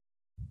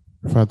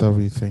Father,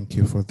 we thank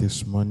you for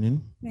this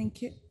morning.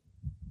 Thank you.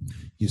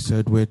 You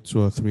said where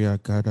 2 or 3 are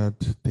gathered,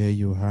 there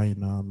you are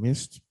in our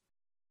midst.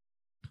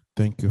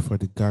 Thank you for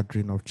the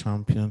gathering of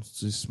champions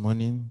this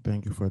morning.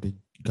 Thank you for the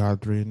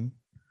gathering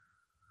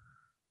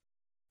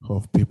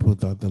of people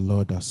that the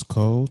Lord has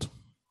called.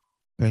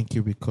 Thank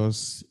you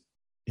because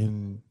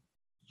on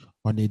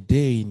a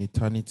day in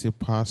eternity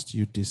past,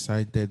 you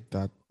decided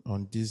that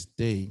on this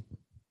day,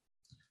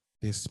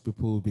 these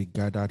people will be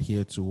gathered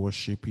here to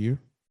worship you.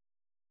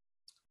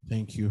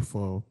 Thank you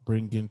for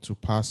bringing to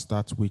pass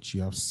that which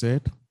you have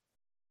said.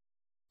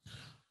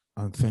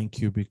 And thank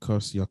you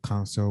because your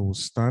counsel will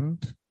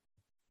stand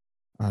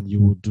and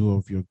you will do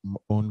of your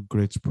own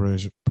great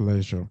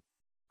pleasure.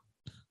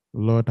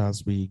 Lord,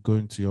 as we go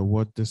into your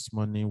word this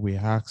morning, we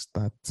ask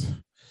that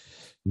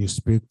you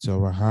speak to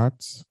our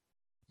hearts,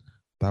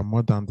 that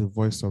more than the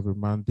voice of a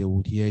man, they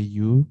would hear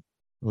you.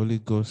 Holy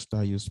Ghost,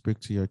 that you speak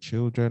to your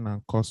children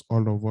and cause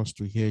all of us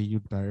to hear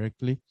you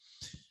directly.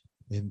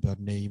 In the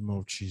name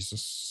of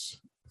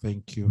Jesus.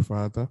 Thank you,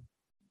 Father.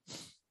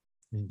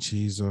 In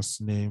Jesus'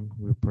 name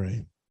we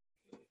pray.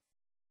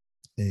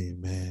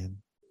 Amen.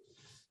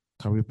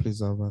 Can we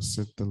please have a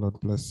seat? The Lord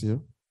bless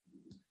you.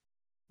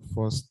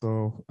 First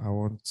off, I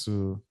want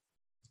to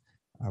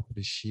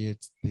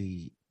appreciate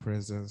the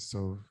presence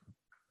of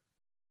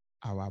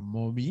our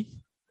mommy.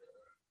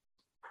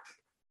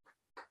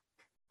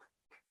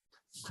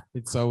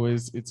 It's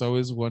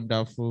always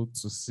wonderful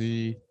to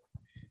see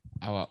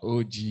our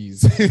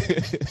OGs.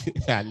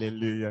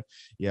 Hallelujah.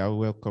 Yeah,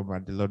 welcome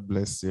and the Lord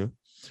bless you.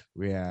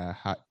 We are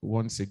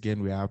once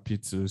again we're happy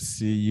to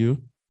see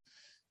you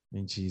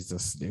in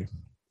Jesus' name.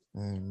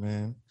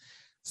 Amen.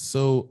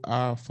 So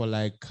for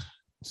like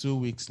 2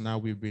 weeks now,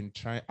 we've been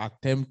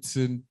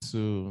attempting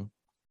to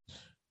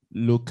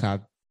look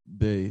at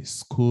the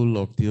school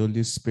of the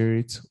Holy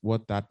Spirit,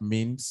 what that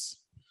means,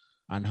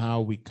 and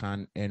how we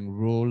can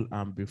enroll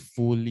and be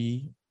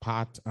fully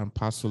part and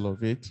parcel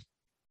of it.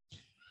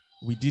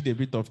 We did a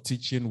bit of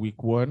teaching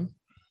week 1.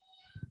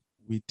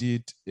 We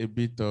did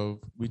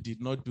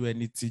not do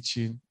any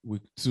teaching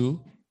week 2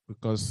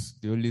 because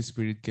the Holy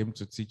Spirit came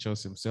to teach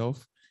us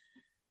himself.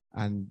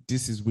 And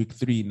this is week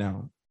 3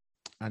 now.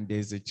 And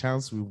there's a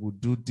chance we will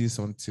do this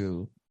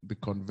until the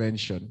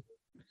convention.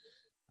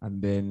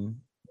 And then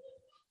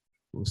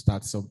we'll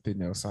start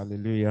something else.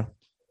 Hallelujah.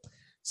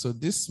 So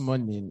this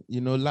morning,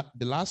 the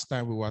last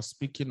time we were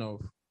speaking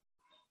of,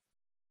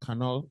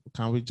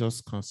 can we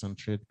just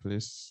concentrate,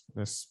 please?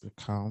 Let's be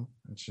calm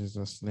in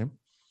Jesus' name.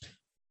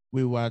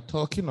 We were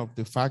talking of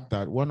the fact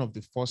that one of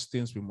the first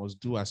things we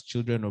must do as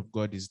children of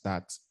God is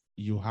that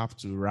you have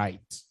to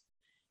write.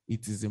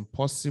 It is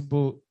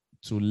impossible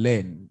to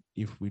learn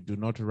if we do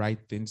not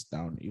write things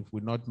down, if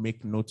we not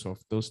make notes of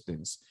those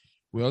things.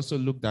 We also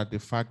looked at the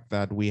fact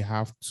that we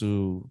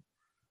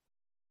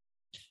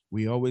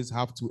always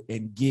have to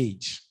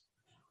engage.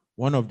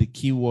 One of the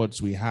key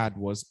words we had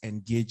was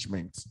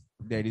engagement.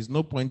 There is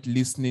no point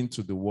listening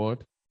to the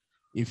word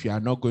if you are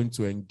not going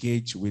to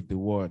engage with the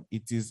word.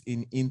 It is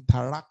in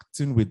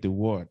interacting with the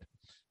word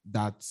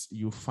that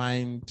you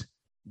find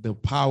the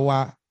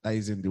power that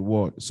is in the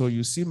word. So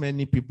you see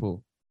many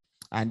people,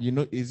 and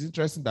it's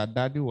interesting that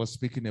Daddy was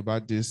speaking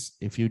about this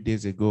a few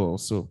days ago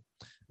also,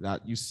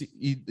 that you see,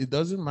 it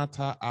doesn't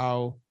matter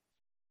how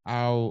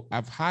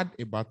I've had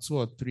about 2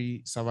 or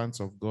 3 servants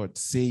of God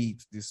say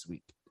it this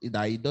week,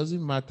 that it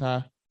doesn't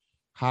matter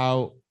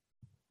how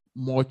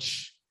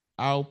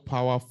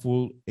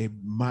powerful a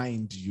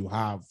mind you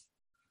have.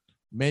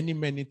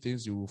 Many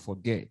things you will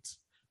forget.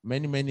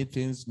 Many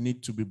things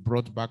need to be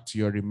brought back to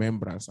your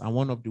remembrance. And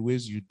one of the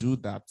ways you do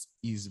that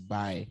is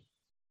by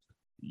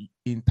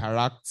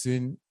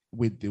interacting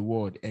with the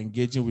word,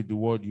 engaging with the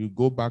word. You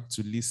go back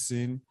to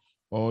listen,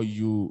 or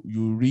you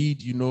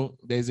read.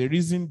 There's a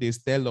reason they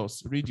tell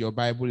us, read your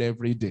Bible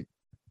every day.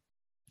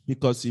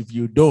 Because if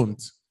you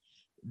don't,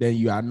 then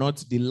you are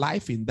not, the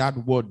life in that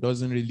word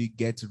doesn't really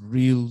get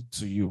real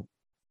to you.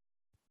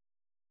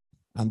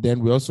 And then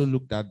we also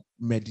looked at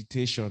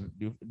meditation.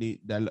 The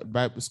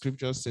Bible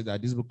scriptures say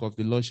that this book of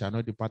the law shall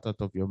not depart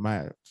out of your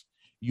mouth.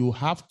 You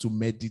have to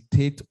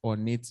meditate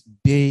on it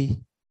day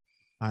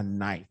and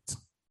night.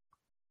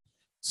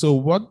 So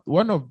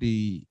one of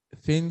the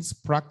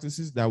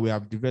practices that we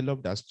have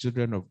developed as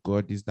children of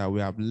God is that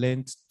we have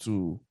learned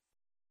to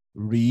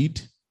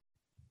read,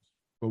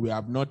 but we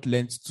have not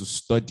learned to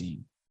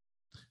study,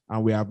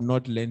 and we have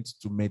not learned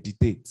to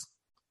meditate.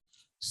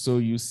 So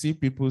you see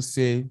people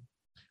say,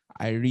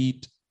 I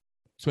read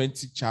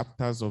 20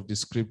 chapters of the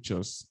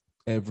scriptures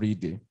every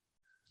day.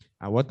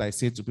 And what I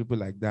say to people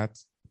like that,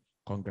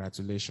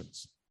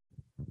 congratulations.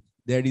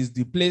 There is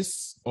the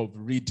place of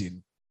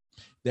reading.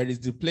 There is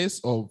the place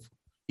of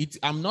it.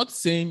 I'm not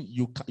saying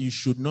you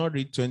should not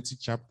read 20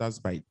 chapters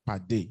per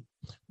day,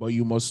 but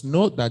you must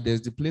know that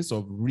there's the place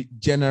of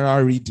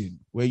general reading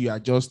where you are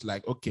just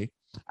like, okay,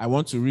 I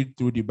want to read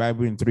through the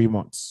Bible in 3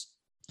 months.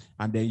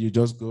 And then you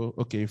just go,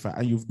 okay,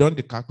 and you've done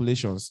the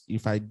calculations.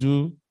 If I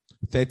do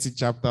 30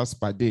 chapters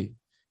per day,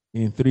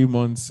 in 3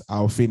 months,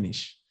 I'll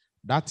finish.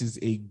 That is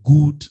a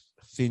good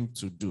thing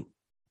to do.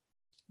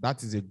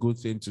 That is a good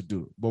thing to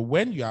do. But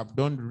when you have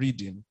done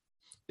reading,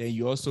 then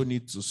you also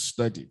need to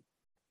study.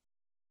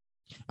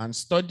 And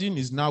studying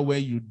is now where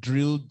you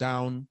drill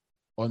down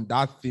on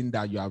that thing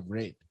that you have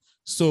read.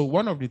 So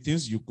one of the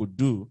things you could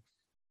do,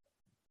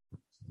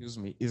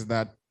 is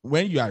that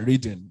when you are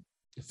reading,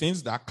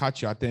 things that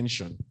catch your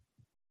attention,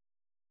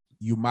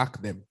 you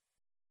mark them.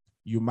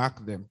 You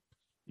mark them.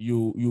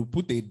 You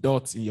put a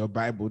dot in your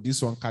Bible.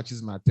 This one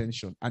catches my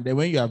attention. And then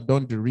when you have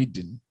done the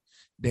reading,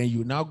 then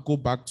you now go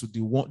back to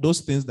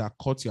those things that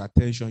caught your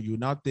attention. You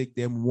now take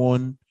them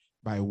one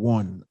by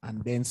one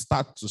and then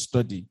start to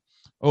study.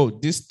 Oh,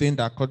 this thing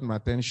that caught my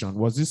attention,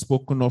 was it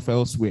spoken of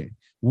elsewhere?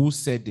 Who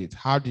said it?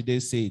 How did they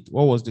say it?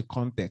 What was the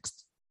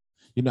context?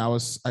 I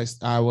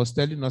was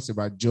telling us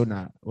about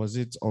Jonah. Was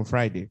it on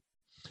Friday?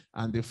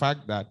 And the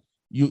fact that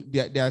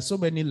there are so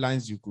many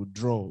lines you could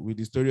draw with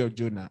the story of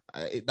Jonah.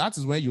 That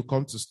is when you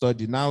come to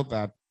study. Now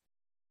that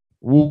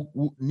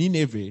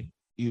Nineveh,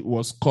 it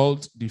was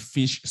called the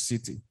fish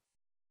city,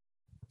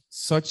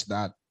 such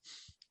that,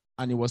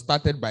 and it was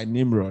started by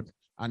Nimrod.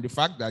 And the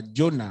fact that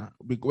Jonah,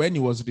 when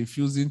he was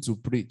refusing to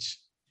preach,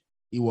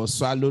 he was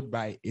swallowed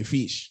by a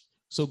fish.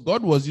 So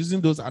God was using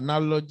those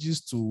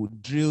analogies to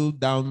drill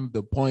down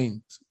the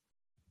point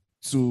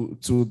to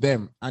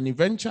them. And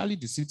eventually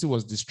the city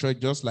was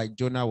destroyed just like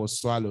Jonah was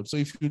swallowed. So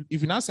if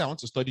you now say, I want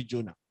to study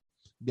Jonah,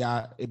 there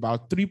are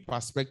about 3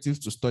 perspectives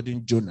to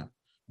studying Jonah.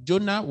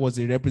 Jonah was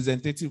a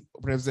representation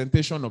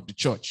of the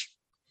church.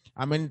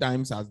 How many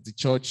times has the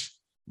church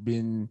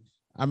been,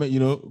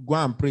 go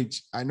and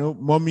preach? I know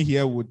mommy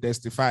here would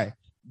testify.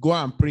 Go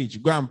and preach,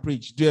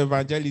 do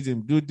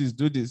evangelism, do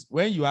this.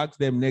 When you ask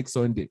them next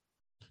Sunday,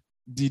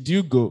 did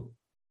you go?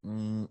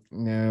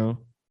 No.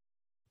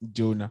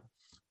 Jonah,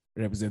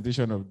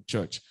 representation of the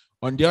church.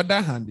 On the other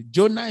hand,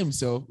 Jonah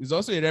himself is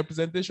also a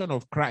representation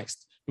of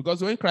Christ,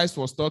 because when Christ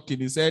was talking,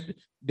 he said,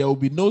 there will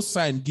be no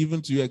sign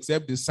given to you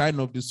except the sign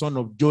of the son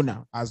of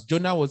Jonah. As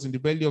Jonah was in the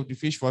belly of the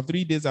fish for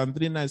 3 days and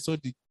 3 nights, so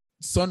the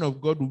Son of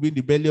God will be in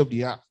the belly of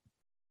the earth.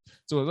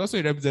 So it was also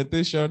a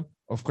representation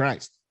of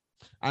Christ.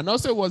 And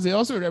also it was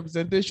also a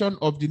representation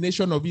of the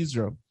nation of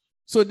Israel.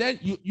 So then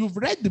you've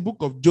read the book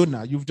of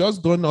Jonah. You've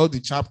just done all the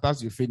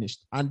chapters you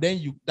finished. And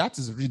then that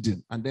is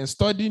reading. And then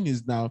studying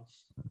is now,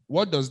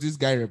 what does this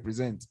guy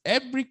represent?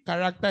 Every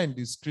character in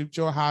the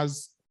scripture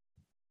has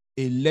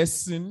a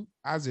lesson,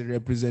 as a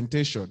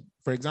representation.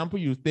 For example,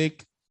 you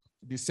take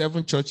the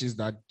 7 churches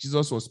that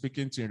Jesus was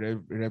speaking to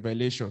in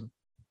Revelation.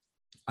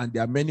 And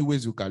there are many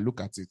ways you can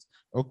look at it.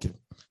 Okay.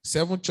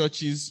 7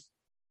 churches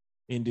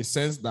in the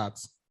sense that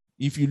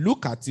if you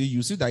look at it,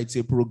 you see that it's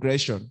a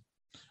progression.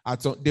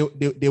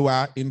 They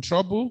were in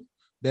trouble.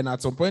 Then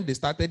at some point, they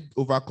started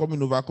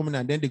overcoming,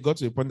 and then they got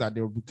to a point that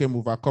they became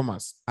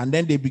overcomers. And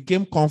then they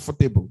became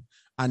comfortable.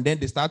 And then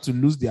they start to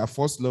lose their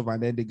first love,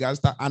 and then they got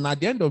started. And at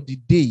the end of the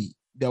day,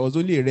 there was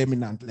only a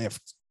remnant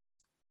left.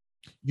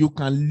 You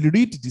can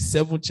read the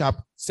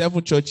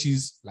 7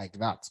 churches like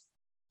that.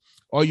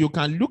 Or you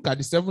can look at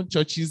the 7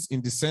 churches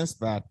in the sense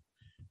that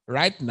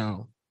right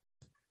now,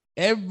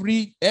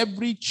 every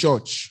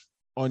church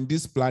on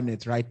this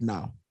planet right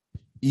now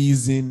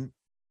is in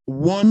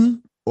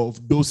one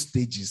of those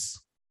stages.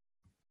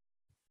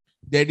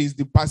 There is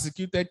the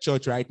persecuted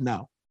church right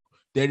now.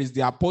 There is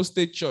the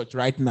apostate church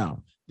right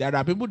now. There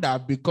are people that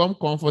have become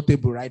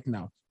comfortable right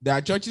now. There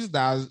are churches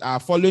that are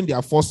following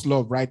their first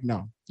love right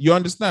now. You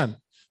understand?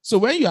 So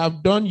when you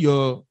have done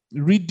your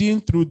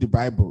reading through the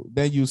Bible,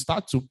 then you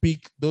start to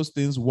pick those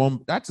things one.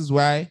 That is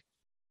why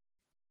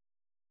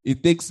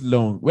it takes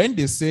long. When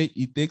they say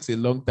it takes a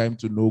long time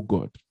to know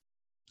God,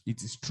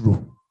 it is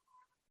true.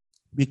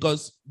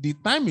 Because the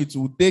time it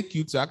will take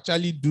you to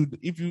actually do,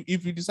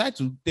 if you decide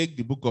to take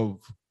the book of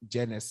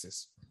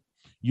Genesis,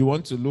 you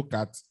want to look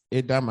at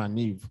Adam and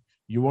Eve,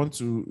 you want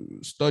to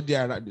study,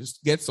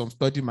 get some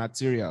study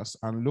materials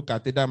and look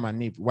at Adam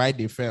and Eve, why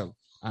they fell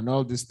and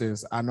all these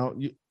things.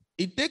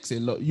 It takes a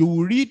lot. You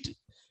will read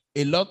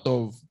a lot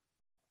of,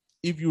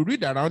 if you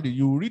read around it,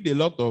 you will read a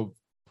lot of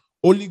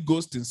Holy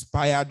Ghost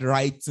inspired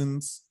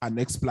writings and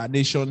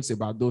explanations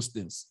about those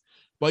things.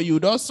 But you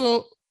would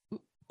also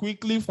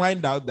quickly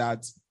find out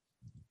that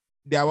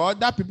there were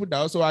other people that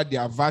also had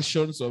their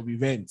versions of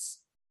events.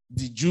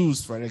 The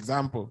Jews, for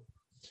example.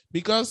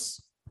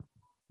 Because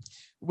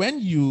when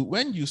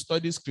you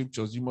study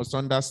scriptures, you must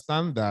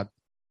understand that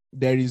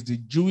there is the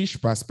Jewish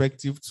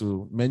perspective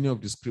to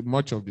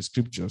much of the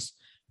scriptures.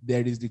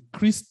 There is the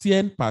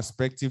Christian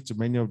perspective to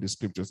many of the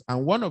scriptures.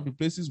 And one of the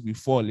places we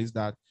fall is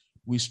that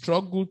we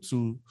struggle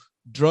to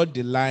draw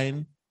the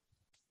line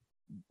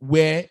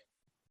where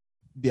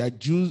the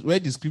Jews, where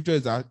the scripture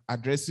is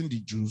addressing the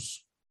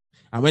Jews,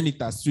 and when it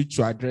has switched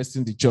to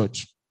addressing the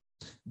church.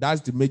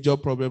 That's the major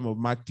problem of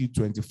Matthew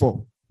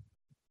 24.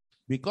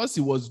 Because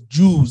it was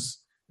Jews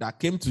that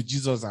came to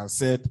Jesus and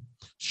said,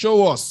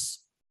 show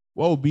us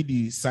what will be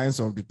the signs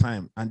of the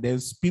time. And then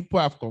some people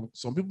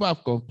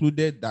have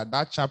concluded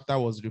that chapter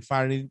was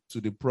referring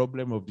to the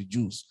problem of the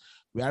Jews.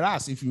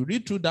 Whereas if you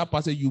read through that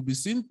passage, you'll be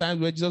seeing times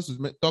where Jesus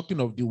was talking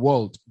of the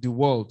world.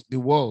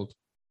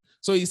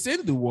 So he's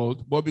saying the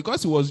world, but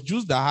because it was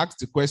Jews that asked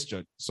the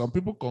question, some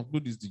people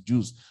conclude it's the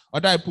Jews.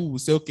 Other people will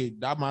say, okay,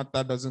 that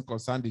matter doesn't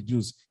concern the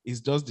Jews. It's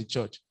just the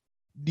church.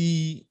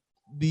 The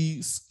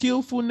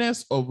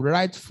skillfulness of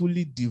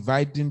rightfully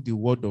dividing the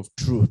word of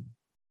truth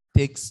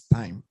takes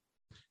time,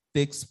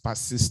 takes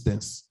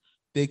persistence,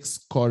 takes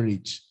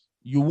courage.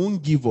 You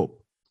won't give up.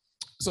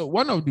 So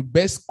one of the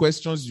best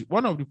questions,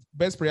 one of the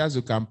best prayers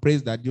you can pray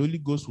is that the Holy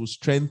Ghost will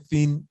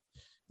strengthen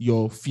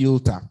your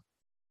filter,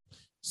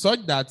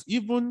 such that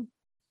even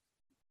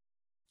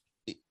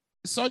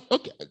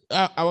okay.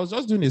 I was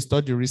just doing a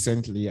study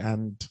recently,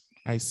 and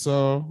I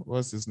saw,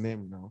 what's his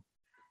name now?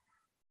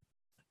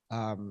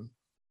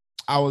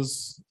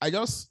 It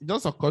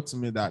just occurred to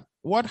me that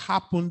what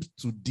happened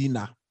to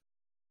Dinah,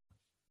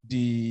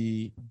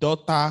 the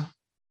daughter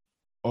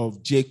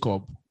of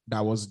Jacob,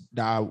 that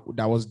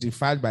was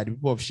defiled by the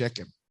people of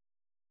Shechem.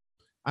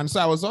 And so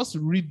I was just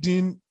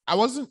reading.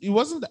 It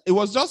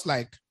was just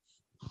like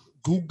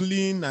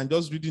Googling and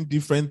just reading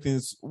different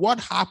things. What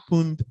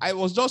happened? I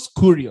was just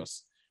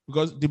curious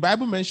because the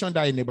Bible mentioned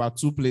that in about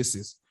two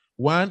places.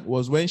 One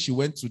was when she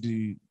went to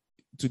the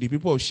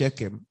people of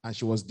Shechem and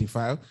she was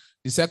defiled.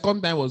 The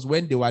second time was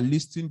when they were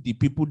listing the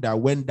people that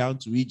went down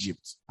to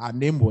Egypt. Her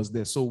name was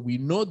there. So we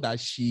know that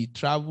she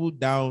traveled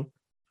down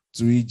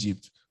to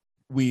Egypt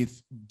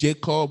with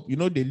Jacob. You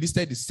know, they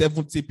listed the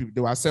 70 people.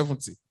 There were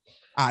 70.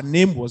 Her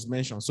name was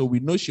mentioned. So we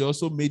know she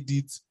also made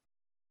it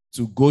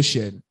to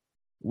Goshen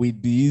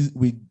with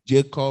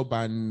Jacob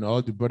and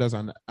all the brothers.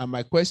 And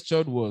my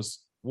question was,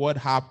 what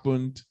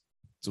happened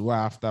to her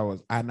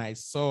afterwards? And I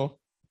saw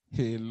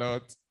a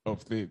lot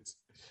of things.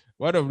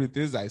 One of the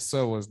things I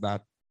saw was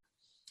that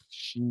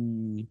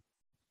she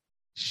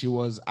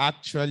was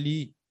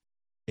actually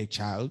a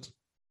child.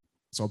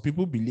 Some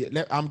people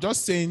believe, I'm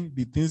just saying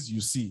the things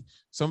you see.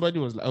 Somebody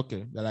was like,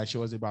 okay, like she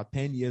was about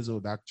 10 years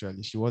old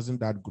actually. She wasn't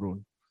that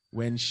grown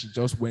when she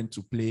just went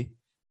to play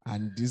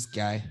and this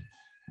guy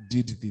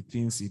did the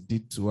things he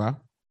did to her.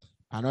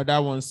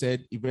 Another one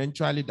said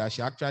eventually that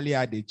she actually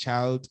had a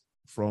child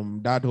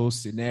from that whole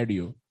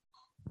scenario.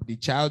 The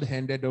child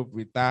ended up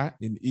with her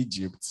in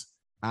Egypt,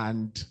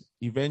 and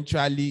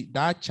eventually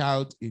that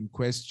child in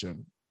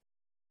question,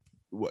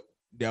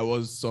 there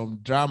was some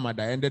drama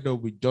that ended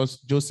up with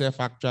just Joseph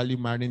actually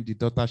marrying the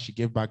daughter she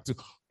gave back to.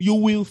 You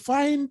will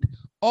find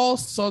all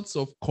sorts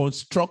of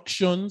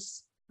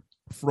constructions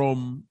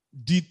from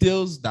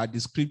details that the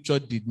scripture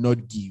did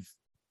not give.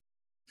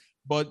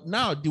 But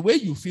now the way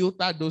you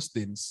filter those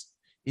things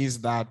is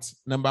that,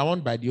 number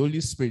one, by the Holy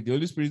Spirit. The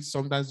Holy Spirit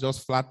sometimes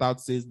just flat out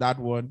says that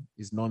one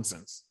is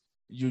nonsense.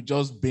 You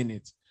just bin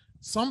it.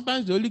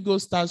 Sometimes the Holy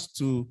Ghost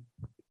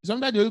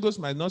sometimes the Holy Ghost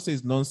might not say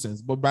it's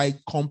nonsense, but by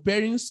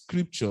comparing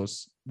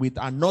scriptures with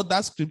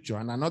another scripture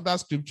and another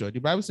scripture, the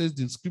Bible says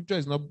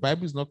the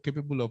Bible is not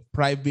capable of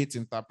private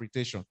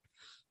interpretation.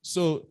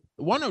 So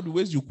one of the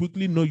ways you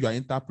quickly know you are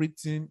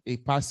interpreting a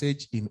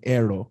passage in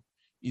error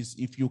is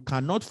if you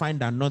cannot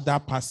find another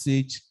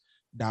passage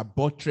that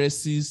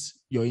buttresses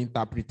your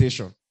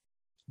interpretation.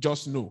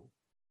 Just know.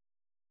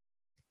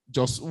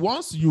 Just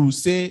once you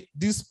say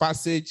this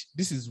passage,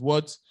 this is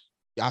what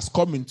has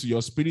come into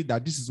your spirit,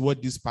 that this is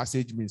what this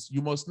passage means,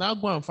 you must now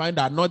go and find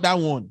another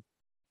one.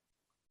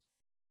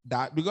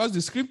 That because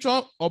the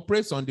scripture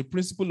operates on the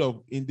principle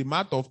of in the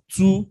matter of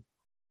 2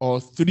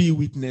 or 3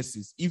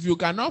 witnesses. If you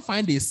cannot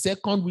find a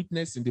second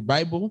witness in the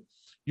Bible,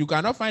 you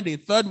cannot find a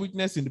third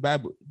witness in the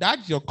Bible.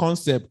 That's your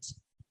concept.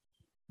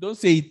 Don't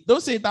say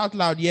it out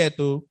loud yet,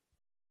 though.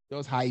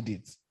 Just hide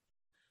it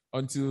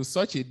until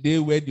such a day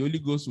where the Holy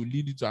Ghost will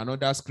lead you to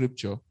another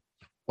scripture,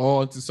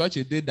 or until such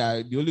a day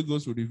that the Holy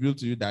Ghost will reveal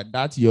to you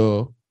that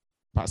your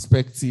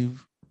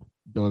perspective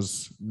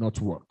does not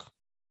work.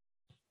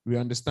 We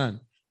understand?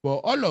 But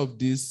all of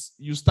this,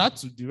 you start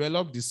to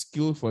develop the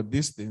skill for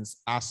these things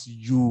as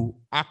you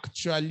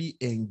actually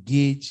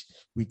engage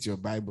with your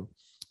Bible.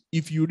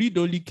 If you read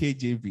only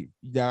KJV,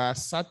 there are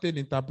certain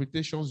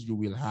interpretations you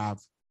will have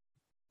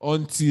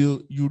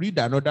until you read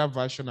another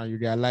version and you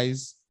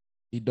realize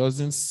it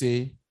doesn't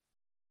say,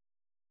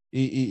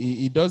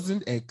 it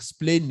doesn't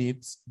explain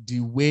it the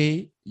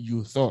way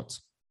you thought.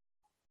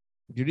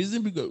 The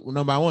reason, because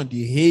number one,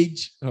 the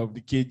age of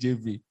the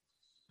KJV,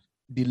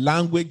 the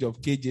language of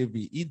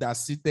KJV, either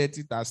seated,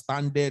 either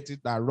standard,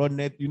 either run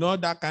it, you know,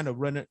 that kind of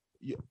run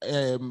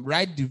it,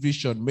 right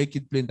division, make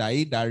it plain that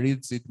he that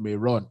reads it may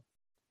run.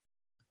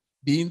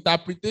 The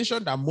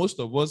interpretation that most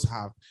of us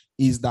have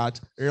is that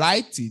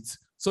write it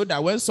so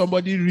that when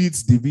somebody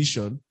reads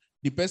division,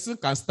 the person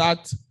can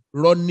start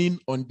running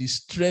on the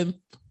strength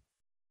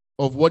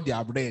of what they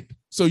have read.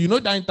 So you know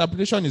that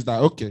interpretation is that,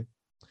 okay,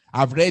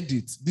 I've read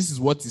it. This is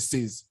what it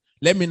says.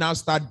 Let me now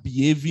start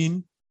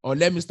behaving, or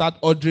let me start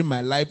ordering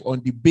my life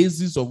on the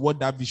basis of what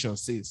that vision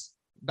says.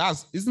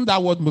 Isn't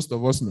that what most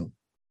of us know?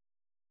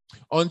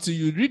 Until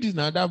you read it in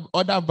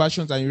other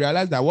versions and you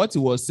realize that what it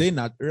was saying,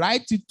 that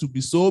write it to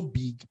be so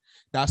big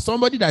that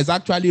somebody that is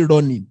actually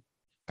running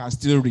can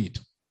still read.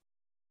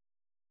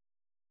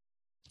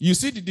 You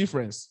see the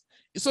difference?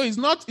 So it's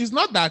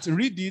not that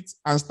read it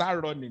and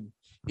start running.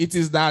 It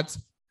is that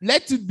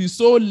let it be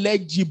so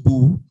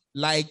legible,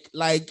 like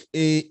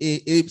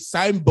a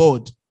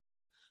signboard,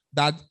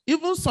 that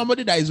even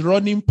somebody that is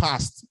running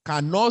past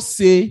cannot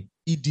say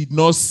he did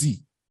not see.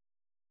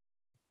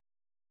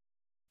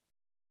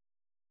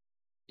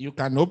 You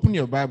can open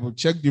your Bible,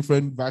 check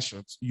different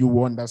versions, you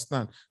will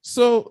understand.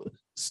 So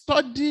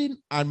studying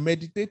and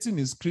meditating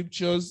in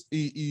scriptures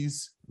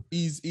is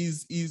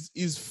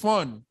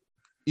fun.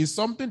 It's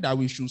something that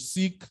we should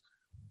seek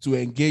to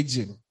engage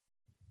in.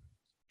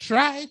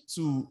 Try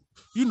to,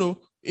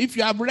 if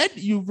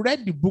you've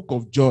read the book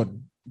of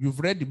John,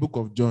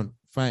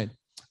 fine.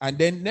 And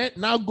then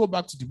now go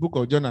back to the book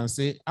of John and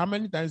say, how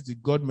many times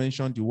did God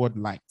mention the word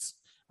light?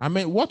 I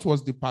mean, what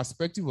was the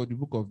perspective of the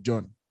book of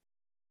John?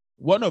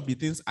 One of the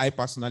things I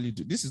personally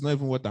do, this is not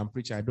even what I'm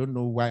preaching, I don't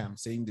know why I'm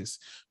saying this,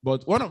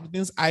 but one of the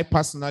things I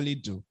personally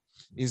do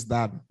is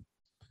that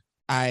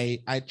I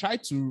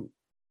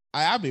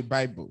have a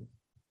Bible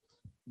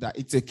that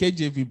it's a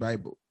KJV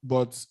Bible,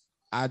 but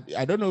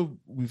I don't know,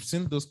 we've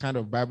seen those kind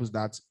of Bibles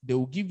that they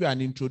will give you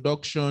an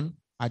introduction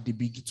at the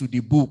beginning to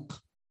the book.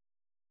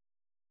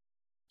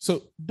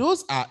 So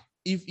those are,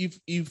 if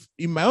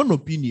in my own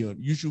opinion,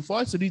 you should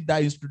first read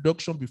that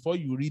introduction before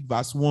you read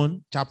verse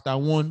 1, chapter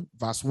 1,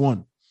 verse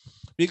 1.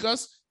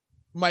 Because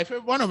one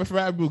of my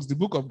favorite books, the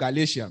book of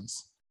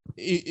Galatians,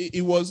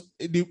 it was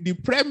the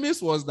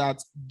premise was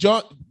that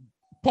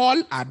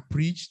Paul had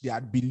preached, they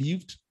had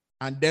believed,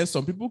 and then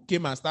some people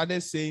came and started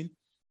saying,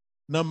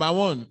 number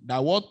one,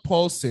 that what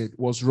Paul said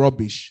was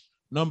rubbish.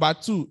 Number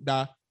two,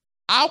 that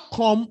how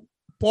come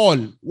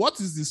Paul, what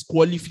is his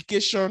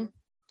qualification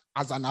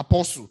as an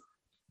apostle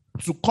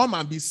to come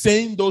and be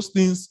saying those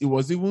things he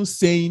was even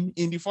saying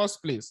in the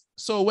first place?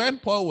 So when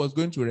Paul was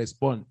going to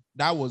respond,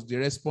 that was the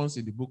response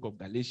in the book of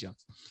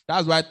Galatians.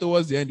 That's why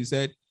towards the end he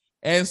said,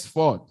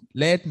 henceforth,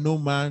 let no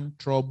man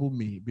trouble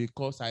me,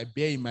 because I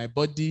bear in my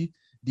body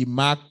the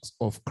marks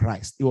of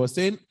Christ. He was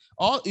saying,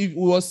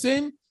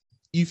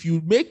 if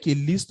you make a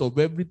list of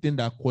everything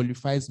that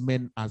qualifies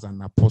men as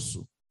an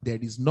apostle, there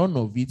is none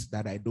of it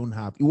that I don't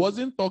have. He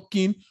wasn't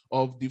talking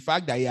of the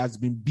fact that he has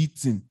been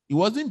beaten. It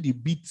wasn't the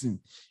beating.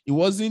 It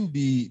wasn't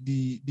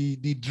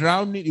the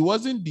drowning. It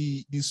wasn't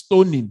the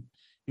stoning.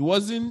 It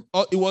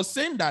was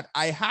saying that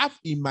I have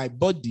in my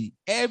body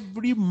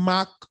every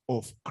mark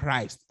of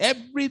Christ.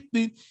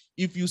 Everything.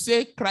 If you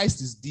say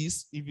Christ is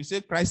this, if you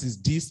say Christ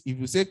is this, if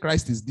you say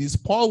Christ is this,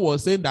 Paul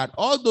was saying that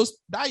all those,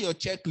 that your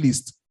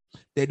checklist,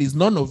 there is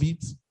none of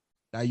it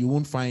that you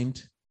won't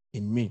find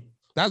in me.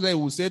 That's why he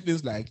will say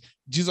things like,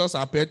 Jesus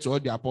appeared to all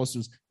the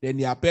apostles, then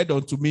he appeared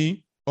unto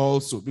me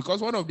also.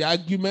 Because one of the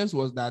arguments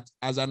was that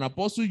as an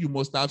apostle, you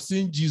must have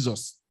seen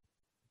Jesus.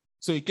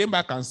 So he came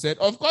back and said,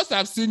 of course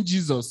I've seen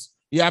Jesus.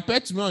 He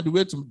appeared to me on the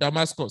way to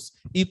Damascus.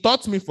 He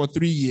taught me for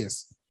 3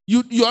 years.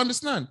 You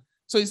understand?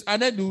 So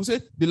and then he will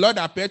say, the Lord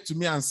appeared to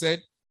me and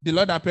said,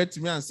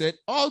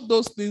 all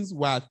those things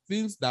were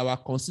things that were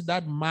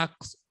considered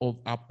marks of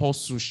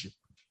apostleship.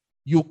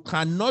 You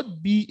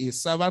cannot be a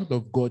servant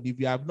of God if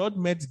you have not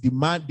met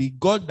the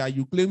God that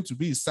you claim to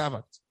be his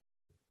servant.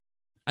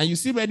 And you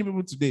see many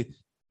people today,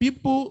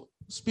 people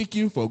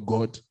speaking for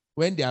God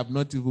when they have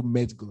not even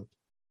met God.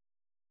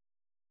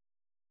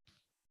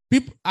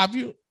 People,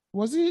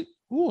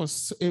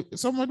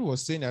 somebody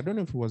was saying, I don't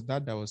know if it was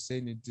that was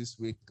saying it this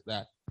week,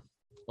 that,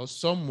 or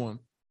someone,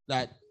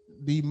 that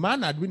the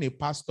man had been a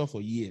pastor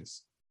for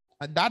years.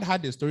 And Dad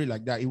had a story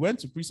like that. He went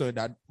to preach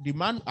that the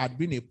man had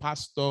been a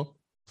pastor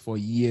for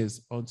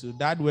years until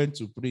Dad went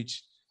to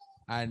preach,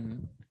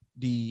 and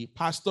the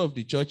pastor of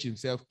the church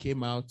himself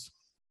came out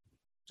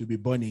to be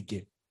born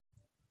again.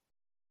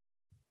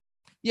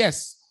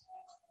 Yes,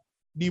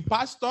 the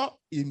pastor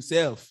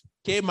himself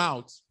came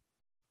out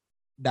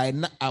that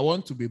I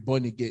want to be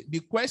born again.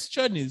 The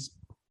question is,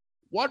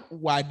 what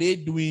were they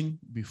doing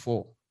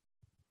before?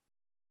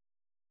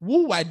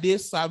 Who were they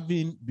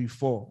serving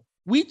before?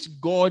 Which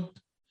God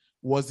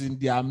was in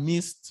their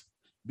midst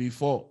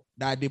before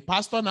that the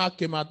pastor now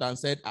came out and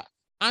said,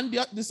 and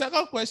the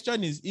second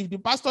question is, if the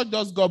pastor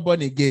just got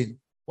born again,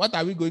 what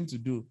are we going to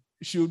do?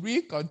 Should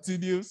we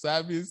continue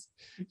service?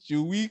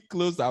 Should we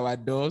close our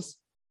doors?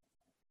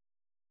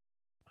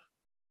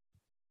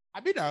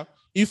 Now,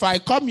 if I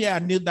come here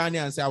and kneel down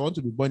here and say, I want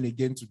to be born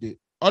again today,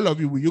 all of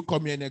you, will you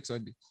come here next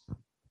Sunday?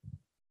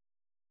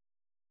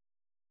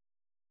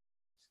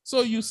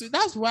 So you see,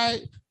 that's why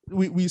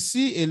we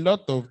see a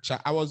lot of,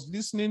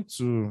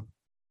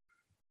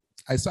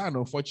 I saw an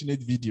unfortunate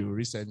video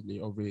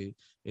recently of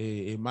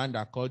a man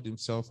that called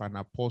himself an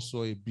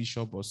apostle, a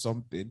bishop or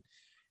something.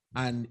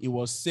 And he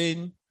was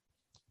saying,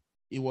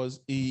 he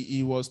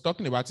was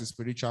talking about his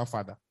spiritual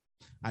father.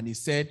 And he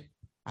said,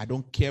 I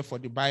don't care for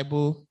the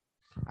Bible.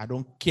 I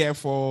don't care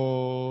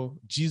for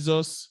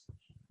Jesus,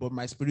 but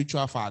my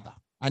spiritual father.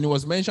 And he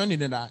was mentioning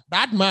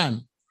that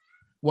man,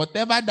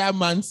 whatever that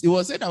man, he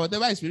was saying that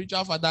whatever his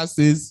spiritual father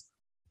says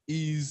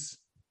is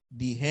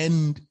the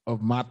end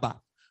of matter.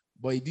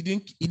 But he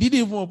didn't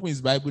even open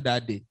his Bible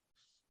that day.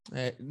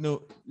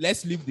 No,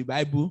 let's leave the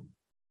Bible.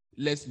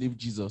 Let's leave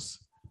Jesus.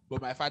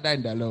 But my father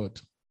in the Lord.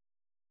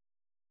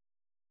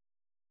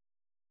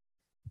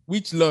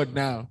 Which Lord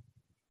now?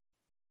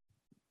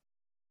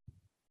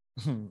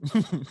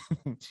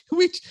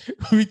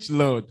 which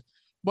Lord?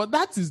 But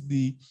that is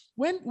the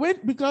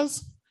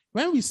because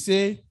when we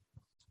say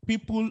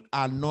people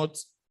are not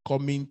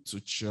coming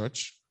to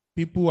church,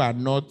 people are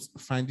not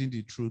finding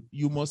the truth,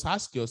 you must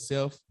ask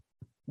yourself,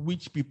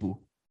 which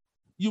people?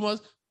 You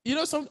must,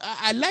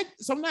 I like,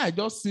 sometimes I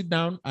just sit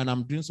down and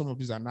I'm doing some of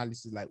this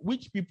analysis, like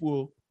which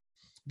people,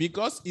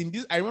 because in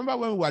this, I remember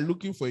when we were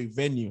looking for a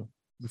venue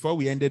before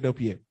we ended up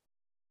here,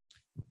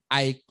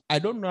 I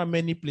don't know how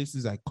many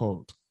places I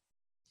called.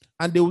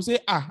 And they will say,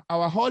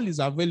 our hall is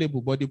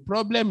available, but the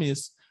problem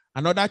is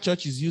another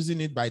church is using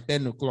it by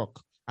 10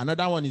 o'clock.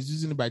 Another one is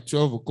using it by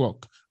 12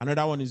 o'clock.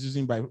 Another one is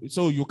using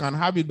so you can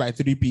have it by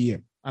 3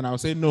 p.m. And I'll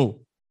say,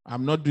 no,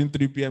 I'm not doing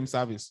 3 p.m.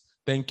 service.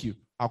 Thank you.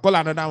 I'll call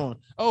another one.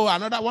 Oh,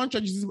 another one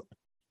church is.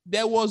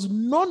 There was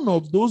none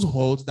of those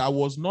halls that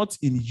was not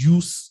in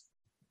use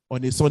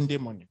on a Sunday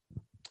morning.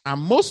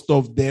 And most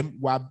of them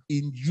were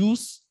in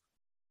use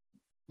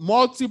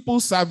multiple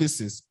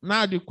services.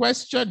 Now, the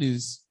question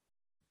is,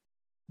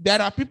 there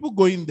are people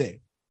going there.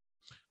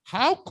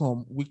 How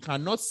come we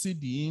cannot see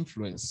the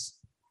influence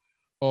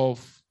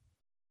of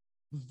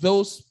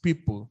those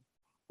people?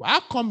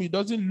 How come it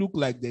doesn't look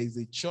like there is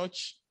a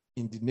church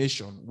in the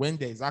nation when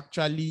there are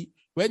actually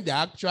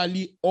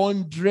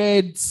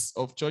hundreds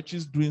of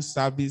churches doing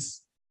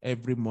service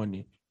every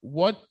morning?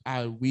 What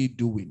are we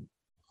doing?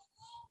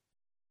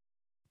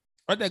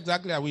 What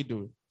exactly are we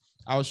doing?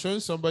 I was showing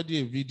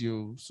somebody a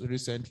video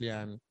recently,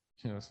 and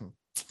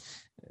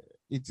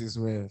it is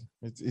well.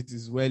 It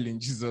is well in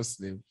Jesus'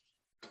 name.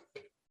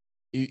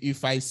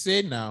 If I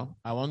say now,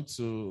 I want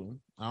to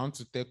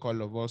take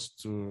all of us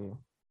to,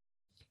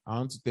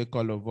 or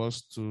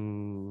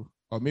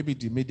maybe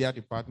the media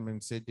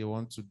department said they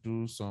want to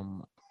do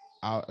some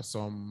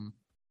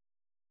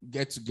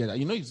get together.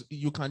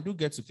 You can do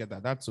get together.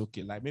 That's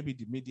okay. Like maybe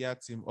the media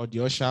team or the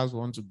ushers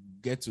want to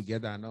get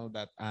together and all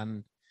that.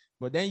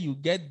 But then you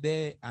get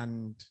there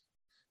and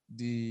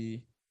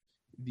the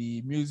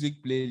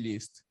music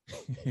playlist,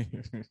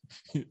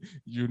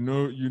 you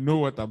know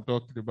what I'm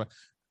talking about.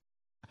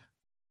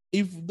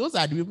 If those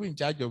are the people in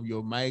charge of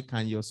your mic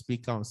and your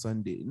speaker on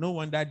Sunday, no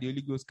wonder the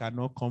Holy Ghost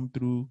cannot come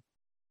through.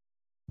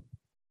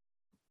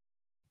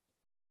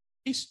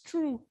 It's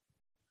true.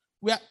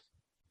 We are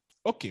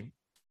okay.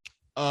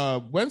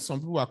 When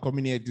some people are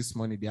coming here this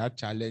morning, they had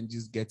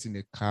challenges getting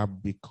a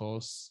cab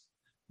because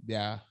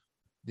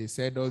they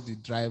said all the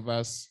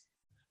drivers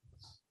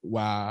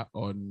were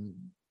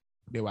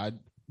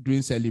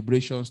doing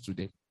celebrations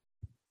today.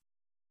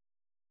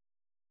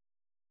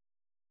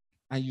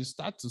 And you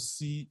start to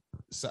see,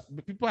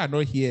 people are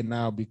not here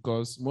now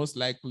because most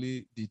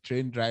likely the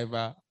train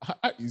driver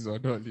is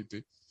on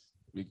holiday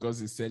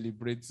because he's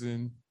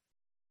celebrating.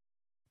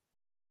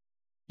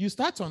 You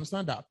start to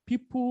understand that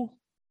people,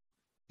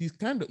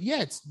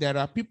 there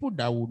are people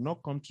that will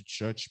not come to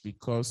church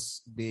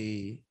because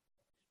they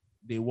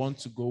want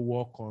to go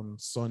work on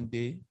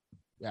Sunday,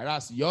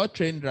 whereas your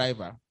train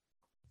driver,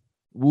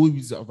 who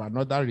is of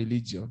another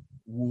religion,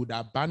 would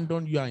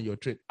abandon you and your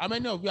train. How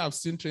many of you have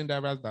seen train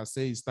drivers that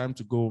say it's time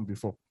to go home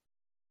before?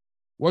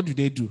 What do?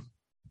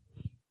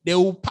 They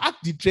will park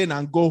the train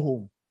and go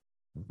home.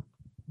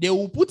 They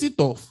will put it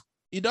off.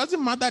 It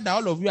doesn't matter that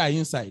all of you are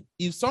inside.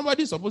 If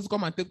somebody is supposed to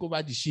come and take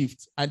over the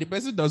shift and the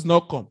person does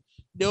not come,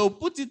 they will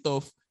put it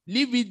off,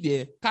 leave it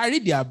there, carry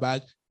their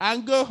bag,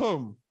 and go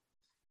home.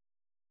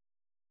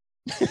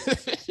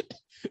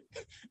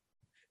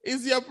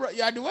 You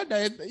are the one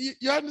that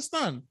you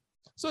understand.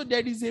 So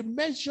there is a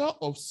measure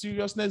of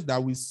seriousness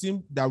that we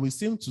seem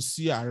to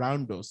see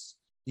around us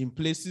in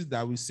places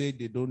that we say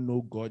they don't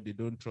know God, they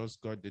don't trust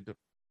God, they don't.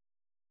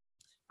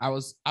 I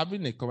was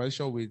having a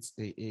conversation with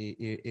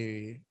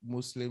a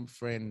Muslim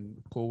friend,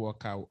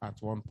 co-worker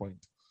at one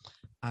point,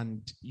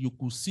 and you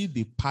could see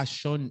the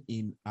passion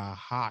in her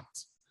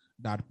heart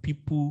that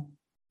people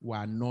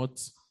were not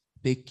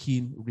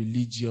taking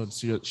religion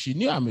serious. She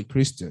knew I'm a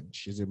Christian.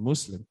 She's a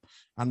Muslim.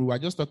 And we were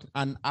just talking.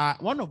 And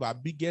one of our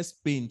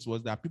biggest pains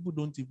was that people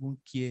don't even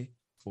care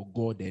for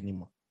God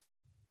anymore.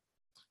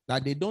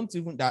 That they don't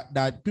even,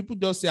 that people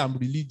just say I'm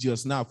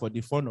religious now for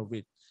the fun of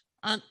it.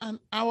 And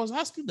I was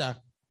asking that,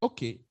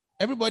 okay,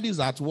 everybody's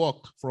at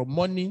work from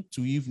morning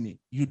to evening.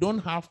 You don't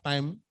have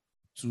time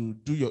to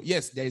do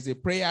yes, there is a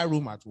prayer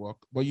room at work,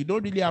 but you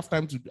don't really have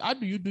time to how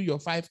do you do your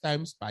 5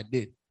 times per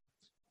day?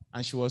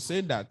 And she was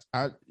saying that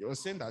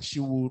she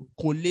will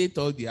collate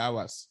all the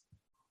hours.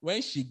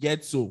 When she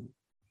gets home,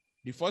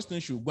 the first thing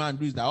she will go and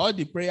do is that all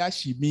the prayers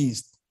she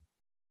missed,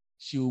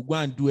 she will go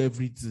and do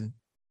everything.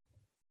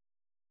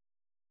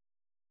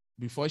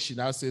 Before she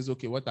now says,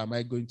 okay, what am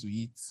I going to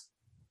eat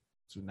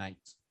tonight?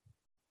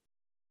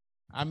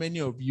 How many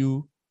of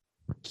you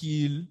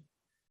kill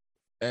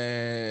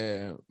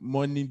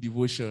morning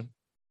devotion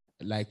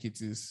like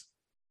it is?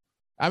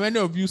 How many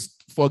of you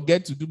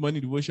forget to do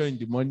morning devotion in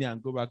the morning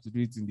and go back to do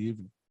it in the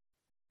evening?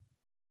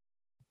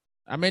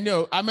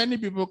 How many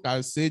people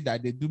can say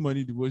that they do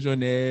morning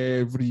devotion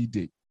every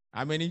day?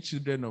 How many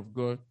children of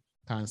God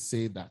can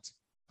say that?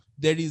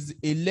 there is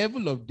a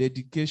level of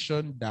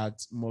dedication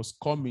that must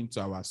come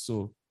into our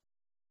soul.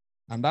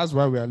 And that's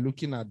why we are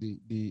looking at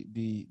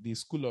the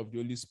school of the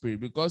Holy Spirit,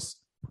 because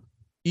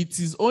it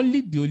is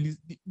only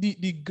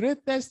the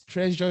greatest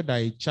treasure that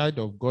a child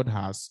of God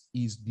has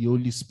is the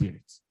Holy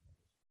Spirit.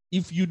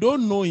 If you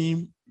don't know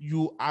him,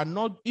 you are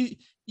not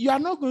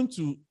going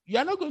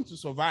to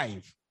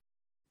survive.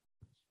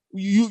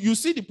 You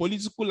see the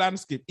political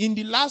landscape in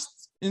the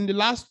last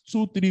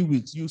 2-3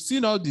 weeks. You've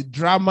seen all the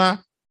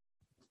drama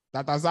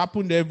that has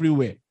happened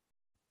everywhere.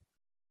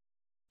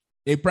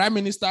 A prime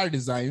minister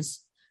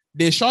resigns.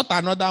 They shot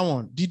another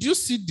one. Did you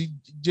see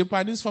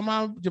the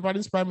former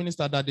Japanese prime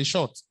minister that they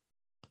shot?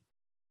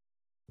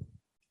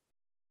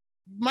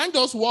 Man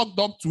just walked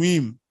up to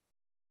him.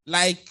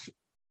 Like,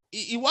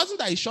 it wasn't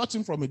that he shot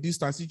him from a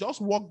distance. He just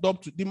walked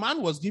up to, the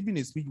man was giving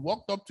a speech,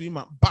 walked up to him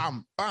and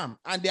bam, bam.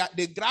 And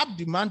they grabbed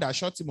the man that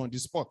shot him on the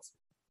spot.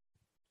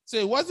 So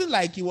it wasn't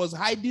like he was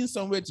hiding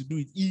somewhere to do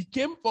it. He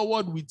came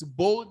forward with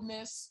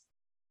boldness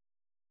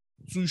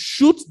to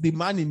shoot the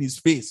man in his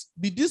face.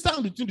 The distance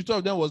between the two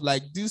of them was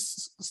like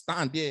this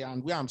stand there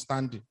and where I'm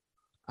standing.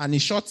 And he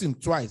shot him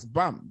twice.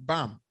 Bam,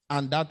 bam.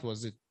 And that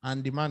was it.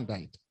 And the man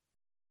died.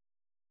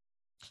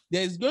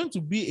 There is going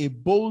to be a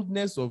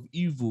boldness of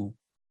evil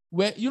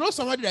where,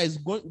 somebody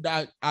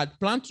that had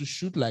planned to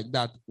shoot like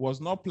that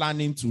was not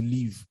planning to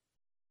leave.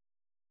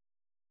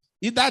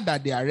 Either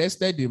that they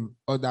arrested him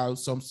or that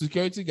some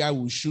security guy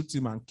will shoot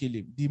him and kill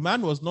him. The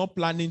man was not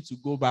planning to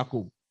go back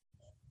home.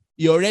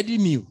 He already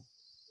knew.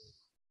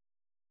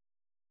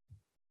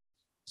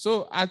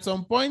 So at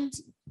some point,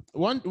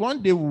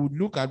 one day we would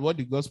look at what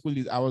the gospel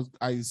is.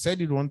 I said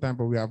it one time,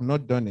 but we have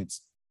not done it.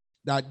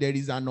 That there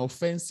is an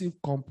offensive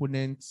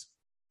component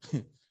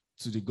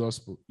to the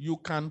gospel. You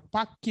can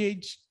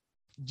package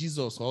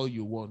Jesus all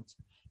you want,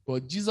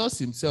 but Jesus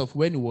himself,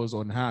 when he was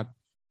on earth,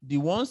 the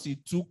ones he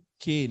took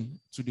Cain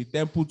to the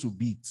temple to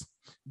beat,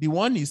 the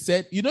one he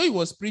said, he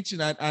was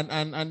preaching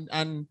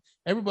and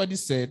everybody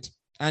said,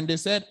 and they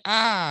said,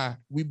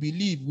 we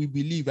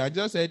believe. I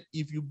just said,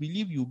 if you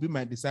believe, you'll be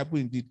my disciple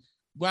indeed.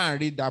 Go and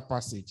read that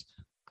passage.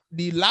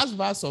 The last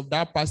verse of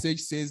that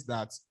passage says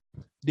that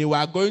they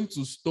were going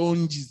to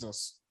stone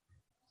Jesus.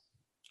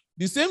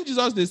 The same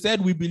Jesus they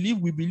said, we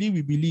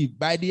believe.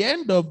 By the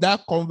end of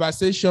that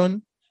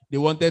conversation, they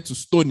wanted to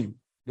stone him.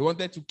 They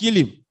wanted to kill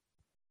him.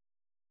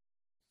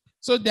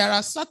 So there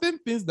are certain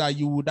things that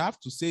you would have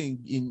to say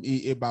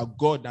about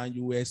God, and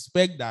you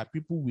expect that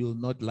people will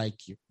not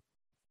like you.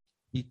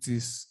 It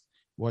is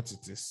what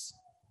it is.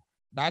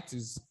 That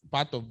is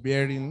part of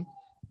bearing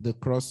the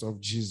cross of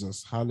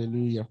Jesus.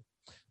 Hallelujah.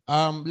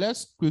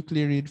 Let's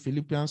quickly read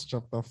Philippians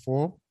chapter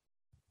 4.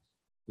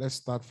 Let's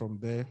start from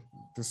there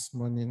this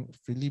morning.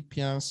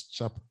 Philippians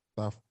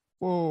chapter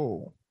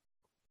 4.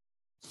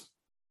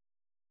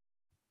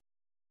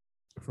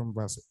 From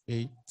verse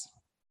 8.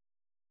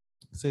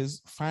 It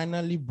says,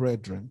 finally,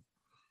 brethren,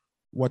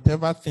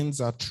 whatever things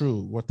are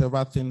true,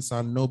 whatever things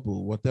are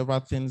noble, whatever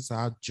things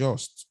are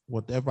just,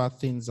 whatever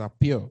things are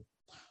pure,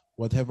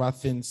 whatever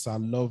things are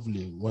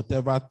lovely,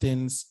 whatever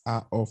things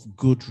are of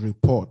good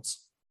report,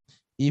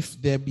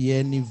 if there be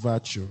any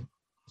virtue,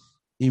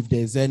 if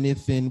there's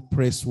anything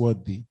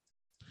praiseworthy,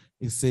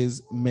 it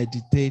says,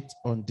 meditate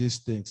on these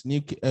things.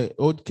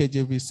 Old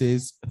KJV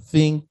says,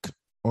 think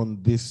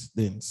on these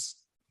things.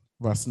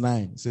 Verse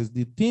 9 says,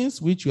 the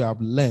things which you have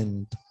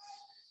learned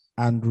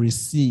and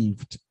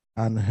received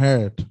and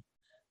heard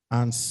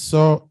and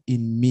saw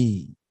in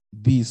me,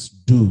 these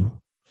do,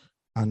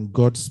 and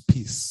God's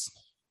peace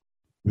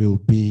will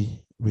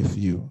be with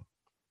you.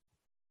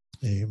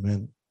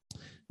 Amen.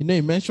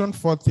 He mentioned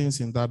 4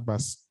 things in that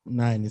verse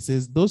 9. It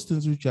says, those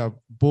things which you have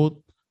both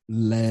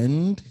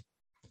learned,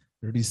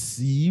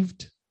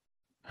 received,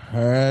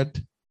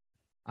 heard,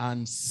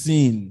 and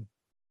seen.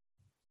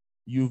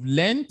 You've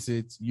learned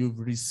it, you've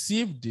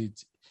received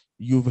it,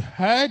 you've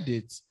heard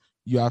it,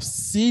 you have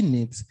seen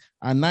it,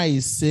 and now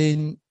he's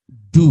saying,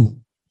 do.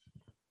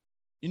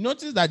 You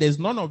notice that there's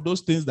none of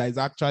those things that is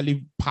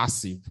actually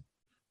passive.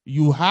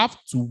 You have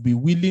to be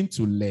willing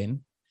to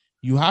learn.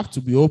 You have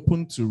to be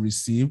open to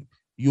receive.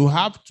 You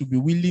have to be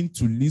willing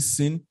to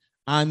listen.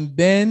 And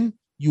then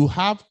you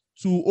have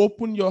to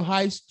open your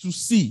eyes to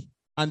see.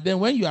 And then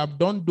when you have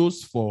done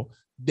those 4,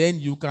 then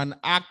you can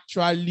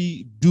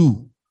actually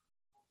do.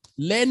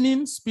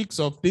 Learning speaks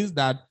of things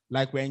that,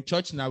 like we're in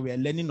church now, we're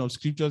learning of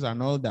scriptures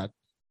and all that.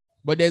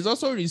 But there's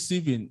also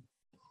receiving.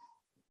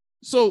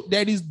 So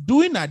there is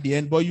doing at the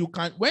end, but you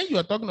can, when you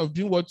are talking of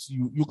doing what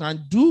you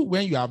can do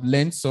when you have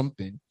learned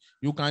something,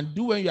 you can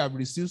do when you have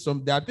received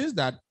something. There are things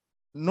that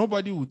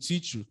nobody will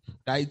teach you,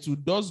 that it will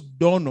just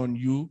dawn on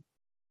you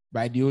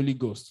by the Holy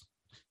Ghost.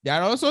 There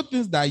are also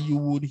things that you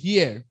would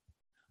hear.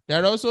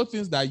 There are also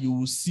things that you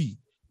will see.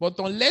 But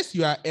unless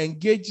you are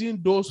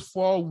engaging those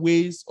 4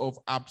 ways of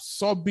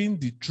absorbing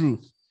the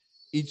truth,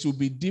 it will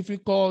be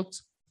difficult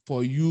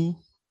for you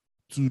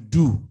to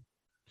do.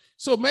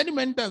 So many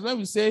times when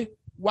we say,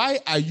 why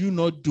are you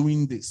not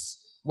doing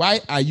this?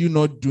 Why are you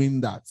not doing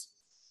that?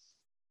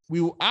 We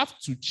will have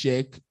to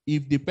check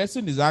if the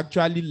person is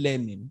actually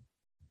learning,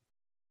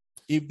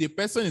 if the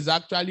person is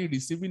actually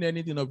receiving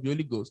anything of the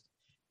Holy Ghost.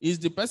 Is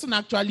the person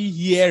actually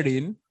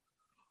hearing,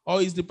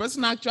 or is the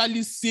person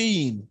actually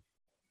seeing?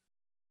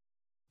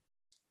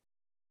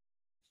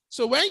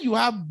 So when you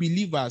have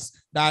believers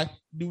that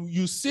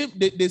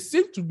they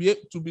seem to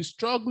be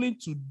struggling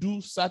to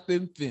do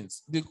certain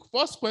things, the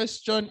first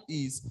question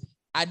is,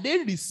 are they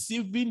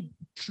receiving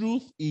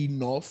truth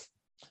enough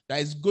that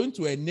is going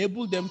to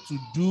enable them to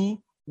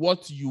do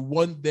what you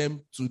want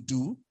them to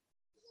do?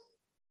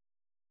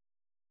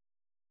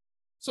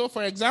 So,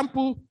 for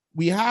example,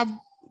 we have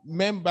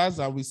members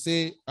that we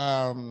say,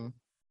 come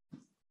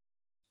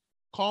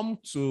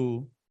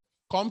to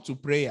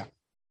prayer.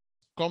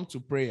 Come to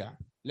prayer.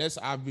 Let's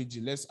have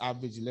vigil. Let's have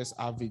vigil. Let's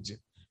have vigil.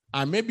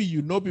 And maybe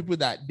you know people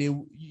that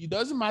it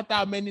doesn't matter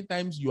how many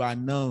times you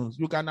announce.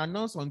 You can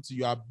announce until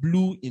you are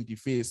blue in the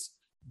face.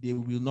 They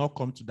will not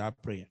come to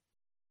that prayer.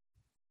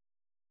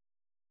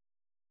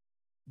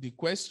 The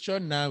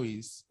question now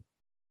is,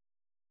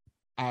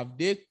 have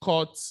they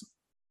caught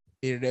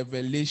a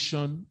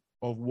revelation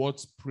of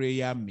what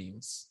prayer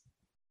means?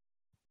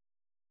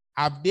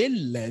 Have they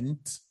learned?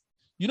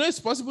 You know, it's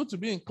possible to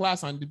be in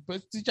class and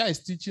the teacher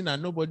is teaching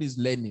and nobody is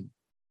learning.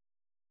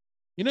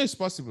 You know, it's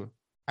possible.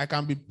 I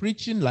can be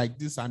preaching like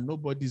this and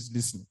nobody's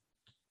listening.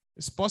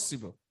 It's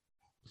possible.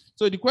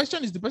 So the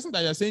question is, the person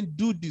that you're saying,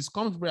 do this,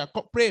 come to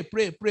prayer,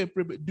 pray.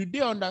 Do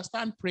they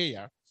understand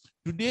prayer?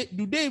 Do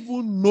they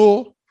even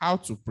know how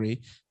to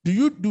pray?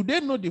 Do they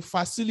know the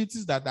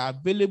facilities that are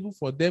available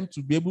for them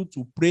to be able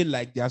to pray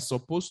like they are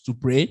supposed to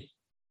pray?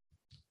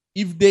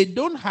 If they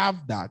don't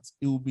have that,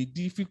 it will be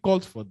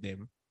difficult for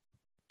them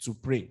to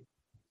pray.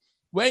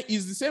 Well,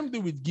 it's the same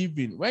thing with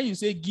giving. When you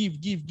say give,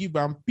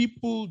 and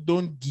people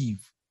don't give,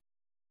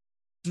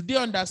 do they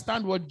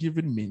understand what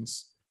giving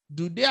means?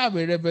 Do they have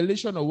a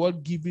revelation of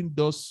what giving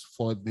does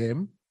for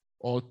them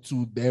or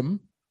to them?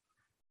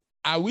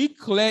 Are we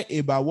clear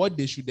about what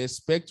they should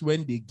expect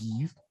when they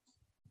give?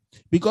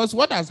 Because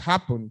what has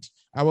happened,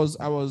 I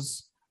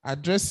was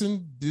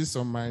addressing this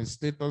on my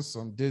status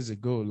some days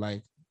ago.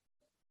 Like,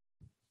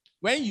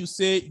 when you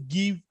say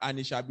give and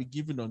it shall be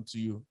given unto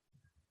you,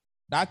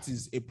 that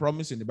is a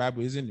promise in the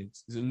Bible, isn't it?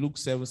 Is it Luke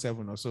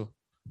 7:7 or so?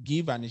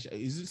 Give and it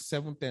is it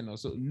 7:10 or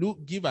so?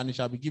 Luke, give and it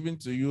shall be given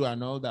to you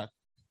and all that.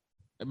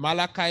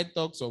 Malachi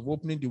talks of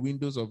opening the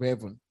windows of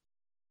heaven.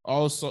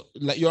 Also,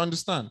 like, you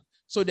understand?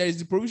 So there is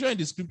the provision in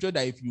the scripture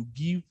that if you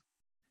give,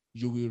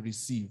 you will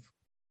receive.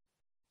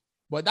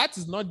 But that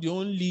is not the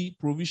only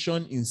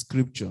provision in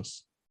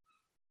scriptures.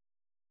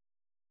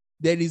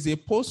 There is a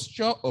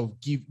posture of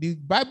giving. The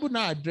Bible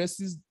now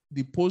addresses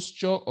the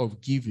posture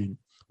of giving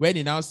when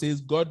it now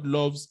says God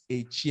loves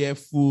a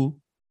cheerful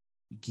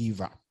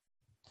giver.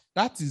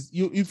 That is,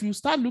 if you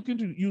start looking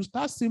to, you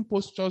start seeing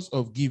postures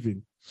of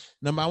giving.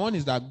 Number one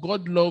is that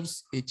God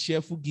loves a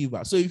cheerful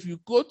giver. So if you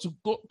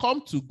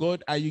come to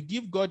God and you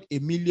give God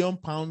 £1 million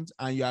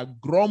and you are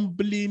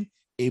grumbling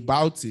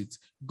about it,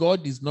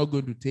 God is not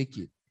going to take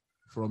it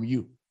from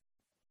you.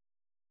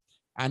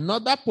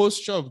 Another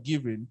posture of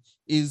giving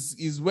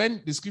is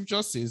when the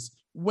scripture says,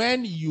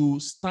 when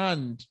you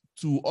stand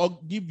to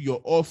give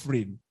your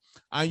offering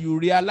and you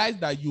realize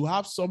that you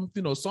have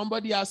something or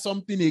somebody has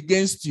something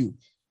against you.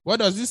 What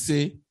does it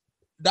say?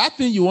 That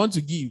thing you want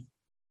to give,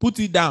 put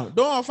it down.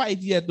 Don't offer it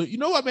yet. You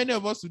know what many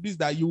of us do is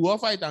that you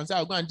offer it and say,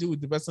 I'll go and deal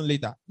with the person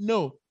later.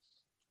 No.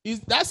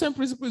 That same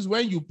principle is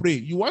when you pray.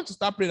 You want to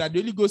start praying and the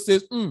Holy Ghost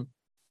says,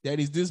 there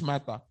is this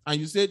matter.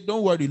 And you say,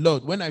 don't worry,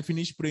 Lord. When I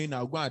finish praying,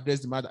 I'll go and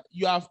address the matter.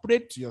 You have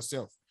prayed to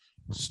yourself.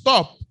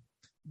 Stop.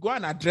 Go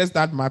and address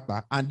that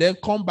matter and then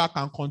come back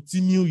and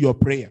continue your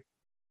prayer.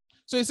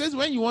 So it says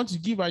when you want to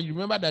give and you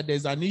remember that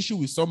there's an issue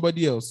with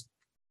somebody else,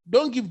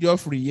 don't give the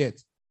offering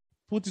yet.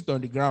 Put it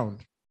on the ground.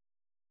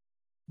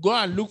 Go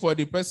and look for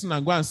the person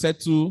and go and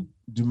settle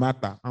the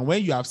matter. And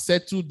when you have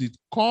settled it,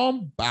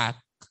 come back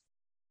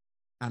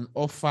and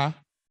offer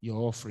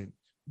your offering.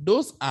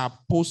 Those are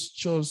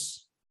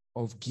postures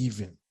of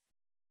giving.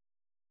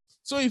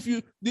 So if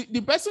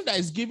the person that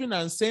is giving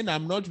and saying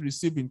I'm not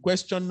receiving,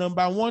 question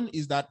number one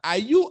is that, are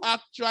you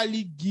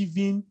actually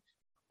giving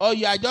or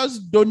you are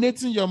just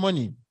donating your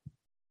money?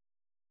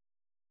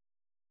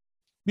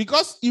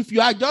 Because if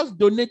you are just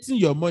donating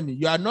your money,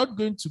 you are not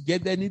going to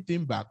get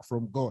anything back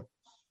from God.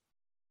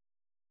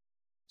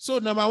 So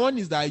number one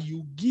is that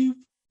you give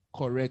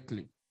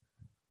correctly.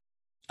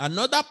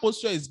 Another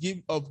posture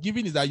of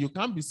giving is that you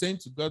can't be saying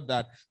to God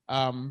that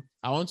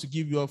I want to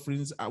give you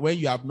offerings when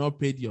you have not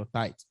paid your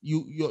tithe.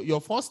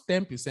 Your first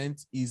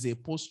 10% is a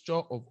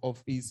posture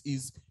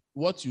is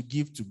what you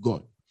give to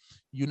God.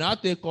 You now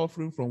take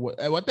offering from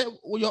whatever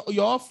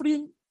your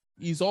offering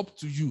is up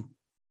to you.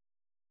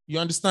 You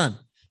understand?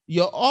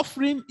 Your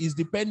offering is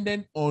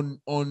dependent on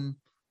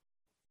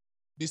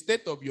the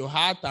state of your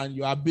heart and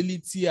your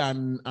ability,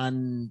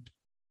 and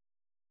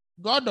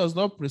God does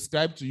not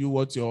prescribe to you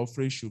what your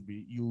offering should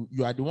be.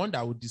 You are the one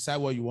that will decide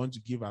what you want to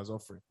give as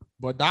offering.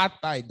 But that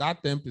tithe,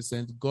 that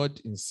 10%,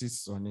 God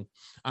insists on it.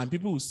 And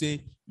people will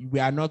say, we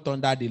are not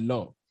under the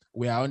law.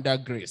 We are under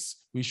grace.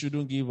 We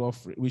shouldn't give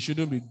offering. We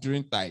shouldn't be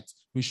doing tithe.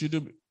 We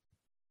shouldn't be.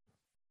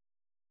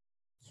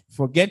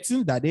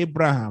 forgetting that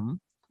Abraham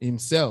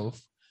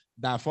himself,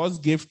 that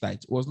first gave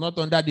tithe, was not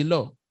under the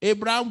law.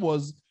 Abraham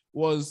was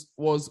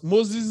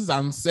Moses'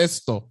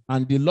 ancestor,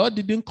 and the law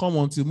didn't come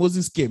until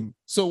Moses came.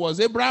 So was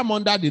Abraham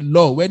under the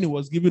law when he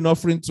was giving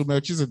offering to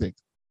Melchizedek?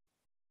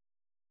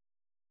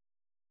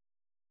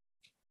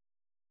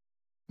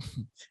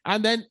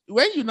 And then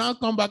when you now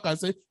come back and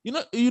say, in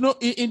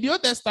the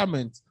Old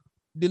Testament,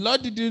 the law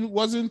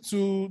wasn't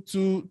you've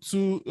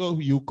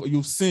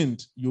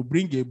sinned, you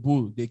bring a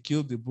bull, they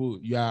kill the bull,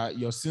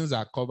 your sins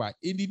are covered.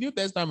 In the New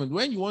Testament,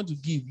 when you want to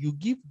give, you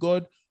give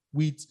God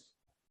with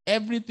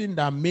everything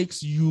that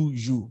makes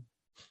you.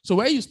 So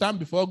when you stand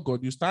before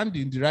God, you stand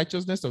in the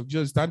righteousness of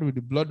Jesus, you stand with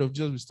the blood of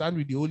Jesus, you stand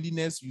with the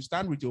holiness, you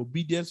stand with your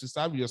obedience, you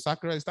stand with your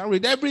sacrifice, you stand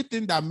with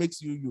everything that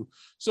makes you.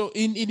 So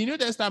in the New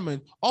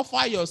Testament,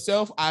 offer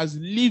yourself as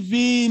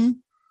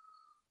living.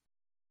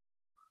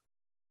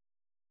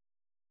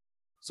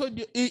 So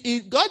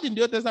God in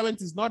the Old Testament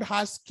is not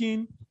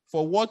asking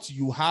for what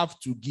you have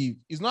to give.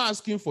 He's not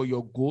asking for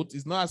your goat.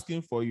 He's not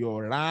asking for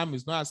your ram.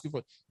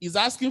 He's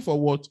asking for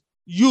what?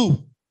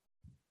 You.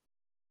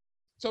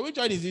 So which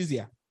one is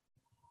easier?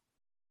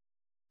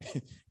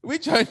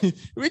 which one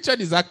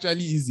is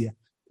actually easier?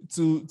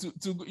 To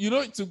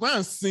go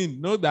and sin.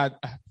 Know that,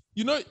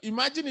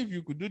 imagine if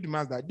you could do the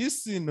math that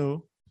this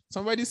sin,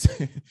 somebody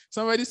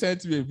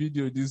sent me a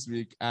video this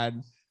week,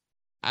 and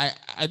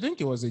I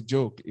think it was a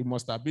joke. It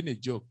must have been a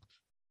joke.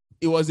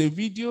 It was a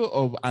video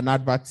of an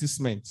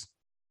advertisement.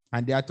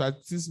 And the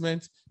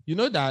advertisement,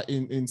 that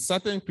in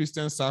certain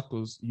Christian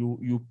circles,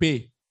 you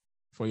pay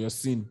for your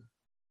sin.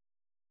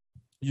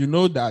 You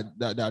know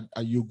that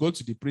you go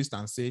to the priest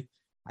and say,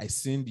 I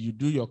sinned. You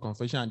do your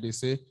confession, and they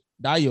say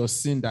that your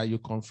sin that you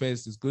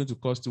confess is going to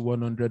cost you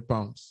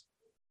 £100.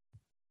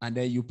 And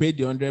then you pay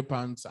the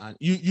 £100, and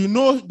you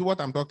know what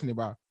I'm talking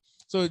about.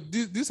 So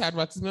this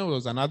advertisement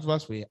was an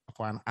advert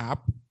for an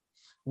app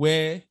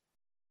where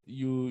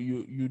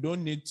you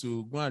don't need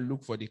to go and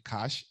look for the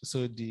cash.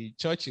 So the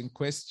church in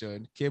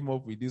question came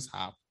up with this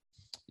app.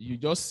 You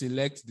just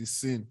select the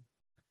sin.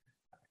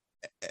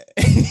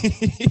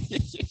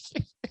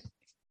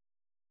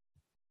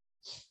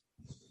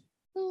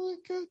 Oh my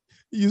God.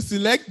 You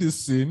select the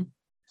sin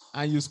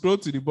and you scroll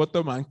to the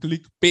bottom and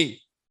click pay.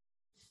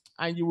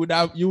 And you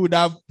would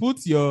have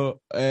put your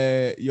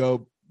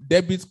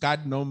debit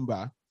card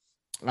number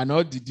and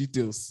all the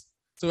details.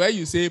 So when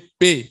you say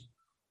pay,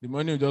 the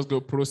money will just go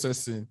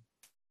processing,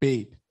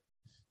 paid.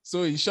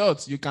 So in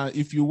short, you can,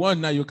 if you want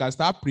now, you can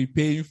start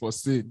preparing for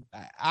sin.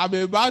 I'm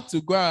about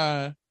to go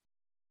and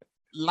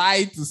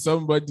lie to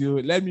somebody.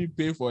 Let me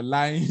pay for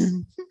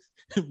lying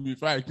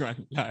before I go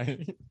and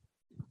lie.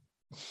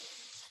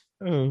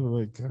 Oh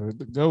my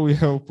God. God will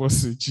help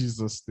us in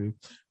Jesus' name.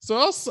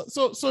 So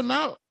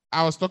now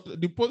I was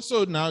talking,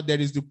 so now there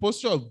is the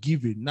posture of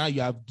giving. Now you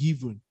have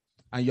given,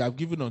 and you have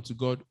given unto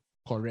God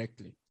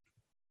correctly.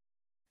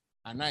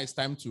 And now it's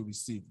time to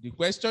receive. The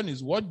question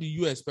is, what do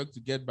you expect to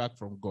get back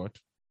from God?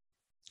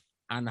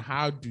 And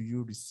how do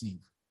you receive?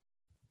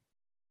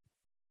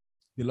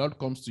 The Lord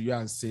comes to you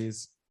and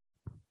says,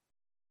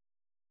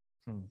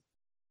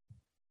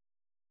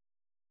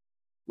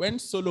 when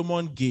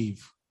Solomon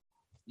gave,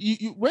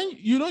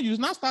 you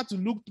now start to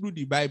look through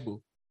the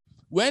Bible.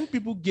 When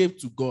people gave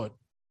to God,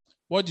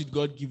 what did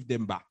God give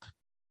them back?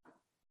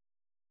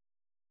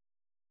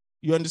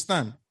 You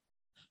understand?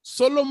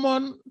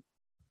 Solomon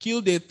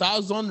killed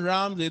 1,000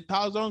 rams,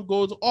 1,000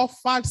 goats,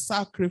 offered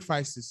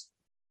sacrifices.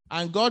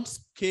 And God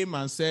came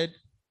and said,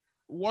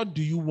 what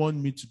do you want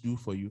me to do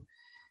for you?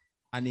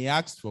 And he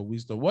asked for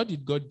wisdom. What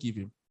did God give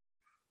him?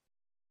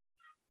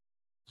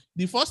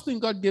 The first thing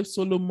God gave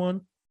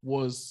Solomon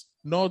was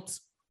not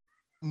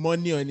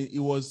money, and it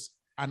was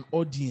an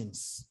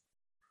audience.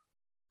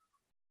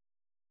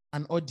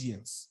 An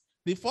audience.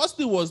 The first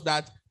thing was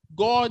that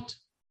God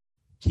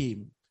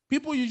came.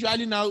 People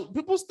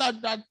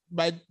start that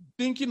by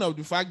thinking of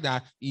the fact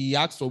that he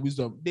asked for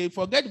wisdom. They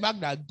forget the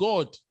fact that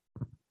God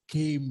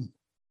came.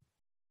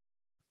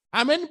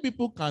 How many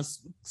people can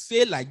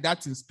say like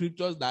that in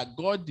scriptures, that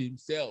God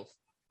himself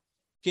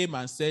came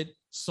and said,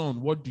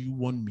 son, what do you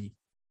want me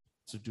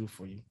to do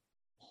for you?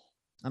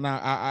 And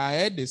I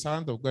heard the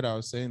servant of God. I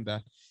was saying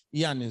that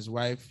he and his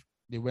wife,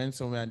 they went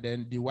somewhere, and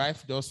then the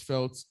wife just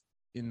felt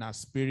in her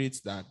spirit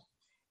that.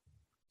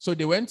 So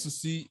they went to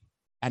see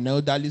an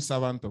elderly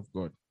servant of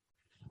God.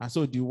 And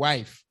so the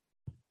wife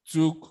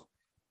took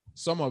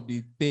some of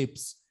the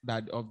tapes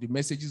of the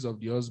messages of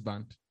the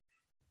husband,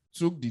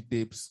 took the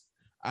tapes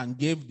and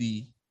gave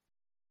the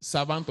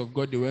servant of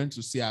God they went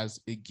to see as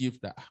a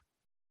gift.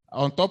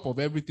 On top of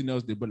everything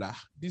else, they bought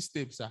these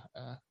tapes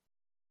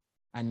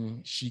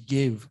and she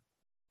gave.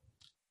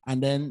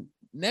 And then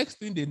next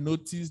thing they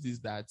noticed is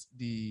that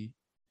the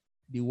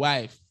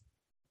wife,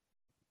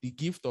 the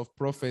gift of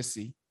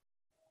prophecy,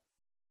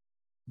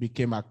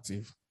 became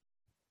active.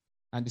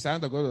 And the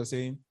servant of God was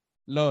saying,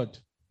 Lord,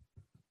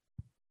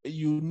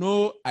 you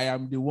know I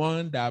am the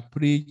one that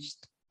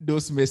preached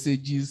those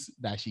messages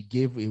that she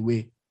gave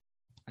away.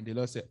 And the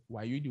Lord said,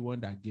 were you the one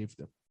that gave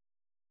them?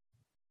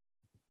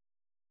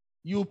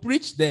 You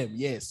preach them,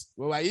 yes.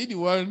 But were you the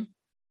one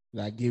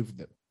that gave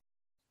them?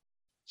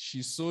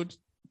 She sowed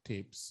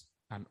tapes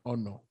and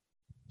honor.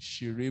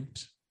 She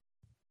reaped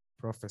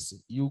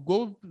prophecy. You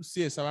go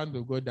see a servant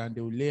of God and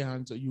they will lay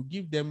hands on you.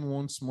 Give them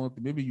one small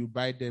thing. Maybe you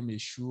buy them a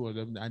shoe or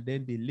something, and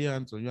then they lay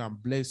hands on you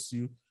and bless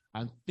you.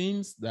 And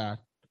things that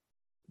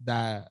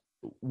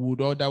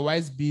would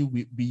otherwise be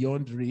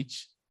beyond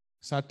reach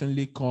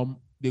certainly come.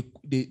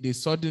 They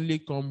suddenly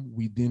come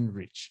within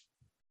reach.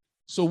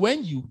 So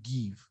when you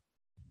give,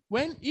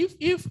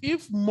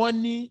 if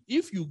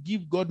you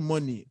give God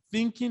money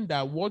thinking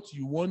that what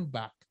you want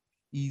back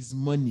is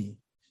money,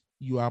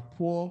 you are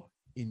poor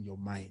in your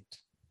mind.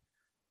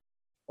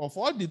 Of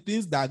all the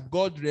things that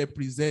God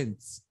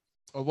represents,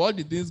 of all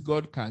the things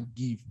God can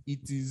give,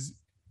 it is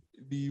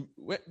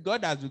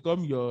God has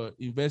become your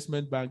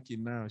investment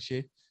banking now.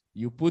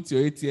 You put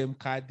your ATM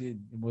card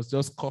in, you must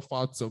just cough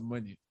out some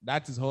money.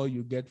 That is all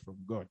you get from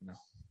God now.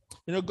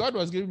 You know, God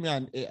was giving me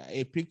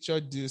a picture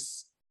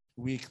this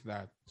week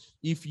that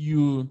if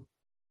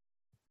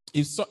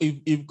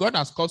God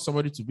has called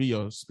somebody to be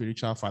your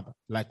spiritual father,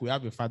 like we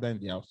have a father in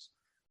the house,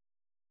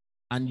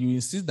 and you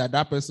insist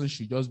that person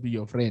should just be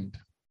your friend,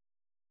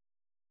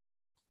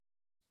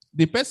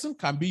 the person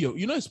can be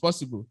it's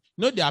possible.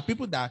 There are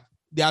people that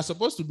they are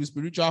supposed to be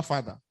spiritual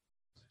father,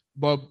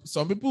 but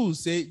some people will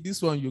say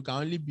this one you can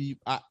only be.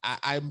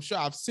 I'm sure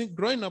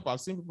growing up, I've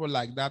seen people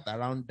like that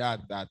around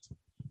that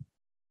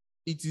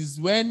it is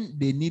when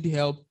they need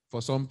help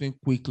for something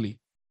quickly,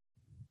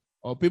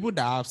 or people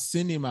that have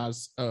seen him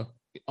as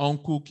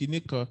uncle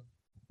Kinika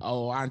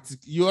or auntie.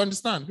 You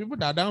understand? People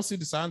that don't see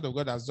the sound of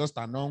God as just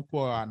an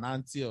uncle or an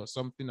auntie or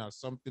something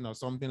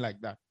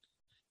like that.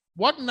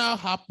 What now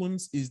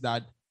happens is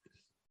that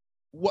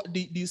what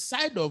the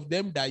side of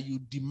them that you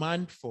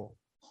demand for,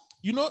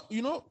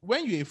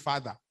 when you're a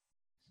father,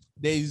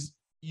 there is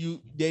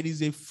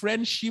a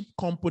friendship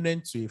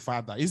component to a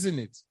father, isn't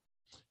it?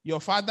 Your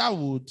father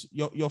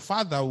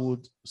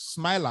would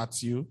smile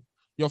at you.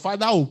 Your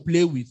father will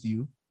play with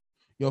you.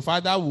 Your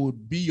father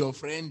would be your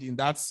friend in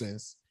that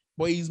sense,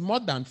 but he's more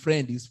than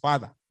friend, he's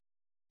father.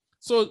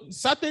 So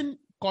certain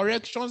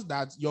corrections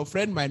that your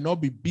friend might not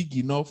be big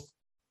enough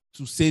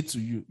to say to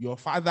you, your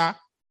father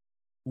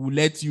will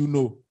let you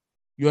know.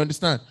 You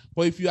understand?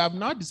 But if you have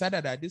now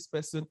decided that this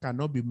person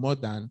cannot be more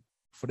than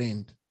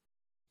friend,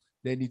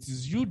 then it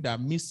is you that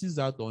misses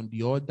out on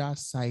the other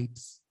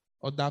sides,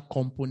 other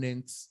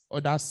components,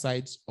 other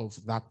sides of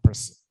that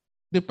person.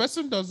 The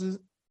person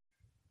doesn't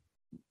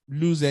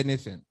lose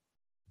anything,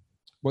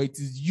 but it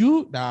is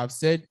you that have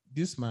said,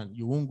 this man,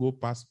 you won't go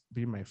past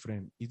being my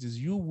friend. It is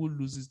you who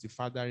loses the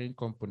fathering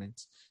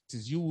component. It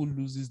is you who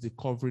loses the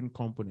covering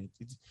component.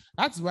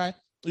 That's why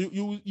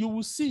you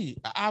will see.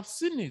 I've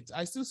seen it.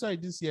 I still saw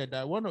it this year.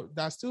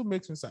 That still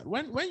makes me sad.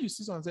 When you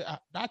see someone say,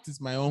 that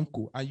is my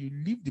uncle, and you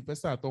leave the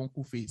person at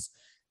uncle face,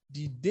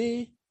 the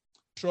day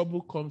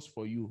trouble comes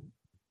for you,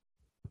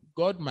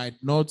 God might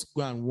not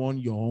go and warn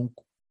your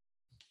uncle.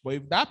 But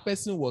if that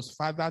person was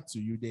father to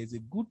you, there's a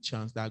good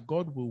chance that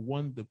God will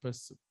warn the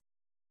person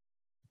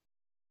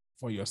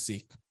for your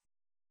sake.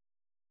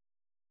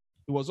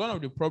 It was one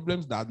of the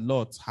problems that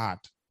Lot had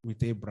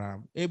with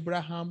Abraham.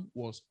 Abraham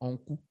was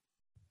uncle.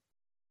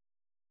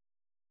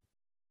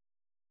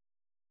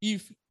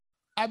 You've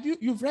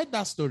read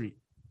that story.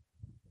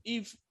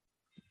 If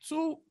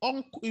Lot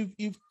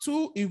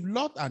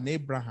and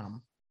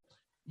Abraham,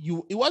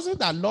 it wasn't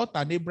that Lot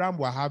and Abraham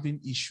were having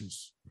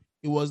issues.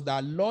 It was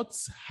that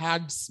Lot's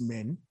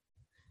herdsmen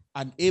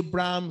and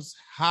Abraham's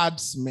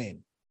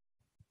herdsmen.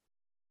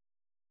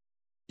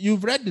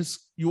 You've read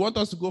this. You want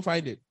us to go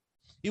find it.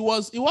 It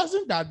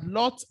wasn't that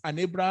Lot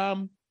and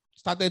Abraham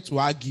started to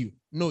argue.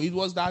 No, it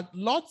was that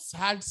Lot's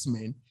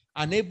herdsmen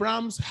and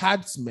Abraham's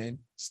herdsmen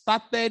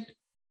started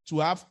to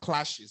have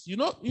clashes.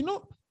 Many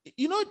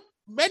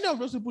of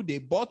those people, they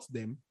bought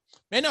them.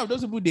 Many of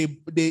those people,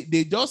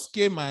 they just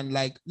came and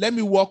like, let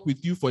me work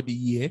with you for the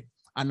year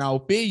and I'll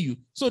pay you.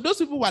 So those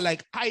people were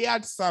like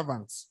hired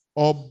servants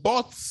or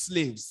bought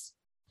slaves.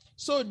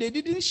 So they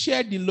didn't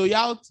share the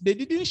loyalty. They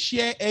didn't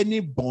share any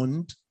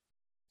bond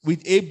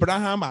with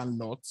Abraham and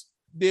Lot.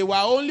 They were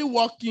only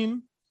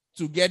working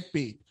to get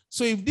paid.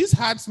 So if this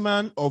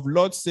herdsman of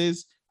Lot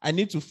says, I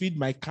need to feed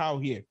my cow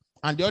here,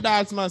 and the other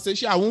herdsman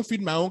says, I won't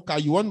feed my own cow.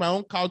 You want my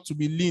own cow to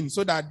be lean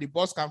so that the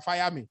boss can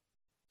fire me.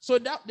 So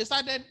they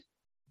started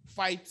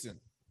fighting.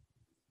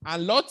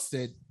 And Lot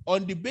said,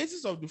 on the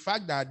basis of the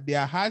fact that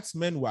their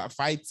herdsmen were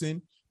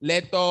fighting,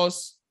 let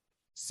us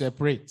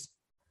separate.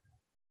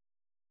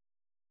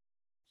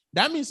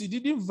 That means he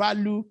didn't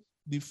value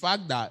the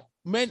fact that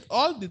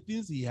all the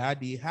things he had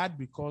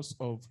because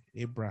of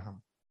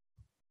Abraham.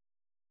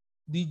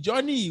 The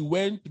journey he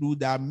went through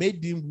that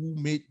made him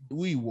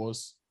who he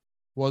was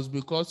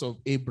because of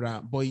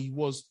Abraham, but he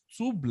was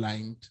too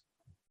blind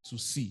to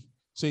see.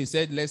 So he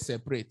said, let's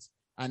separate.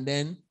 And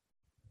then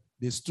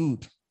they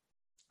stood,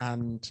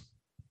 and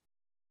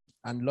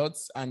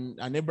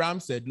Abraham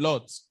said,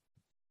 Lot,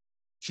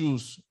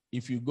 choose.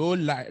 If you go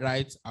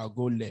right, I'll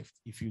go left.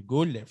 If you go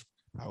left,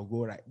 I'll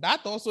go right.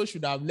 That also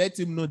should have let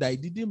him know that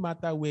it didn't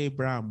matter where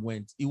Abraham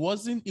went. It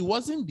wasn't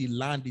the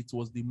land, it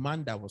was the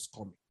man that was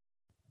coming.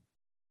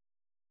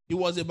 It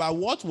was about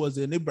what was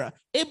in Abraham.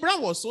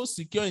 Abraham was so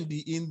secure in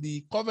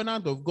the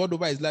covenant of God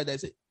over his life that he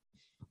said,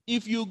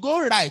 if you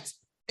go right,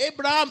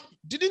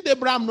 didn't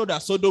Abraham know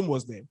that Sodom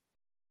was there?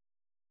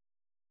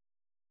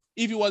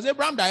 If it was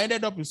Abraham that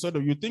ended up in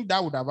Sodom, you think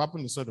that would have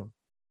happened in Sodom?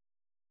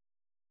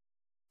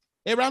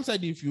 Abraham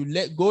said, if you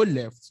go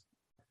left,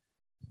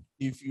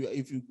 if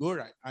you go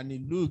right, and he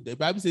looked, the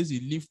Bible says he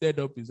lifted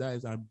up his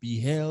eyes and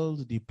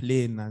beheld the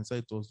plain and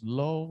said it was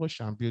lush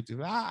and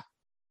beautiful.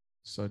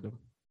 Sodom.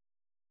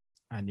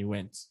 And he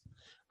went.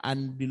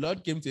 And the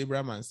Lord came to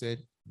Abraham and said,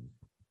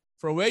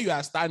 from where you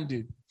are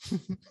standing,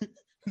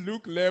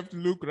 look left,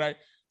 look right.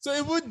 So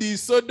even the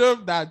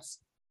Sodom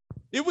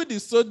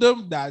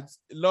that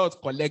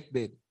Lot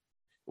collected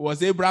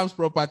was Abraham's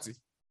property.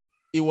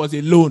 It was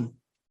a loan.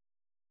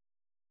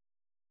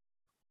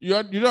 You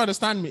don't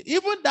understand me?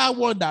 Even that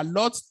one that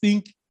Lot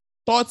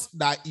thought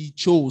that he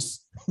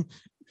chose,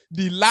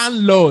 the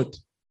landlord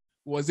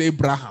was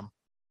Abraham.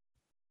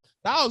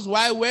 That was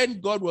why when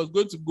God was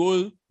going to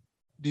go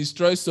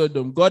destroy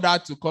Sodom, God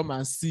had to come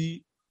and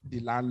see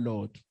the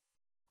landlord.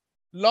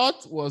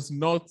 Lot was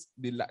not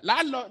the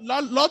landlord.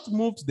 Lot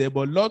moved there,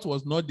 but Lot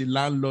was not the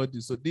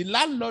landlord. So the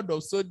landlord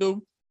of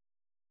Sodom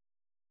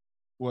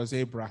was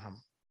Abraham.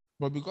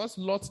 But because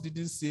Lot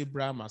didn't see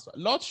Abraham as well,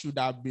 Lot should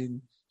have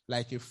been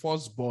like a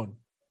firstborn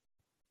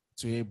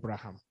to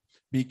Abraham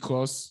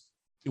because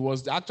he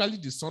was actually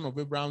the son of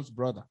Abraham's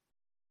brother.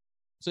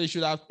 So he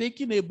should have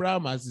taken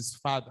Abraham as his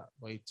father,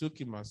 but he took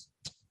him as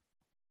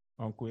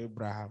Uncle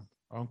Abraham.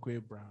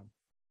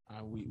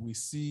 And we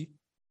see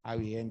how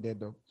he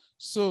ended up.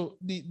 So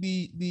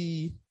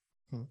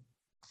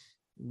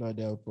Lord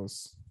help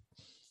us.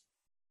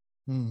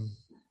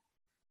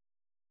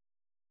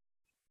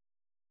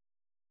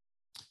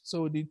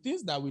 So the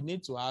things that we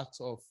need to ask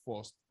of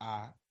first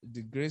are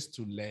the grace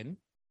to learn,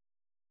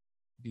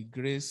 the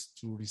grace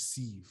to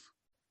receive,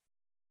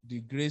 the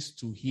grace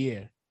to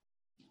hear,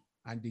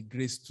 and the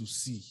grace to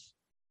see.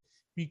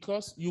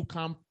 Because you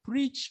can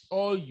preach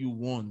all you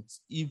want.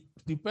 If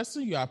the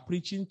person you are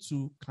preaching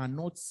to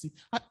cannot see,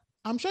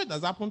 I'm sure it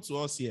has happened to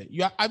us here.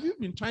 Have you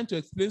been trying to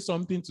explain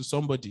something to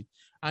somebody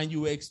and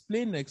you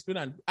explain,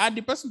 and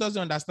the person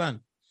doesn't understand?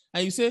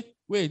 And you say,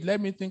 wait,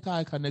 let me think how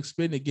I can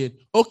explain again.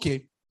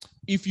 Okay,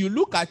 if you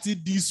look at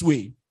it this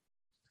way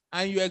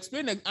and you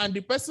explain it and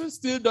the person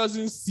still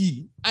doesn't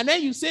see, and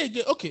then you say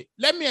again, okay,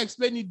 let me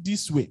explain it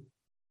this way,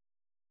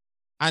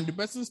 and the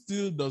person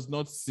still does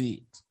not see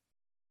it.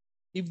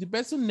 If the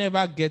person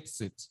never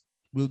gets it,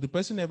 will the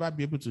person ever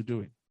be able to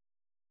do it?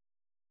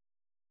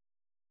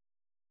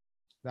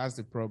 That's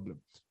the problem.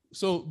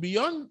 So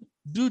beyond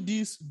do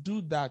this,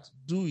 do that,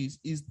 do is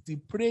the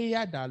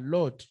prayer that,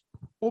 Lord,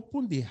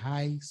 open the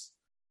eyes.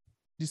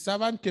 The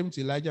servant came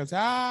to Elijah and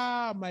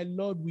said, my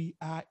Lord, we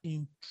are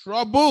in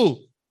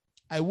trouble.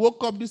 I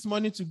woke up this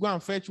morning to go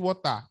and fetch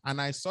water,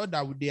 and I saw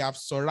that they have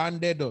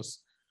surrounded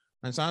us.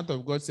 And the servant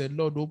of God said,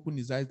 Lord, open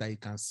his eyes that he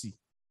can see.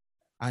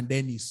 And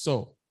then he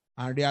saw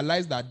and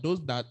realized that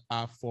those that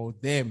are for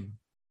them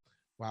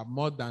were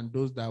more than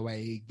those that were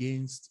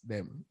against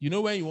them. You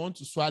know when you want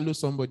to swallow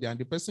somebody and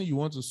the person you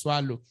want to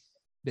swallow,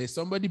 there's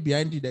somebody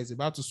behind you that's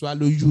about to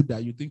swallow you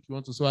that you think you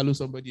want to swallow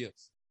somebody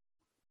else.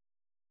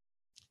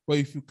 But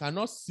if you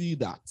cannot see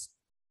that,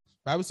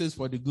 the Bible says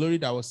for the glory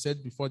that was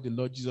set before the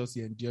Lord Jesus,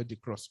 he endured the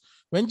cross.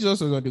 When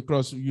Jesus was on the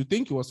cross, you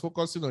think he was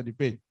focusing on the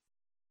pain?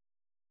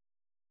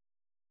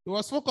 He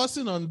was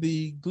focusing on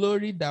the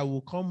glory that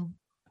will come.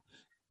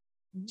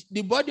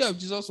 The body of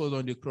Jesus was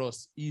on the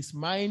cross. His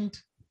mind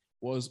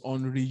was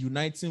on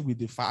reuniting with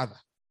the Father.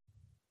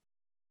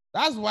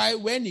 That's why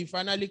when he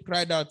finally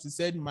cried out, he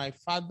said, my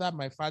Father,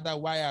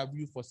 why have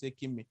you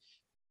forsaken me?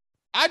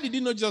 How did he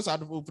know Jesus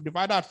the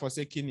Father had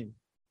forsaken him?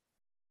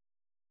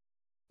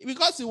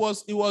 Because he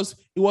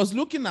was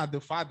looking at the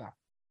Father.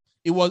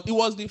 It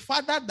was the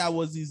Father that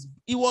was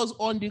he was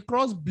on the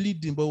cross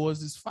bleeding, but it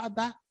was his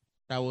Father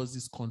that was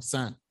his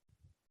concern.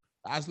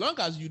 As long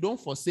as you don't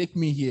forsake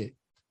me here,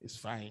 it's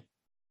fine.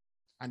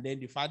 And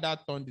then the Father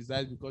turned his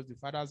eyes because the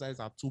Father's eyes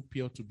are too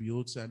pure to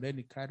behold. So, and then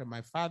he cried,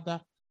 my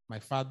Father,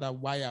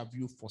 why have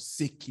you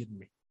forsaken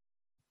me?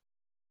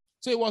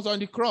 So it was on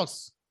the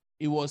cross.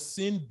 It was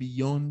seen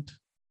beyond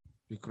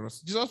the cross.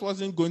 Jesus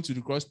wasn't going to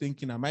the cross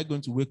thinking, am I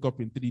going to wake up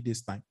in 3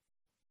 days' time?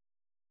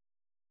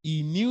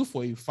 He knew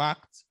for a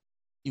fact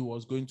he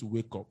was going to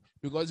wake up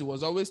because he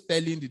was always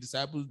telling the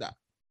disciples that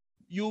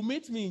you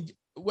meet me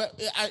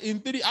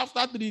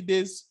after 3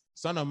 days,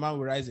 Son of Man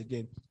will rise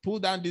again. Pull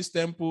down this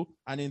temple,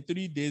 and in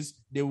 3 days,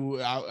 I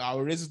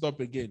will raise it up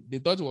again. They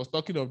thought he was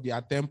talking of their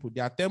temple.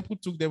 Their temple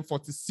took them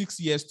 46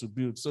 years to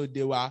build. So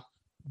they were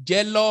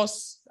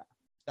jealous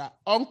that,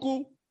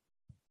 uncle,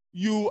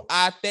 you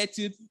are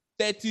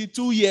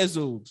 32 years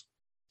old.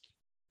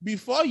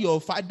 Before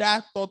your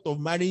father thought of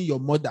marrying your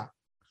mother,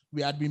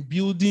 we had been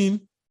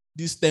building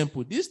this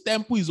temple. This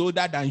temple is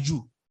older than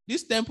you.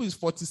 This temple is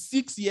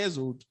 46 years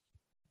old.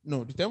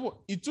 No, the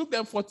temple, it took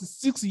them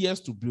 46 years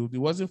to build. It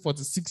wasn't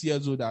 46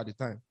 years old at the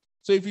time.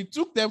 So if it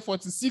took them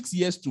 46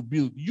 years to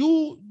build,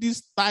 you,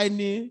 this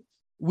tiny,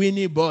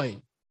 weeny boy,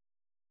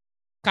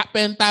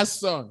 carpenter's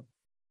son,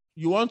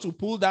 you want to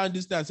pull down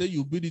this thing and say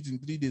you build it in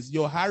 3 days.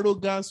 Your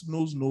arrogance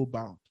knows no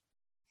bound.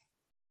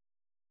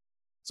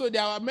 So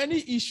there were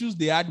many issues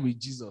they had with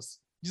Jesus.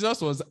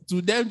 Jesus was,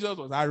 to them, Jesus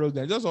was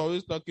arrogant. Just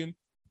always talking,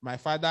 my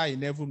Father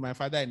in heaven, my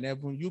Father in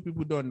heaven. You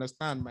people don't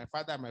understand. My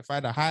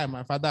Father, hi,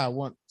 my Father I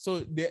want. So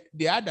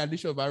they had that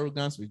issue of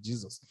arrogance with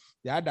Jesus.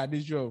 They had that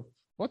issue of,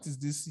 what is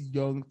this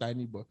young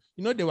tiny boy?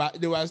 You know,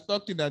 they were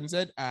talking and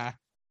said,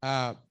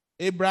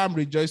 Abraham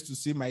rejoiced to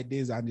see my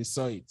days and he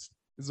saw it.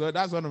 So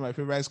that's one of my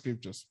favorite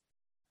scriptures.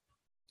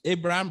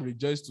 Abraham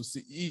rejoiced to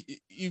see.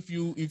 If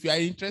you are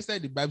interested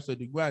in the Bible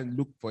study, go and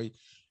look for it.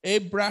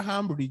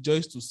 Abraham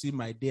rejoiced to see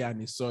my day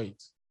and he saw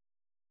it.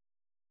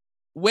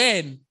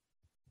 When?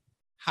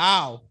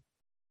 How?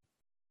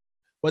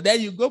 But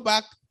then you go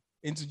back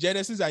into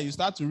Genesis and you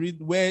start to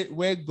read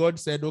where God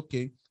said,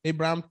 okay,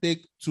 Abraham,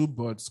 take 2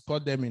 birds,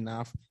 cut them in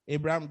half.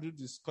 Abraham, do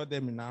this, cut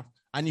them in half.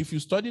 And if you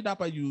study that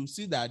part, you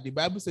see that the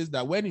Bible says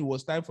that when it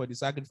was time for the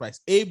sacrifice,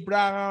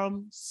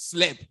 Abraham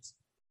slept.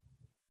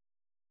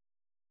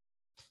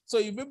 So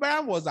if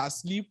Abraham was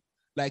asleep,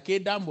 like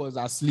Adam was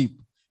asleep,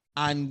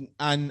 and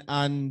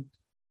God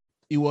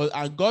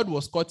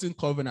was cutting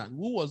covenant,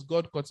 who was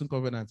God cutting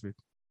covenant with?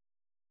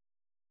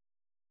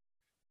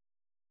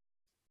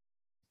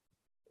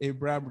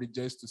 Abraham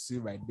rejoiced to see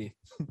my day.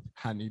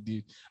 And he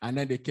did. And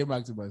then they came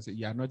back to him and said,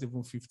 you are not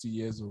even 50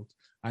 years old.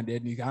 And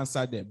then he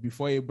answered them,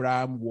 before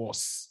Abraham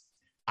was,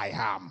 I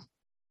am.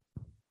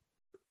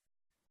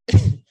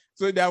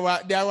 So there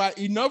were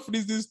enough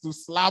reasons to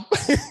slap.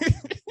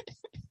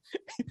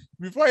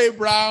 Before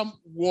Abraham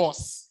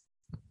was,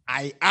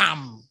 I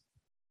am.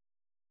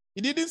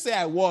 He didn't say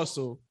I was,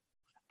 so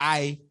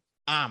I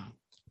am.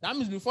 That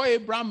means before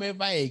Abraham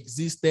ever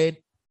existed,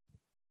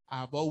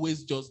 I've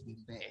always just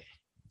been there.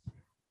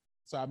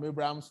 So I'm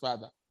Abraham's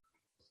father.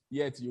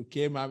 Yet you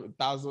came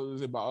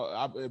thousands,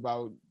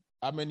 about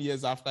how many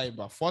years after him?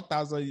 About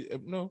 4,000,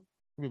 no,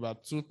 maybe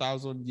about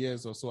 2,000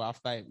 years or so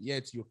after him.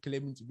 Yet you're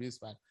claiming to be his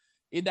father.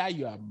 Either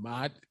you are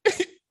mad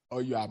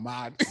or you are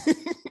mad.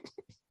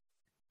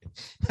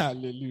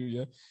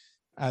 Hallelujah.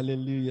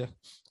 Hallelujah.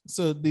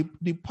 So the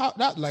power,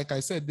 that, like I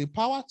said, the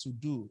power to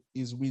do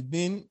is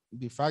within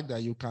the fact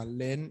that you can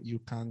learn, you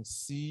can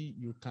see,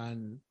 you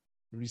can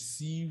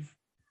receive,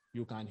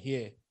 you can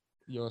hear.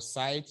 Your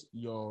sight,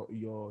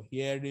 your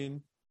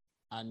hearing,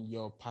 and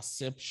your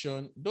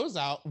perception, those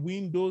are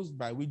windows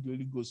by which the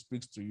Holy Ghost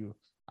speaks to you.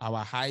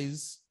 Our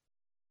eyes,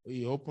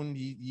 he opened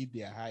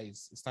their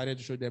eyes, started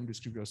to show them the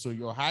scripture. So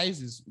your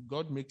eyes is,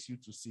 God makes you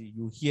to see.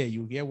 You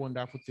hear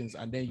wonderful things,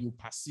 and then you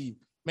perceive.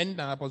 Many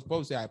times Apostle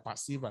Paul say, I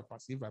perceive.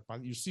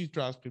 You see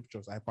throughout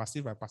scriptures, I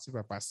perceive.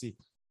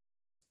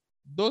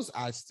 Those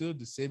are still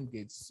the same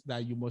gates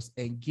that you must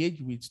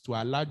engage with to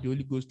allow the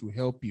Holy Ghost to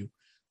help you.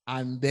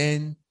 And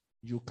then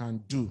you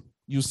can do.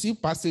 You see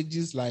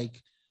passages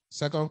like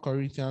 2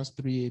 Corinthians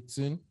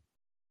 3:18.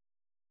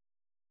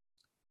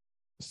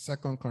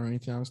 2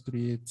 Corinthians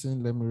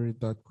 3:18. Let me read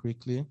that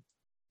quickly. It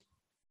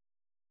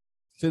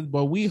says,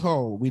 but we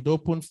all, with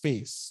open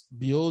face,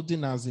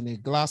 beholding as in a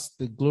glass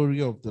the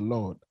glory of the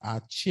Lord,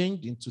 are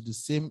changed into the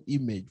same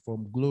image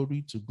from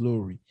glory to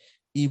glory,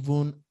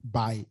 even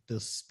by the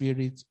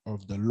Spirit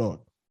of the Lord.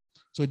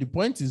 So the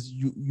point is,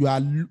 you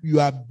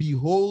are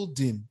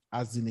beholding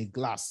as in a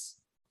glass.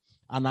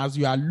 And as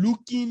you are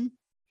looking,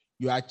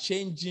 you are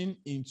changing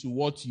into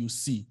what you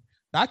see.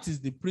 That is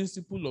the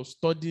principle of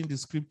studying the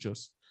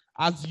scriptures.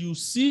 As you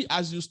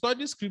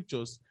study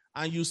scriptures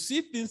and you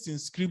see things in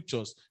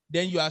scriptures,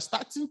 then you are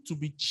starting to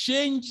be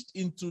changed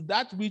into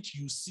that which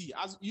you see.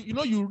 As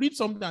you read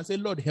something and say,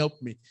 Lord, help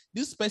me.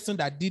 This person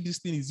that did this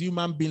thing is a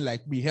human being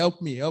like me.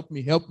 Help me.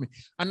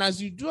 And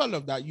as you do all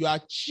of that, you are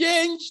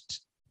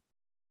changed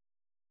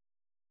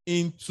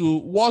into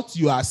what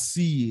you are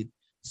seeing.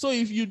 So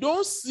if you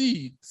don't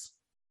see it,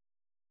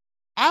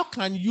 how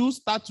can you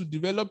start to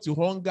develop the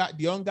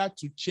hunger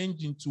to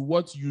change into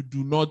what you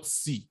do not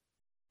see?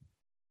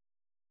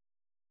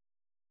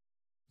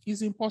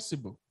 It's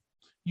impossible.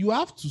 You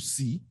have to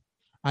see,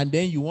 and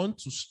then you want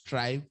to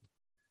strive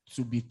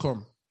to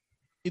become.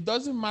 It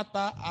doesn't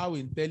matter how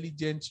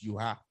intelligent you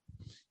are.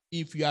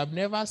 If you have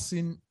never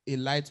seen a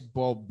light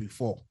bulb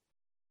before,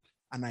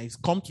 and I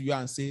come to you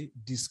and say,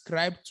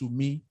 describe to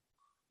me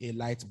a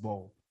light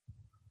bulb.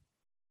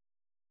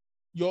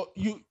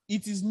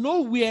 It is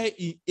nowhere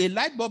a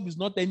light bulb is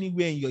not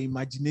anywhere in your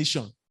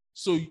imagination.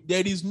 So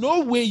there is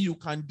no way you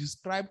can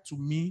describe to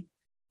me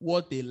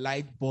what a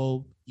light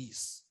bulb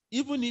is,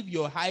 even if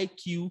your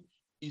IQ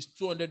is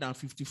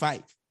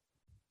 255,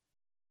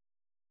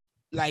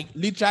 like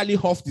literally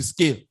off the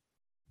scale.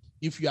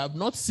 If you have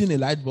not seen a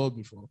light bulb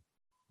before,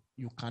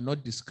 you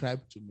cannot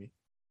describe to me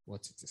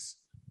what it is.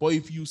 But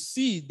if you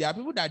see, there are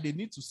people that they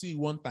need to see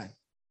one time.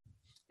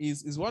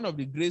 Is one of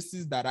the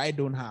graces that I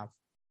don't have.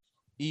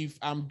 If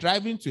I'm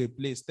driving to a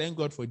place, thank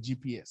God for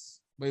GPS.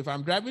 But if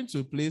I'm driving to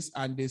a place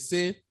and they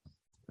say,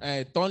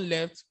 turn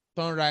left,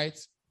 turn right,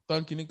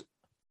 turn clinic,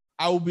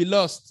 I will be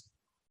lost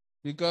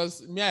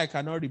because me, I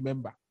cannot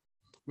remember.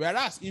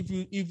 Whereas if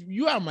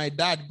you and my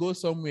dad go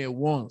somewhere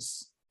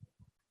once,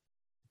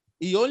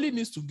 he only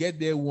needs to get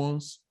there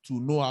once to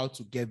know how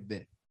to get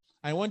there.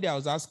 And one day I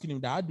was asking him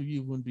that, how do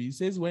you even do? He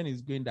says when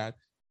he's going that,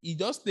 he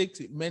just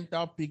takes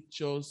mental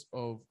pictures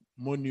of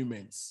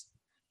monuments.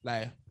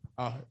 Like,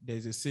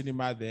 there's a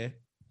cinema there.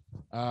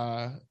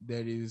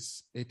 There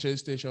is a train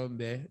station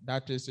there.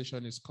 That train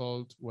station is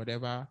called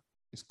whatever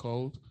it's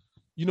called.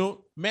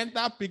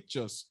 Mental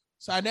pictures.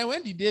 So and then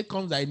when the day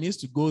comes that he needs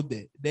to go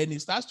there, then he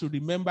starts to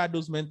remember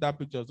those mental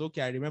pictures.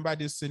 Okay, I remember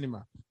this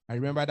cinema. I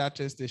remember that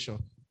train station.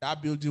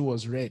 That building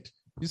was red.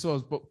 This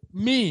was, but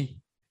me,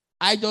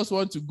 I just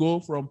want to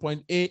go from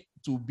point A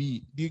to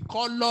B. The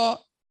color,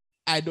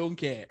 I don't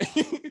care.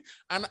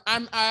 and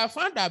I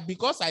found that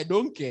because I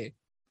don't care,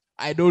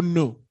 I don't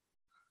know.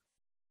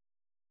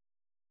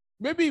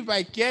 Maybe if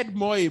I cared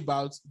more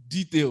about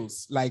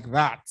details like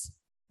that,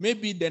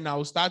 maybe then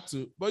I'll start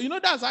to, but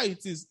that's how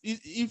it is.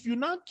 If you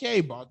not care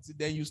about it,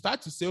 then you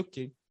start to say,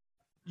 okay,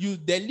 you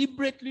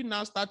deliberately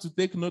now start to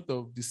take note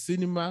of the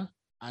cinema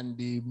and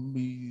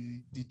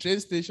the train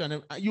station,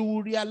 and you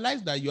will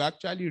realize that you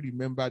actually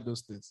remember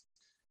those things.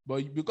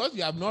 But because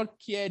you have not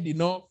cared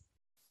enough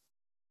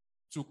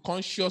to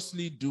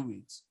consciously do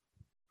it,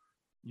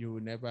 you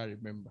will never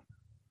remember.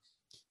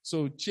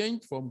 So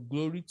change from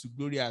glory to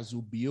glory as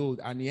you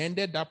behold. And he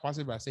ended that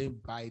passage by saying,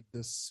 by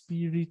the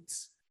Spirit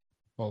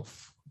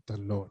of the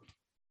Lord.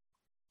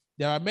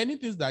 There are many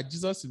things that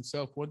Jesus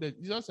himself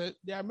wanted. Jesus said,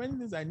 there are many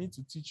things I need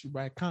to teach you,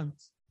 but I can't.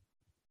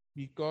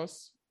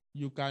 Because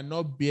you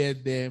cannot bear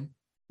them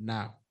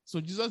now. So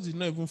Jesus did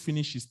not even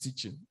finish his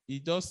teaching. He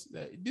just,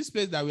 this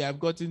place that we have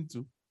gotten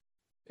to,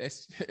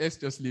 let's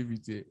just leave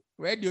it here.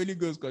 Where the Holy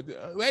Ghost got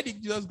it? Where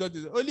did Jesus got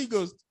it? Holy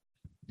Ghost.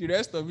 The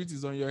rest of it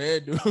is on your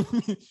head.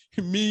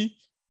 Me,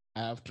 I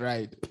have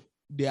tried.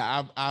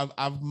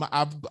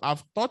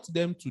 I've taught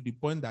them to the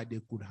point that they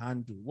could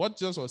handle. What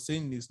Jesus was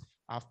saying is,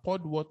 I've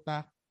poured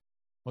water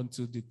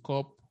until their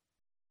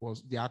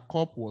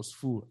cup was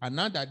full. And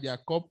now that their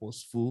cup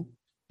was full,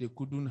 they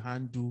couldn't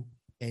handle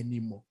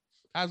anymore.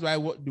 That's why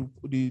what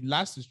the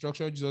last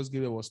instruction Jesus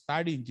gave was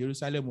tarry in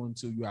Jerusalem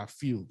until you are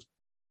filled.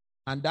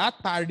 And that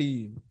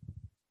tarrying,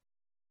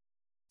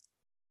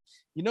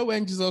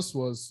 when Jesus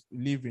was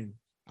leaving,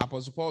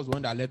 Apostle Paul was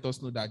one that let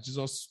us know that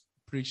Jesus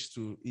preached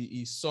to,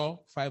 he saw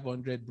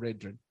 500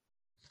 brethren.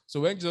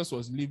 So when Jesus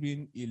was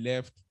leaving, he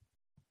left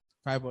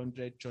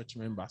 500 church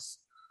members.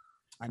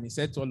 And he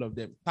said to all of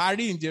them,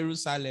 tarry in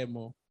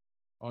Jerusalem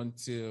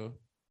until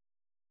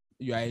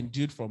you are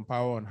endued from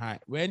power on high.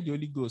 When the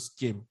Holy Ghost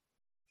came,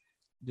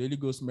 the Holy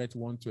Ghost met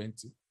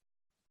 120.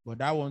 But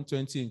that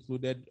 120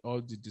 included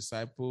all the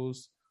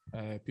disciples,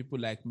 people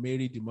like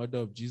Mary, the mother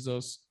of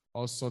Jesus,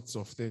 all sorts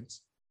of things.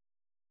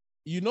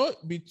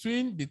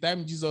 Between the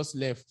time Jesus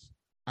left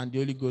and the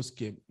Holy Ghost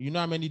came, you know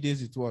how many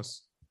days it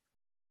was?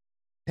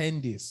 10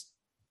 days.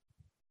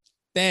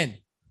 10.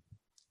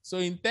 So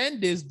in 10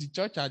 days, the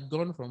church had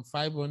gone from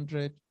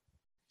 500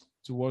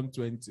 to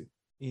 120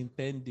 in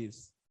 10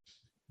 days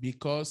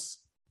because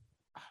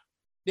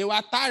they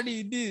were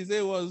tardy this.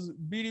 It was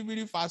really,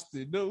 really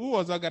fasting. Who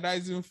was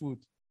organizing food?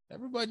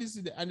 Everybody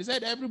see that. And they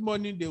said every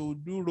morning they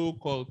would do roll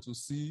call to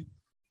see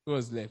who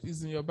was left.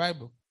 It's in your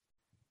Bible.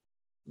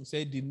 He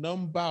said the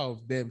number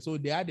of them. So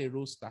they had a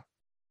roster.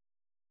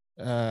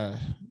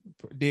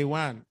 Day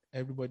 1,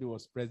 everybody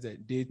was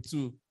present. Day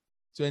 2,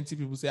 20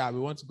 people say, we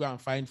want to go and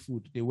find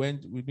food. They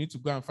went, we need to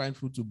go and find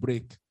food to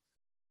break.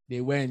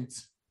 They went,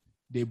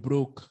 they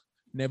broke,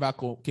 never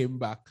came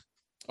back.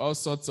 All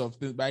sorts of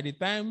things. By the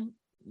time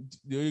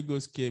the Holy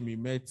Ghost came, he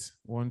met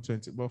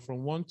 120. But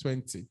from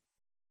 120,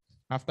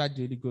 after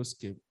the Holy Ghost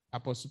came,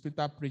 Apostle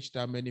Peter preached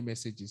how many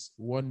messages?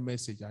 One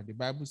message. And the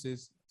Bible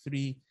says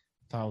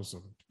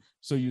 3,000.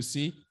 So you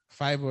see,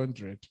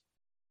 500,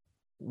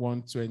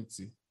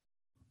 120,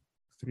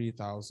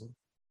 3,000.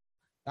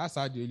 That's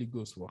how the Holy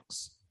Ghost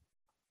works.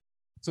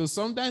 So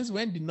sometimes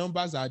when the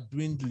numbers are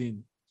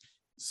dwindling,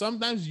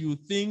 sometimes you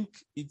think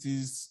it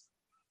is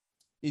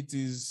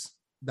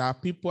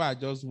that people are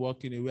just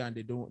walking away and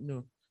they don't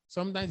know.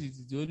 Sometimes it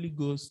is the Holy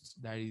Ghost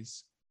that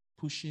is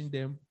pushing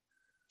them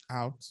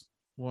out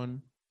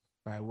one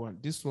by one.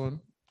 This one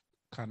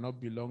cannot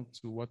belong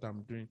to what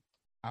I'm doing.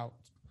 Out.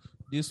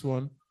 This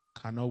one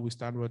cannot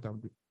withstand what I'm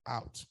doing.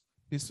 Out.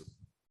 This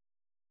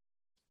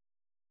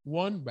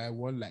one by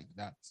one like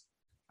that.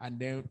 And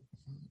then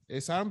a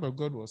servant of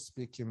God was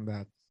speaking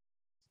that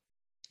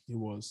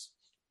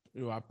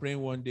you are praying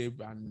one day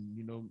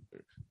and,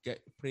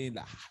 praying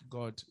that,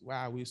 God,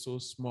 why are we so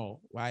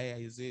small? Why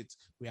is it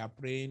we are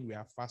praying, we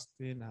are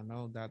fasting and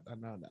all that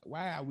and all that?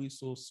 Why are we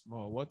so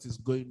small? What is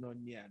going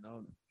on here and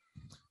all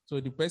that? So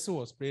the person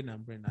was praying,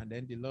 and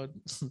then the Lord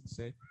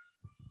said,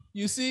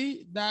 you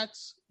see that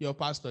your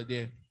pastor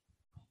there,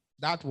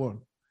 that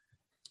one,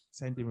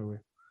 send him away.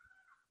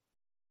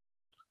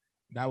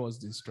 That was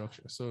the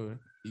instruction. So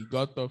he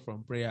got up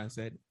from prayer and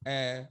said,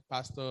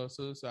 Pastor,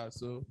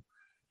 so,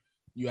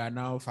 you are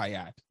now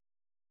fired.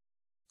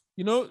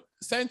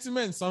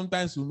 Sentiment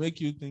sometimes will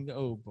make you think,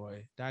 oh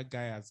boy, that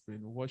guy has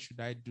been, what should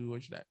I do?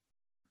 What should I?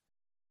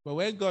 But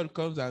when God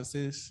comes and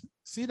says,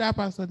 see that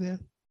pastor there?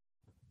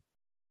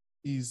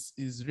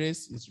 His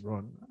race is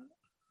run.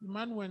 The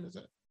man went and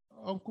said,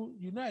 uncle,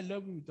 I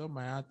love you with all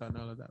my heart and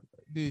all of that.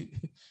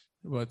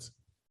 But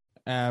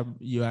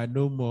you are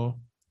no more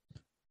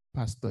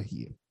pastor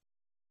here.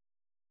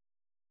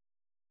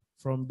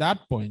 From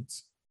that point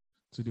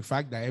to the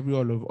fact that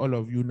all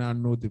of you now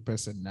know the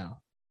person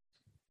now,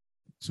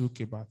 it took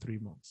about 3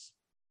 months.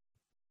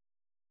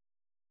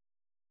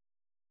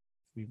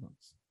 3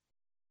 months.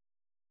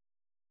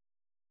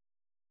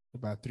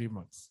 About 3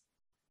 months.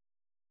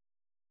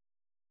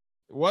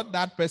 What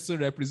that person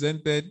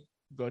represented,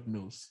 God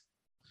knows.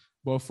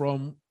 But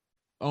from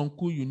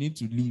uncle, you need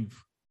to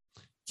leave,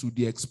 to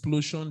the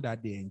explosion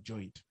that they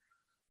enjoyed, it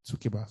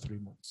took about 3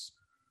 months.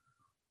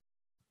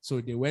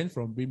 So they went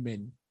from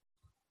women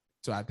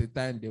to, at the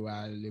time they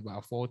were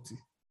about 40,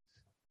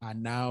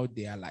 and now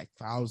they are like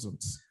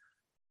thousands.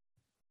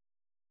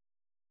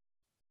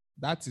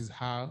 That is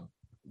how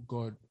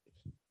God.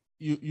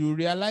 You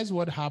realize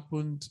what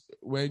happened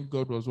when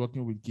God was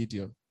working with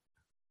Gideon.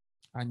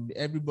 And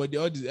everybody,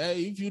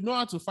 if you know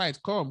how to fight,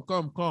 come.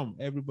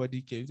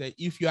 Everybody came. Say,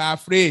 if you are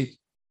afraid,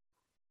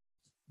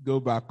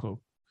 go back home.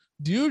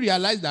 Do you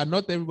realize that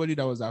not everybody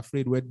that was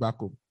afraid went back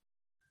home?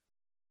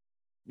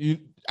 Do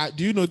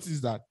you notice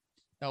that?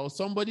 There was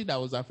somebody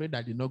that was afraid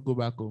that did not go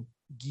back home.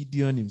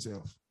 Gideon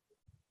himself.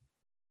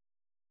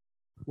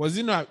 Was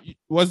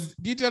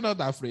Gideon not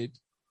afraid?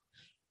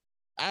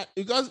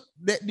 Because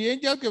the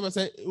angel came and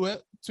said,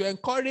 well, to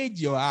encourage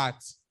your heart,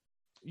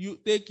 you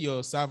take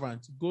your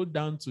servant, go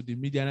down to the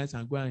Midianites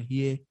and go and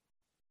hear.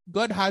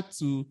 God had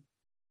to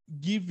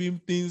give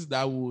him things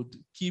that would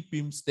keep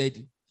him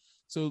steady.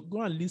 So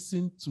go and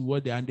listen to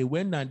what and they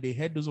went and they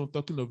heard those one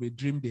talking of a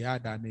dream they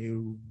had, and a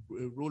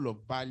roll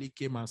of barley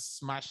came and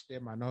smashed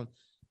them and all.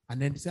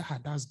 And then they said,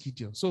 that's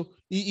Gideon. So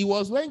it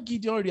was when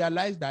Gideon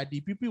realized that the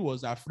people he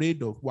was were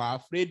afraid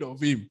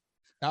of him.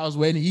 That was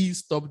when he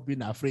stopped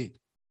being afraid.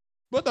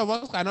 Both of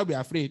us cannot be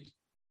afraid.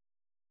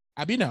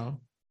 Abi now?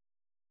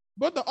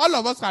 But all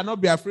of us cannot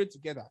be afraid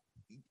together.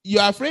 You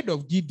are afraid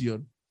of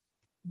Gideon.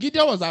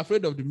 Gideon was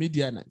afraid of the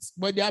Midianites.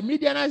 But the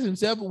Midianites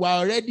himself were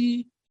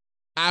already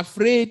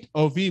afraid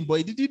of him. But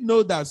he didn't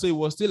know that, so he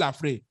was still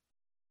afraid.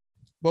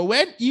 But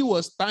when he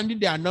was standing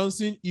there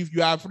announcing, if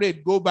you are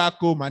afraid, go back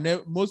home.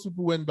 And most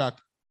people went back.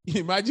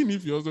 Imagine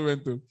if you also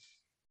went home.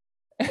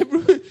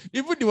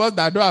 Even the ones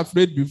that are not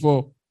afraid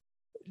before,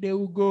 they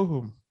will go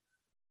home.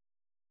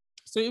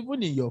 So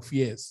even in your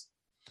fears,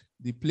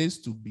 the place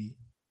to be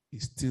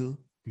is still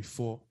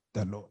before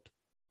the Lord.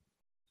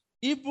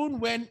 Even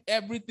when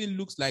everything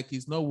looks like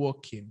it's not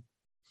working,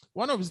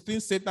 one of the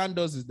things Satan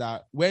does is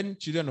that when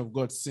children of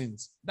God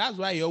sins, that's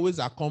why he always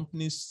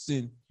accompanies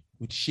sin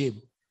with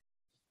shame,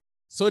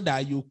 so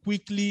that you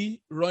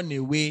quickly run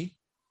away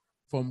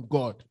from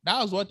God.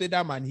 That was what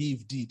Adam and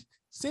Eve did.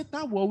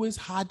 Satan will always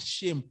add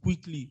shame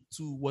quickly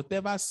to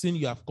whatever sin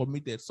you have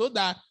committed, so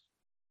that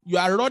you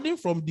are running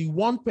from the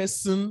one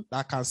person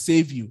that can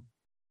save you.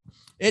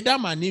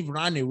 Adam and Eve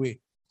ran away.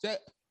 Say,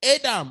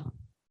 Adam,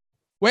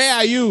 where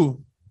are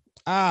you?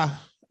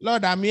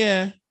 Lord, I'm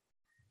here,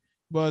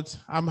 but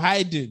I'm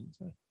hiding.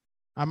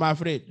 I'm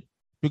afraid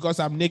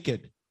because I'm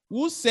naked.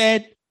 Who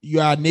said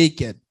you are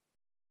naked?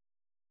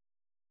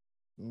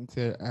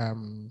 Say,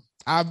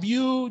 have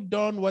you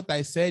done what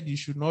I said you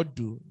should not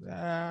do?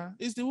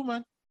 It's the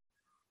woman.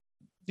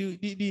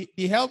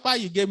 The helper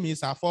you gave me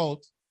is her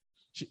fault.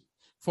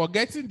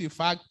 Forgetting the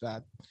fact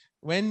that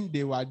when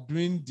they were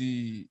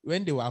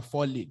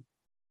falling,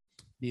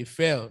 they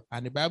fell.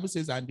 And the Bible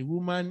says, and the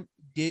woman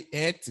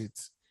ate it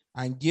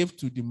and gave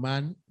to the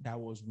man that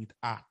was with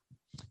her.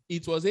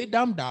 It was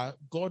Adam that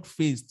God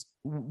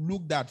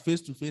looked at face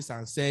to face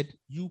and said,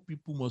 you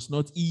people must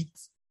not eat.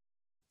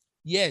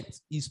 Yet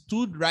he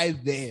stood right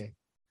there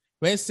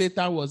when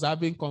Satan was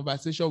having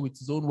conversation with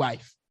his own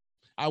wife.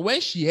 And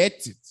when she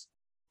ate it,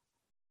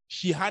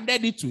 she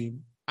handed it to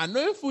him. And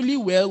knowing fully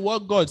well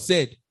what God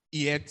said,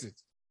 he ate it.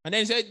 And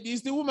then he said,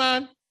 it's the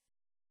woman.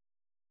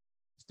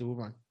 It's the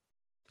woman.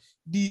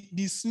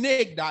 The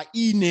snake that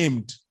he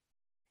named,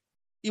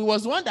 it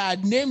was one that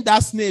had named that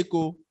snake.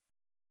 Oh.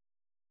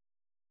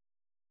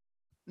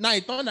 Now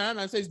he turned around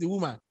and says, the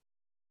woman.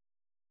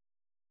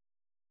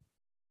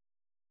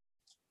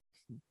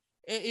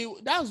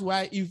 That's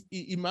why, if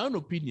in my own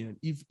opinion,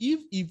 if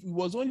it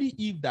was only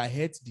Eve that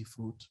ate the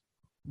fruit,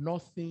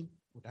 nothing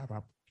would have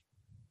happened.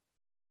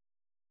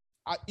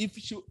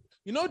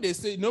 They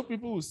say,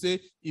 people will say,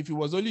 if it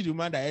was only the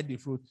woman that ate the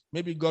fruit,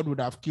 maybe God would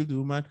have killed the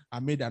woman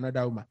and made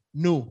another woman.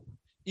 No.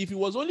 If it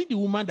was only the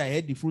woman that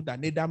ate the fruit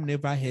and Adam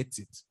never ate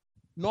it,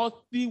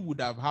 nothing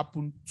would have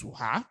happened to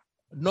her.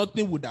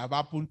 Nothing would have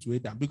happened to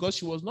Adam, because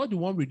she was not the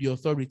one with the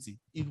authority.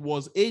 It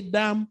was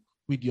Adam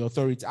with the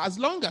authority.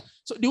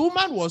 So the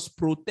woman was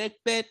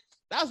protected.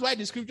 That's why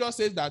the scripture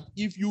says that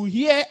if you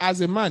hear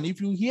as a man, if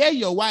you hear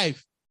your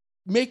wife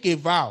make a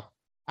vow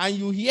and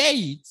you hear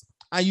it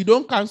and you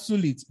don't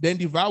cancel it, then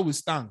the vow will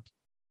stand.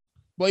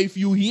 But if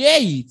you hear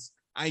it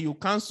and you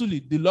cancel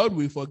it, the Lord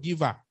will forgive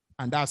her.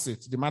 And that's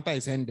it. The matter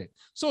is ended.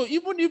 So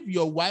even if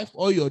your wife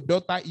or your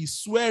daughter is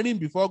swearing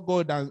before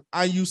God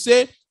and you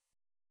say,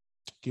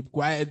 keep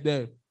quiet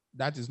there,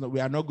 we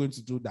are not going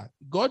to do that.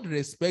 God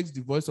respects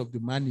the voice of the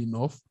man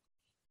enough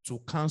to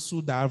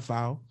cancel that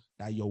vow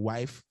that your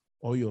wife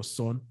or your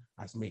son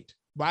has made.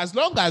 But as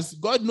long as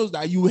God knows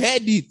that you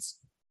heard it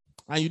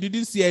and you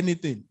didn't see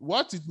anything,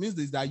 what it means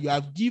is that you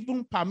have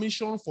given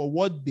permission for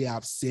what they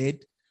have said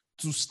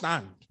to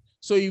stand.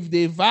 So if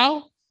they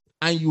vow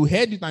and you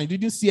heard it and you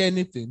didn't see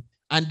anything,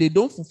 and they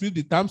don't fulfill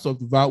the terms of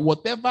the vow,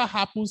 whatever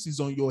happens is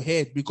on your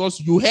head because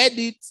you heard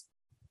it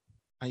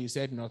and you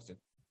said nothing.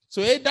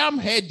 So Adam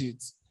heard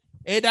it.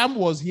 Adam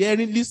was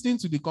listening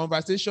to the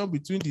conversation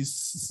between the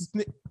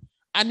snake,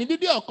 and it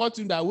didn't occur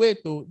to him that, wait,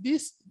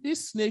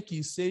 this snake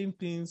is saying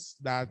things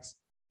that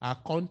are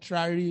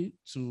contrary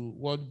to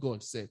what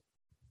God said.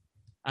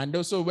 And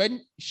also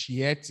when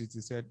she ate it,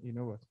 he said, you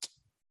know what?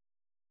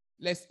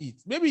 Let's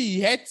eat. Maybe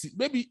he ate it.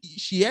 Maybe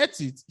she ate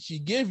it. She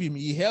gave him.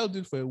 He held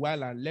it for a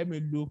while and let me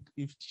look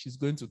if she's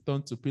going to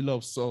turn to pillar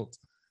of salt.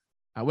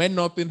 And when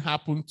nothing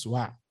happened to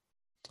her,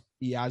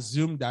 he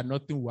assumed that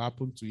nothing will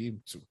happen to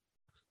him too.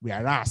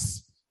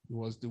 Whereas he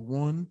was the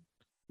one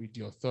with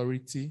the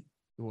authority.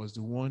 He was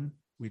the one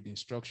with the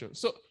instruction.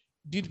 So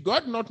did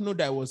God not know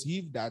that it was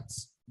Eve that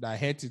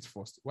ate it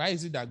first? Why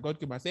is it that God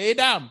came and said,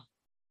 Adam,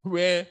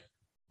 where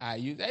are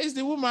you? That is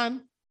the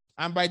woman.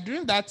 And by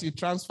doing that, he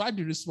transferred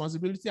the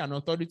responsibility and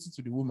authority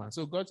to the woman.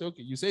 So God said,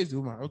 okay, you say it's the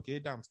woman. Okay,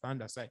 Adam,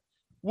 stand aside.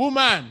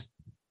 Woman,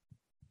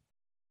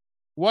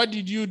 what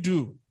did you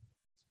do?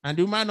 And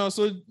the woman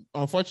also,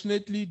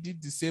 unfortunately,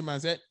 did the same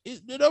and said,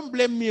 they don't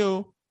blame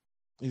me,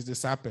 it's the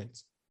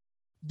serpent.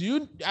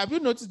 Have you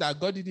noticed that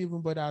God didn't even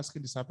bother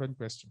asking the serpent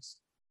questions?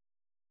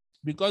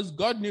 Because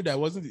God knew that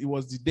it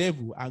was the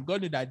devil, and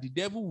God knew that the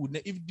devil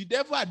would, if the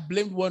devil had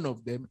blamed one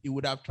of them, he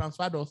would have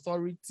transferred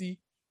authority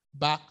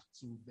back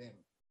to them.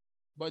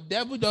 But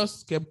devil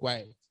just kept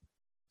quiet.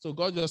 So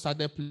God just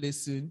started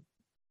placing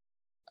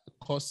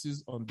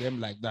curses on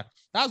them like that.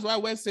 That's why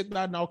when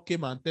Satan now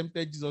came and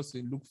tempted Jesus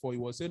in Luke 4, he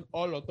was saying,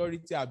 all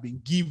authority have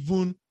been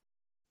given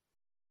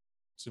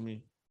to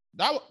me.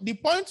 The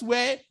point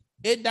where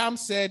Adam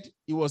said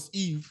it was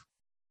Eve,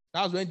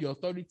 that was when the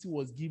authority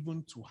was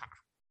given to her.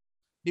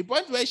 The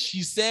point where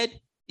she said,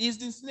 is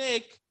the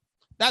snake,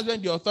 that's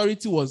when the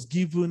authority was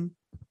given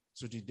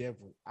to the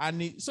devil.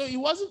 And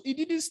he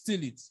didn't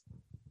steal it.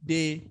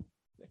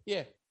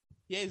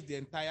 Here's the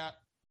entire,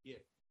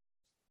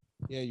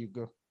 here you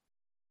go.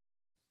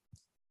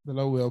 The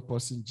Lord will help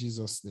us in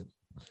Jesus' name.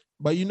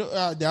 But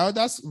there are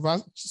other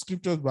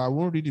scriptures, but I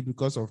won't read it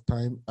because of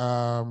time.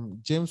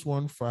 James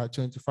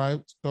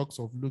 1:25 talks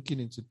of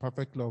looking into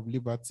perfect law of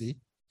liberty.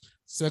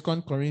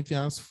 2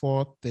 Corinthians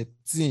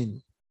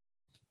 4:13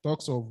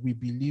 talks of we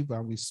believe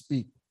and we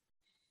speak.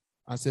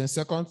 And then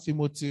 2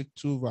 Timothy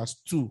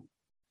 2:2.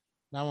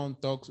 That one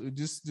talks,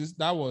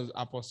 that was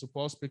Apostle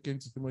Paul speaking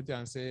to Timothy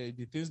and say,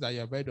 the things that you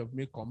have heard of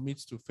me commit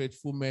to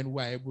faithful men who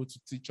are able to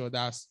teach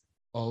others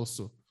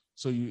also.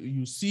 So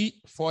you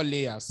see 4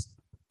 layers: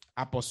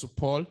 Apostle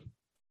Paul,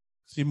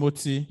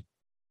 Timothy,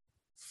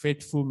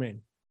 faithful men,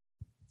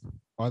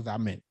 other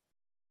men.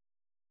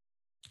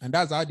 And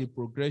that's how the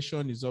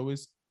progression is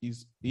always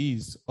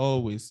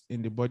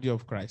in the body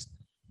of Christ.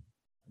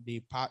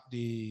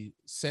 The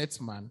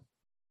set man,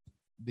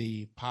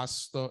 the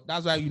pastor.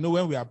 That's why,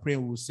 when we are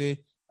praying, we'll say,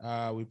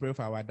 we pray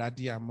for our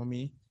daddy and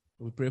mommy.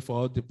 We pray for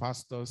all the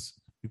pastors.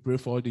 We pray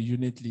for all the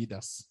unit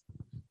leaders.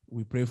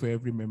 We pray for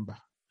every member.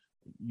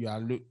 You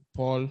are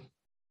Paul,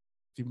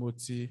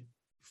 Timothy,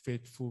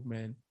 faithful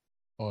men,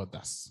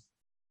 others.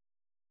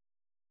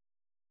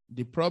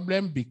 The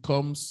problem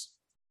becomes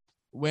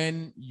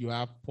when you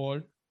have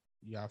Paul,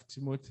 you have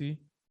Timothy,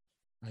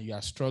 and you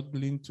are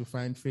struggling to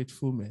find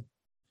faithful men.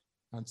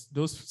 And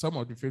some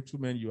of the faithful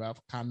men you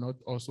have cannot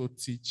also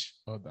teach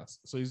others.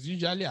 So it's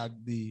usually at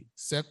the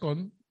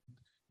second,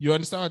 you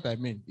understand what I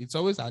mean? It's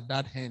always at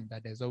that hand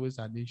that there's always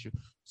an issue.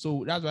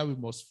 So that's why we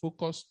must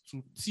focus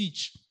to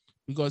teach.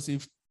 Because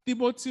if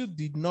Timothy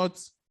did not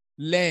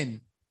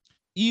learn,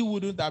 he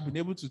wouldn't have been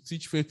able to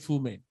teach faithful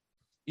men.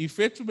 If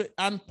faithful men,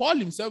 and Paul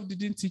himself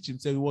didn't teach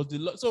himself. It was the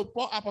Lord. So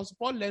Apostle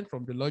Paul learned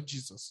from the Lord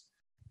Jesus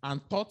and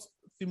taught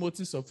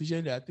Timothy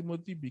sufficiently that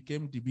Timothy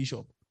became the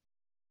bishop.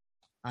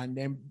 And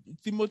then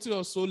Timothy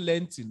also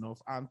learned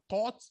enough and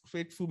taught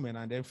faithful men,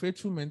 and then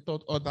faithful men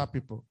taught other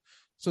people.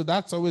 So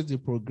that's always the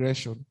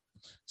progression.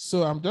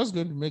 So I'm just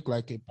going to make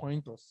like a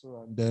point or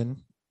so, and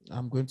then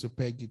I'm going to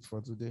peg it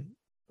for today.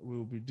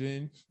 We'll be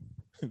doing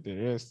the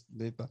rest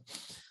later.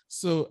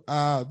 So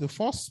the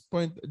first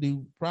point,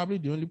 probably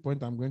the only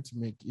point I'm going to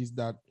make is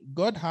that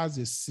God has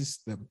a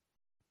system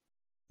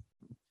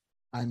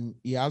and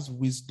he has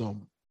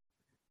wisdom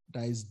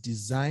that is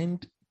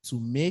designed to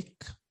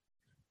make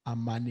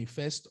and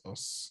manifest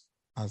us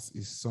as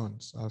his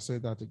sons. I'll say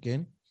that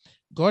again.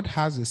 God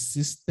has a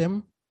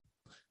system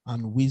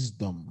and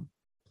wisdom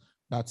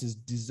that is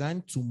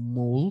designed to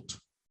mold,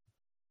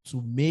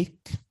 to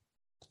make,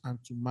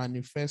 and to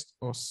manifest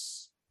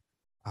us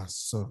as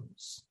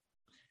sons.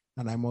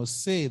 And I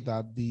must say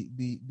that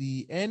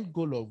the end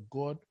goal of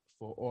God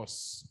for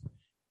us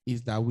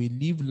is that we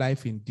live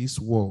life in this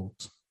world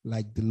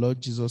like the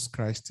Lord Jesus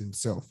Christ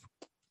himself.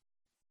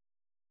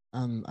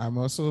 And I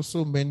must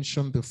also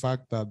mention the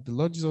fact that the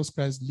Lord Jesus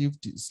Christ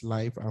lived his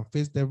life and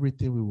faced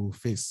everything we will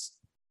face.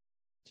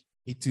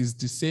 It is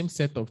the same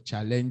set of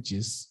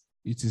challenges.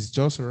 It is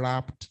just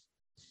wrapped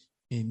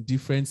in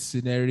different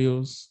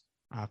scenarios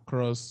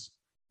across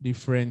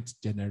different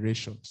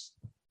generations.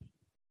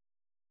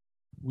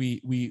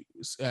 We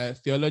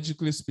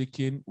theologically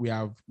speaking, we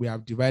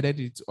have divided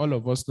it. All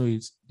of us know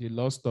it's the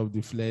lust of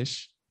the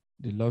flesh,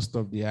 the lust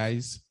of the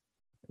eyes,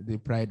 the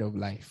pride of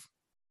life.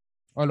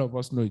 All of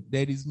us know it.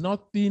 There is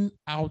nothing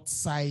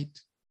outside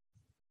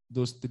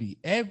those three.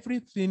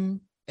 Everything,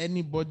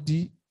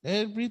 anybody,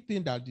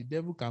 everything that the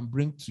devil can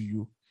bring to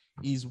you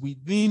is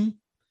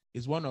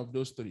one of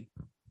those three.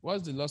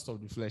 What's the lust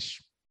of the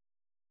flesh?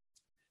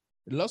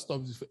 The lust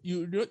of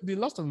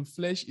the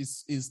flesh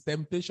is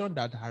temptation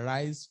that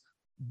arises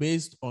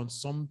based on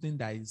something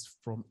that is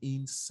from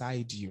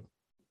inside you.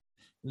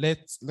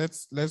 Let's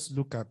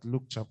look at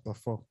Luke chapter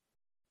 4.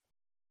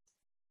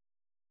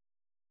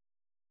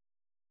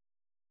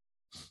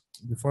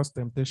 The first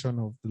temptation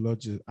of the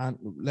Lord Jesus. And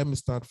let me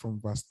start from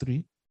verse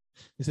 3.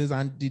 It says,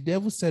 and the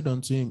devil said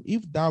unto him,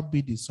 if thou be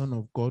the Son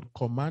of God,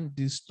 command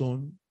this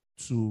stone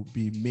to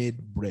be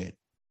made bread.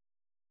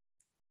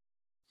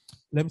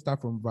 Let me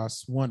start from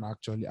verse 1,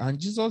 actually. And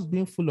Jesus,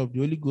 being full of the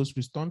Holy Ghost,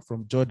 returned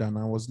from Jordan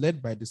and was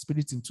led by the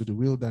Spirit into the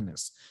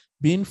wilderness,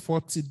 being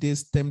 40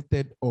 days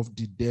tempted of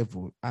the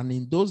devil. And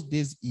in those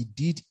days he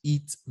did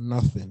eat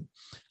nothing.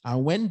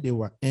 And when they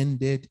were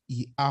ended,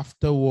 he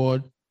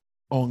afterward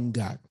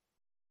hungered.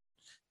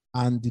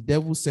 And the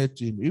devil said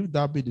to him, if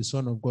thou be the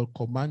Son of God,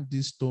 command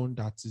this stone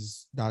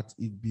that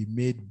it be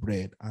made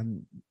bread.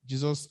 And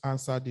Jesus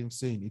answered him,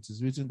 saying, it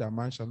is written that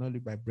man shall not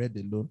live by bread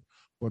alone,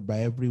 but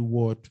by every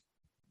word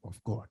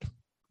of God.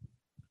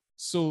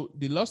 So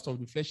the lust of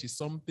the flesh is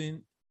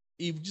something,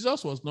 if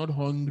Jesus was not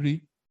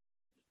hungry,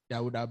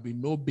 there would have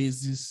been no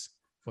basis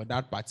for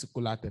that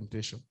particular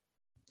temptation.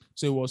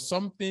 So it was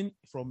something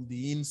from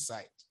the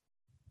inside.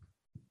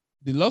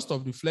 The lust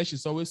of the flesh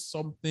is always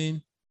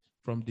something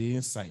from the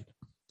inside.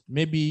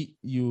 Maybe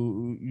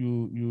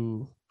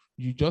you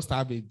just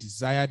have a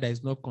desire that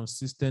is not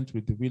consistent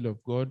with the will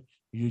of God.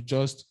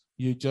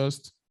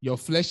 Your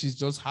flesh is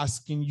just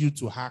asking you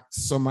to act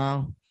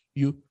somehow.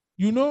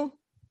 You know,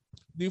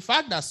 the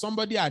fact that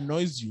somebody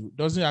annoys you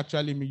doesn't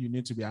actually mean you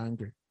need to be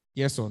angry.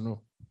 Yes or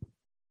no?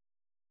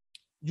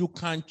 You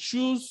can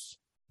choose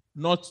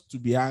not to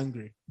be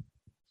angry.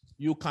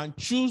 You can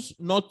choose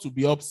not to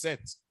be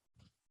upset.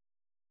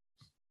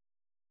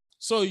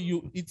 So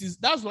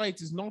that's why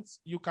it is not,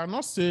 you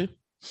cannot say,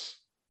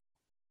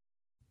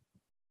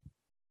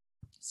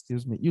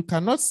 you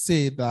cannot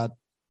say that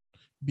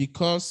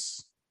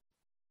because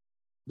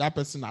that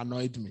person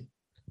annoyed me,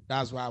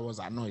 that's why I was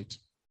annoyed.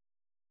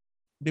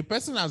 The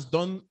person has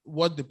done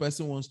what the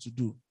person wants to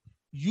do.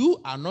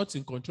 You are not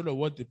in control of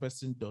what the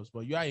person does,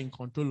 but you are in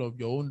control of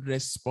your own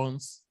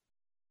response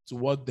to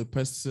what the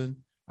person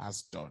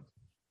has done.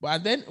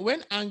 But then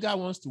when anger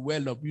wants to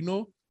well up,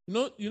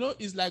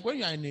 it's like when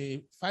you're in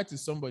a fight with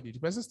somebody, the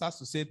person starts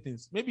to say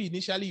things. Maybe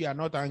initially you are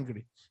not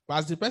angry, but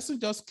as the person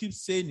just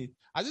keeps saying it,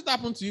 has it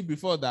happened to you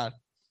before that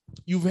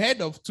you've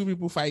heard of two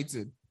people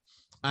fighting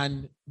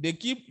and they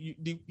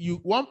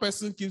one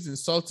person keeps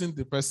insulting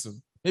the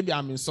person? Maybe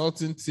I'm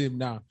insulting Tim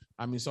now.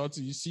 I'm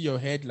insulting you. See your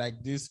head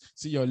like this,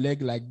 see your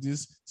leg like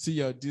this, see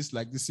your this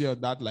like this, see your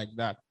that like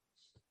that.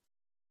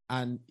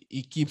 And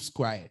he keeps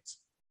quiet.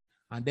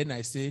 And then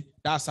I say,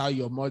 that's how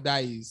your mother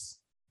is.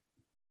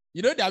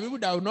 There are people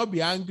that will not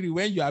be angry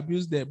when you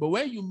abuse them, but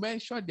when you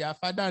mention their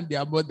father and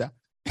their mother,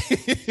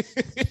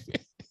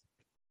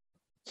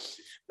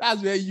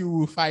 that's where you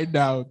will find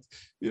out.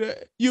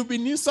 You've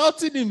been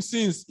insulting him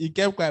since he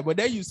kept quiet, but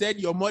then you said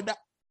your mother.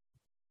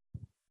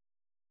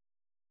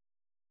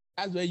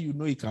 That's where you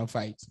know he can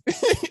fight.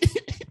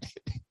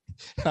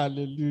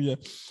 Hallelujah.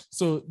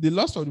 So the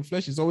lust of the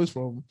flesh is always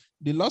something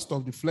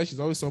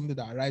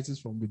that arises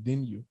from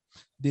within you.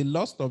 The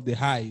lust of the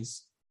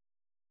eyes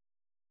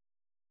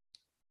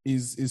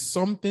is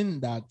something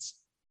that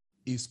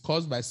is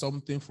caused by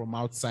something from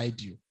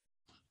outside you.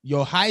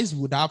 Your eyes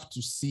would have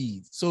to see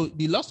it. So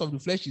the lust of the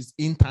flesh is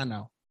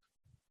internal.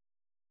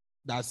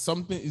 That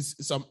something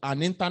is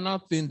an internal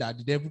thing that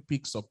the devil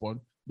picks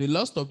upon. The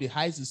lust of the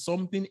eyes is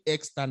something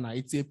external.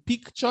 It's a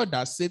picture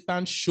that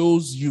Satan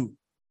shows you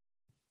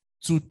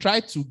to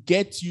try to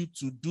get you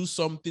to do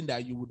something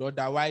that you would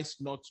otherwise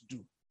not do.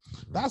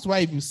 That's why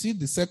if you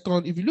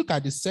look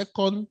at the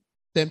second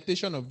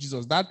temptation of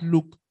Jesus, that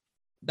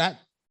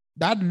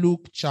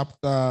Luke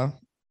chapter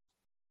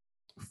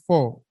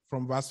 4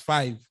 from verse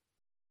 5.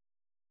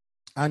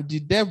 And the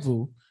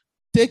devil,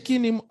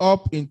 taking him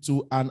up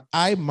into an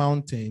high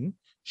mountain,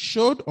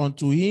 showed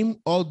unto him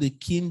all the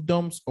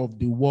kingdoms of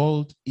the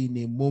world in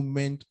a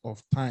moment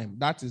of time.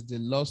 That is the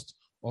lust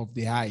of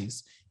the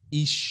eyes.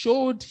 He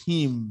showed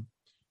him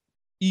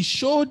He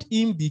showed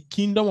him the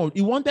kingdom of,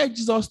 he wanted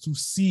Jesus to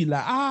see,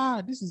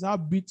 like, this is how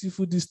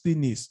beautiful this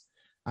thing is.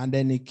 And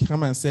then he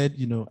came and said,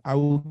 I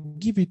will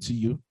give it to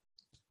you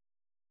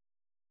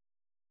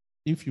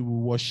if you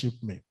will worship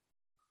me.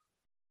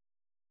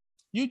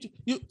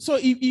 So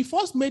he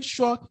first made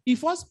sure, he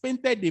first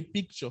painted a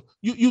picture.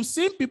 You've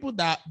seen people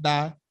that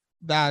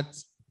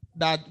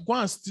go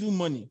and steal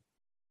money.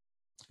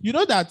 You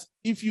know that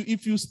if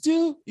you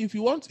steal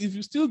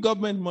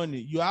government money,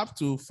 you have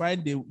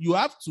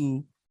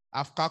to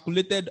have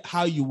calculated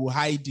how you will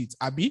hide it,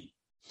 Abi.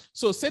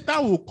 So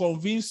Satan will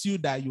convince you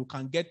that you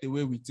can get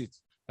away with it.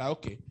 Like,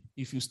 okay,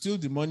 if you steal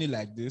the money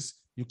like this,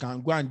 you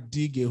can go and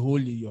dig a hole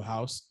in your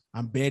house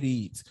and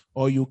bury it,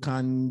 or you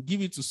can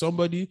give it to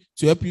somebody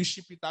to help you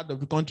ship it out of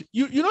the country.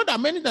 You know that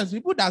many times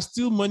people that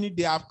steal money,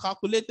 they have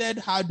calculated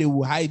how they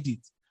will hide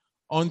it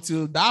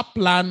until that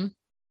plan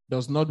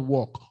does not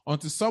work,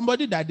 until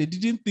somebody that they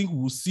didn't think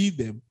would see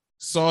them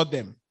saw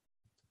them.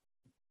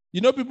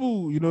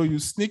 People, you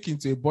sneak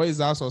into a boy's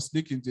house or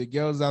sneak into a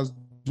girl's house,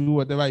 do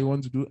whatever you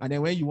want to do, and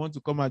then when you want to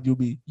come out, you'll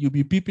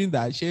be peeping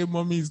that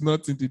mommy is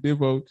not in today,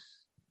 but.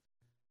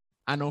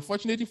 And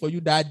unfortunately for you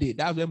that day,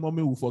 that's when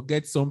mommy will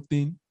forget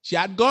something. She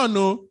had gone,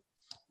 no,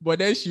 but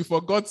then she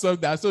forgot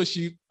something. So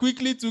she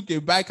quickly took a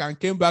bike and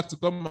came back to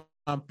come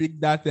and pick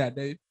that thing, and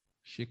then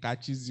she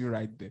catches you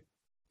right there.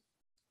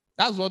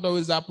 That's what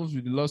always happens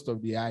with the lust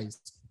of the eyes.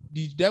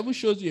 The devil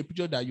shows you a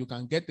picture that you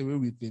can get away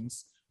with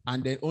things,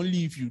 and then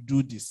only if you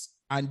do this,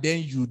 and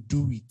then you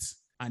do it,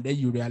 and then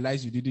you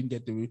realize you didn't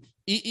get away.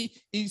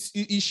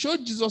 He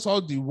showed Jesus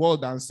all the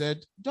world and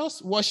said,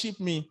 just worship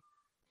me.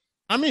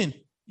 I mean,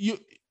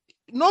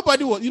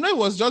 nobody was, it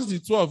was just the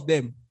two of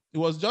them. It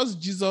was just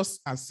Jesus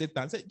and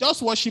Satan. Said,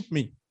 just worship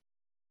me.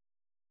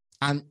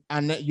 And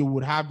you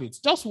would have it.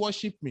 Just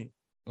worship me.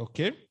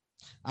 Okay?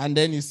 And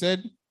then he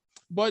said,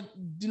 but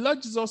the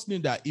Lord Jesus knew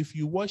that if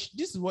you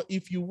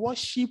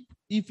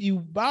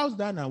bows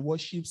down and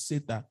worship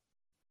Satan,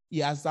 he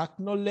has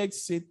acknowledged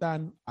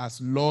Satan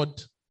as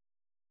Lord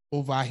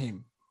over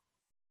him.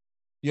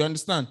 You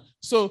understand?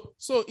 So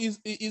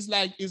it's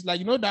like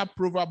that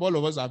proverb, all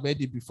of us have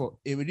heard it before.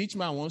 A rich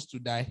man wants to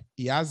die.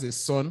 He has a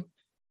son.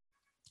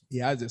 He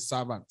has a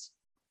servant.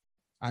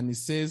 And he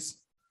says,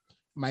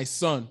 my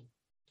son,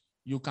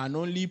 you can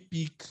only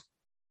pick.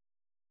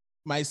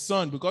 My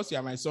son, because you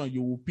are my son,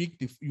 you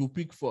will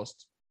pick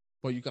first.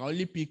 But you can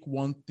only pick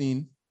one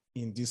thing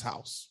in this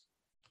house.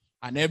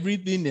 And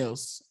everything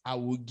else I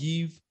will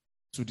give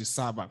to the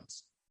servant.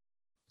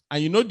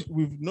 And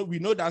we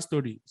know that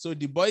story. So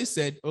the boy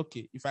said,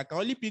 okay, if I can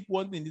only pick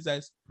one thing in this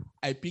house,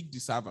 I pick the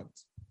servant.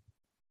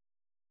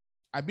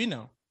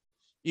 Now,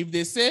 if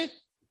they say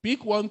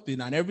pick one thing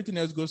and everything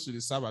else goes to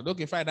the servant,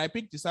 okay, fine, I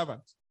pick the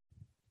servant.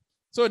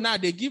 So now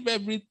they give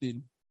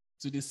everything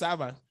to the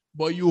servant,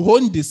 but you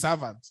own the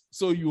servant.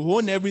 So you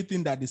own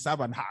everything that the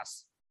servant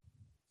has.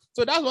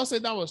 So that's what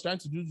Satan was trying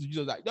to do to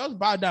Jesus. Like, just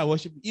bow down and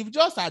worship. If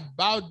just had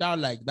bowed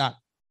down like that,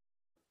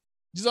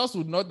 Jesus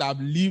would not have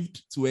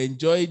lived to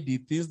enjoy the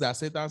things that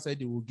Satan said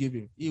he would give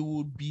him. He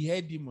would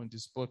behead him on the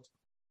spot.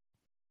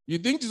 You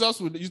think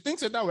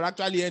Satan would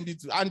actually hand it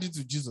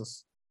to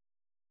Jesus?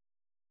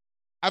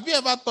 Have you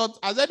ever thought,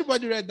 has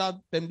anybody read that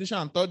temptation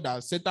and thought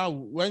that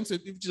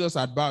if Jesus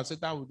had bowed,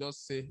 Satan would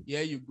just say,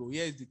 here you go,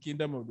 here is the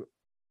kingdom of God.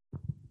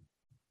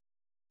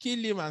 Kill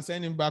him and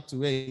send him back to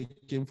where he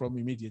came from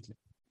immediately.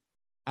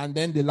 And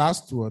then the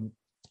last one,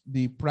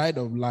 the pride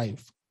of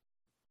life.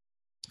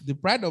 The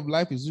pride of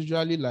life is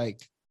usually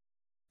like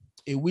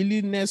a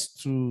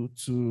willingness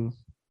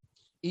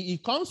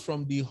it comes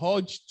from the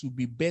urge to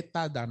be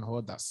better than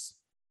others.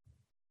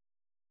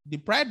 The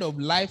pride of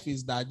life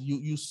is that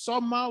you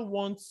somehow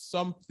want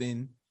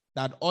something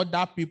that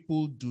other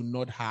people do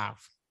not have.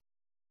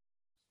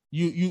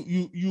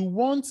 You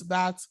want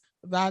that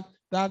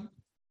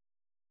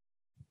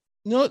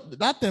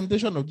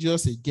temptation of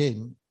Jesus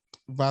again,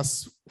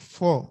 verse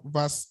 4,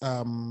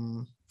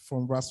 from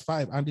verse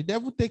 5. And the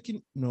devil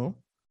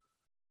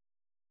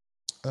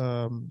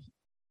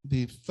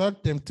the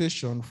third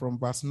temptation from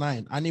verse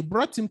 9. And he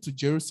brought him to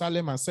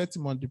Jerusalem and set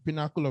him on the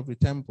pinnacle of the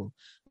temple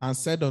and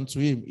said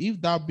unto him,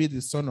 if thou be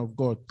the Son of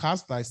God,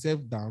 cast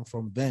thyself down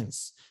from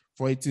thence.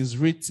 For it is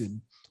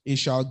written, he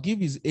shall give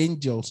his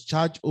angels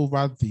charge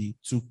over thee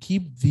to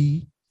keep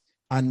thee,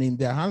 and in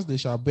their hands they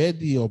shall bear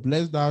thee up,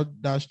 lest thou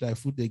dash thy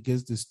foot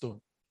against the stone.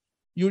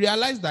 You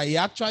realize that he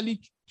actually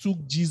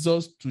took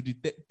Jesus to the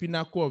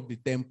pinnacle of the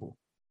temple.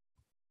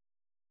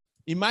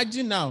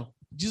 Imagine now,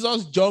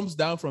 Jesus jumps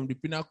down from the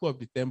pinnacle of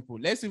the temple.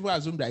 Let's even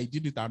assume that he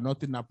did it and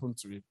nothing happened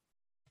to him.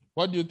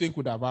 What do you think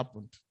would have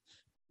happened?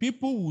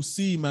 People will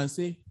see him and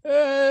say,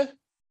 hey,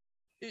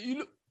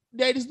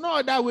 there is no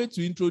other way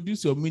to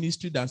introduce your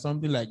ministry than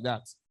something like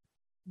that.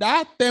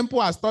 That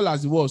temple, as tall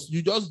as it was,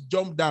 you just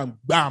jump down,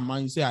 bam,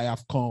 and you say, I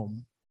have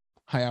come.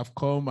 I have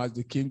come as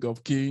the King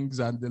of Kings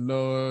and the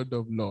Lord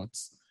of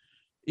Lords.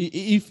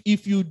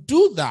 If you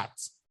do that,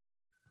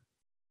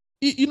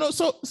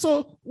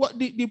 so what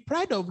the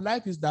pride of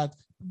life is that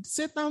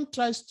Satan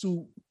tries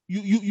to,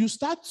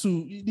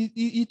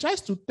 he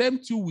tries to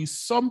tempt you with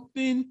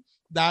something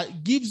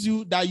that gives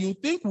you, that you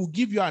think will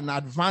give you an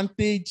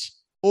advantage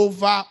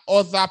over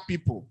other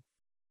people.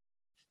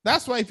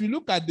 That's why if you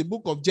look at the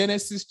book of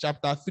Genesis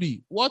chapter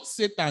 3, what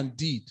Satan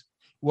did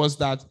was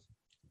that,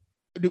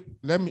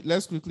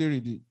 let's quickly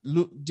read it.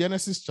 Look,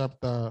 Genesis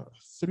chapter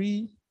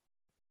 3,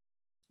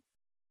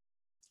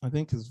 I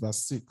think it's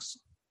verse 6.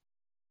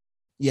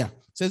 Yeah,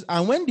 it says,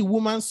 and when the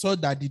woman saw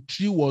that the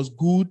tree was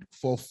good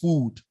for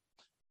food,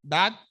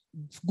 that's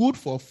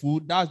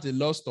the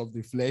lust of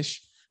the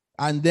flesh,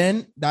 and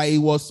then that it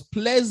was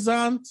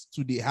pleasant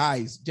to the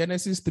eyes,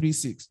 Genesis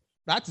 3:6.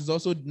 That is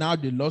also now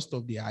the lust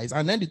of the eyes.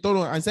 And then the third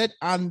one, I said,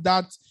 and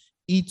that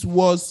it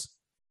was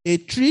a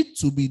tree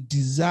to be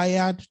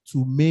desired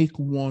to make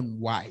one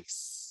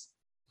wise.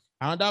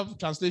 Another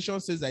translation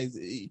says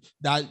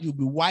that you'll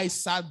be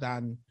wiser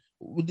than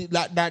wanted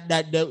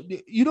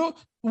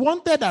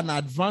an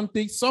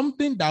advantage,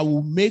 something that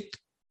will make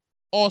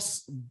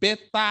us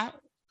better,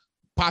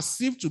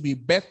 perceived to be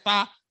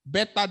better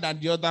than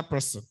the other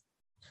person.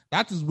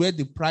 That is where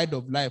the pride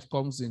of life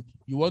comes in.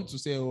 You want to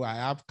say, oh, I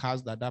have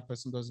cars that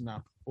person doesn't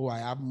have. Oh, I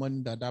have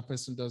money that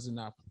person doesn't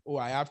have. Oh,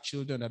 I have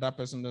children that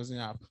person doesn't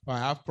have. Or I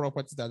have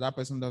property that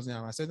person doesn't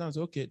have. I said,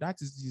 okay,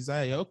 that is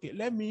desire. Okay,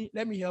 let me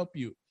help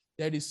you.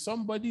 There is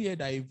somebody here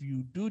that if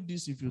you do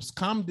this, if you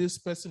scam this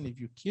person, if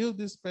you kill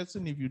this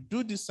person, if you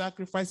do this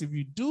sacrifice, if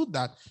you do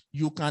that,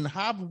 you can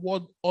have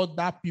what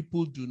other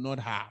people do not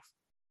have.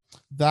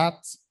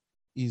 That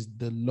is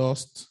the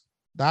lust.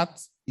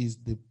 That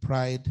is the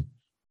pride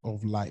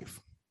of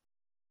life.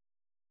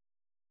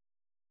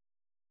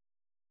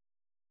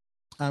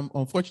 And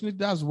unfortunately,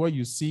 that's what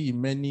you see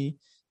in many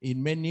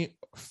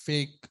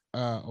fake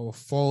or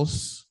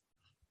false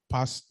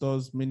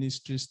pastors'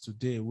 ministries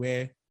today,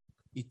 where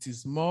it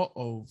is more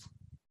of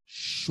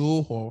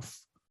show off,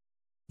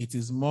 it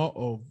is more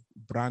of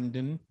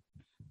branding,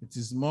 it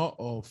is more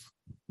of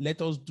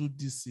let us do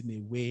this in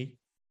a way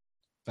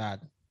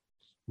that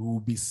we will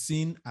be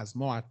seen as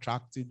more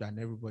attractive than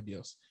everybody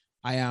else.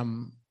 I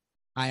am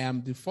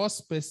the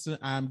first person,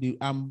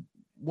 I'm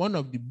one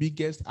of the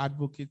biggest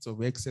advocates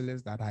of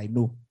excellence that I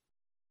know.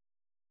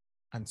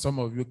 And some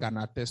of you can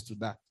attest to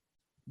that.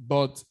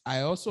 But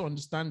I also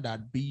understand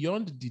that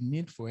beyond the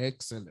need for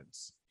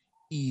excellence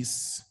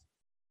is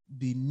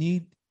the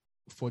need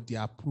for the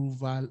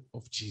approval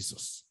of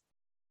Jesus.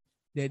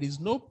 There is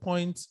no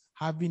point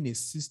having a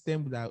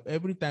system that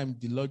every time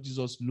the Lord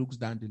Jesus looks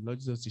down, the Lord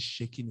Jesus is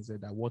shaking his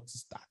head. What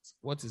is that?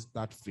 What is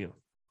that feel?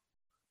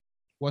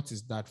 What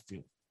is that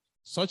feel?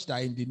 Such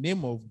that in the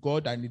name of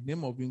God and in the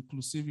name of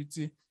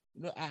inclusivity,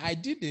 I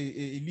did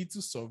a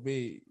little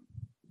survey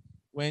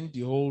when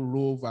the whole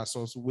Roe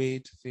versus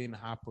Wade thing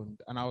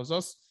happened. And I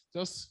was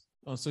just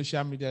on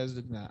social media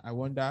looking at, I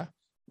wonder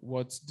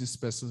what this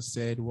person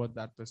said, what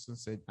that person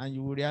said. And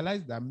you will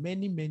realize that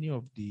many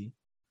of the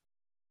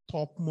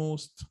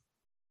topmost,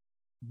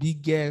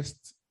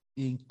 biggest,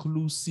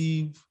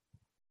 inclusive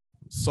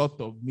sort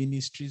of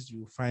ministries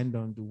you find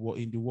in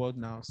the world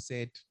now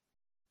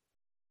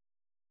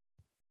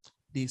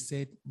they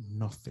said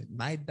nothing,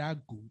 neither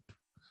good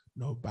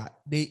nor bad.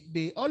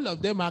 They all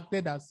of them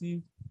acted as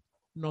if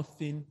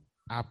nothing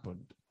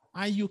happened.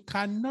 And you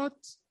cannot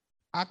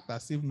act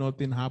as if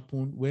nothing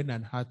happened when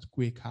an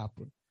earthquake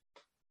happened.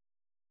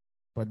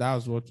 But that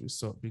was what we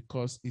saw,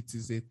 because it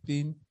is a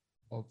thing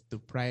of the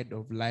pride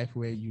of life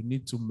where you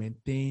need to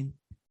maintain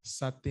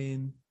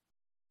certain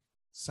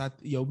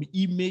your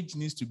image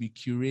needs to be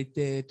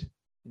curated.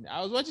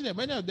 I was watching them.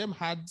 Many of them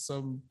had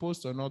some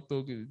posts on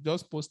auto,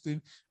 just posting,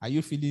 are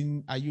you,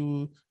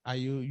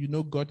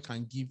 God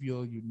can give you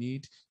all you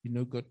need,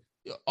 God.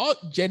 All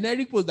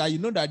generic posts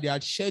that that they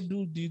had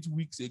scheduled it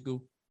weeks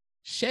ago.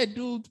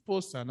 Scheduled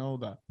posts and all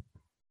that.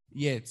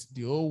 Yet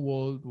the whole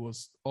world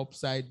was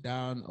upside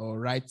down or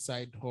right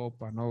side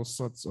up and all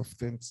sorts of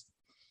things.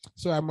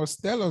 So I must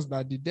tell us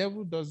that the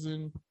devil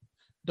doesn't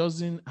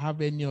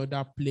have any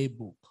other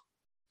playbook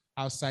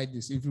outside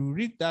this. If you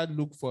read that,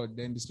 look for,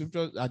 then the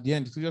scripture at the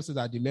end, the scripture says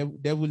that the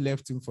devil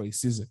left him for a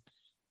season.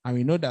 And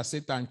we know that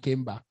Satan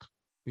came back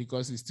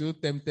because he still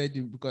tempted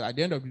him, because at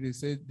the end of the day, it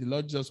says the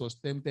Lord Jesus was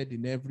tempted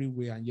in every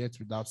way and yet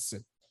without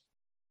sin.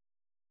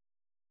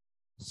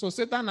 So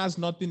Satan has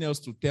nothing else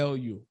to tell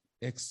you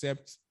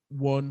except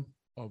one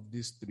of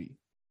these three.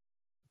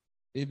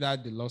 Either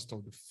the lust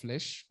of the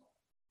flesh,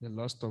 the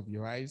lust of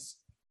your eyes,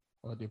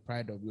 or the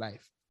pride of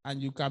life.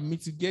 And you can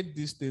mitigate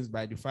these things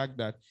by the fact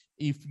that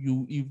if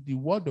the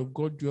word of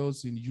God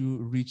dwells in you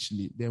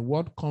richly, then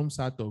what comes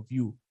out of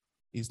you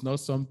is not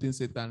something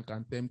Satan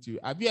can tempt you.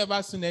 Have you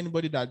ever seen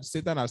anybody that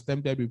Satan has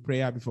tempted with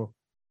prayer before?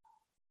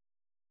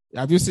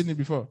 Have you seen it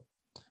before?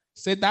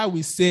 Satan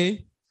will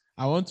say,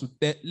 I want to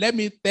let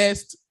me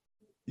test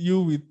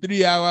you with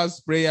 3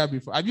 hours prayer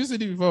before. Have you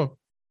seen it before?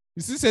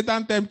 You see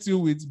Satan tempt you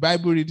with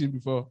Bible reading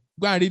before.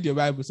 Go and read your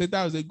Bible.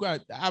 Satan will say, go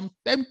and, I'm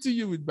tempting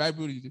you with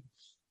Bible reading.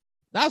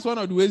 That's one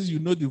of the ways you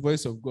know the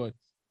voice of God.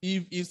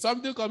 If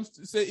something comes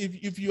to say,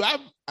 if you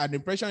have an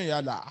impression you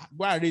are like,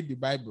 go and read the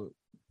Bible,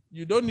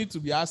 you don't need to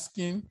be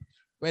asking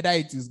whether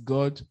it is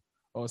God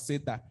or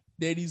Satan.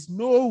 There is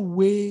no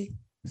way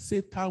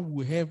Satan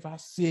will ever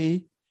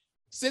say,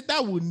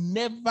 Satan will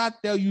never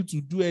tell you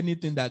to do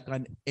anything that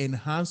can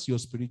enhance your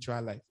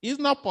spiritual life. It's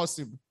not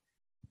possible.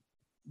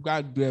 Go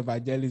and do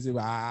evangelism.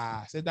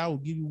 Satan will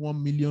give you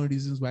 1 million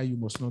reasons why you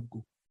must not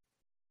go.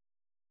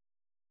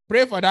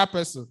 Pray for that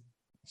person.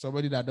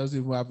 Somebody that doesn't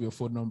even have your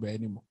phone number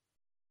anymore.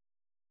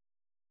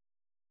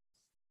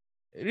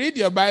 Read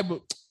your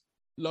Bible.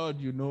 Lord,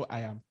 you know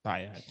I am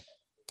tired.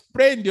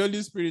 Pray in the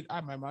Holy Spirit.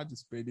 My mouth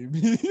is paining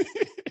me.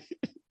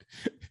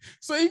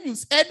 So if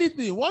it's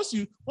anything, once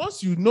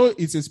you know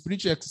it's a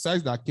spiritual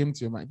exercise that came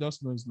to your mind,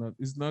 just know it's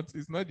not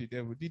the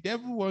devil. The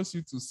devil wants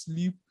you to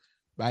sleep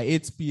by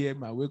 8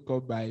 p.m. and wake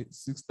up by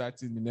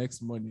 6:30 in the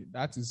next morning.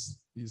 That is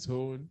his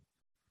own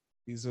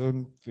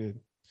thing.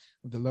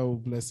 The Lord will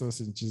bless us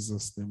in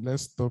Jesus' name.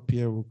 Let's stop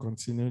here. We'll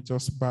continue.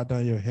 Just bow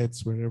down your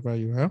heads wherever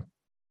you are.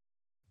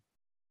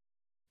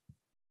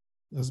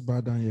 Just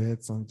bow down your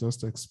heads and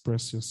just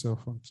express yourself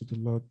unto the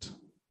Lord.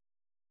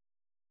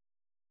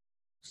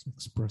 Just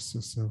express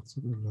yourself to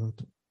the Lord.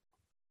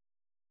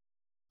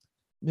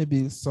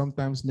 Maybe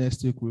sometimes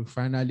next week we'll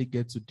finally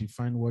get to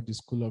define what the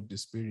school of the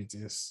Spirit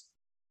is.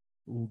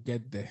 We'll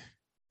get there.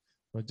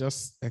 But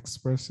just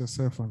express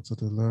yourself unto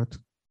the Lord.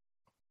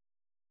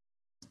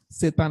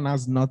 Satan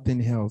has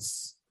nothing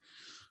else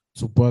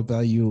to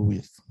bother you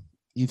with.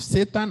 If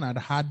Satan had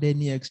had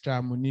any extra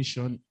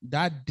ammunition,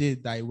 that day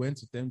that he went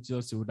to tempt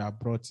Jesus, he would have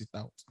brought it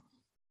out.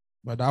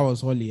 But that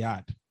was all he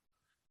had.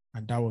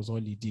 And that was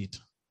all he did.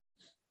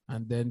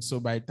 And then, so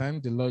by the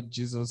time the Lord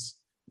Jesus,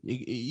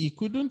 he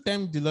couldn't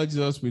tempt the Lord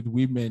Jesus with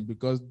women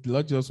because the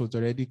Lord Jesus was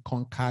already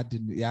conquered.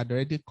 He had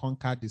already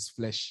conquered his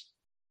flesh.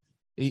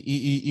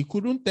 He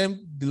couldn't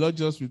tempt the Lord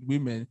Jesus with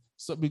women.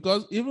 So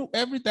because even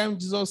every time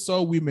Jesus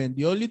saw women,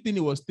 the only thing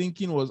he was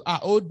thinking was,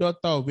 oh, daughter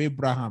of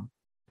Abraham.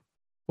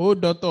 Oh,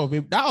 daughter of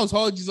Abraham. That was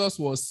all Jesus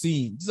was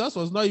seeing. Jesus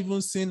was not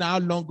even seeing how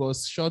long or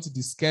short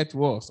the skirt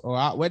was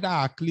or whether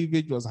her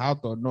cleavage was out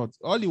or not.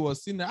 All he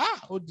was seeing,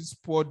 this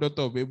poor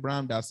daughter of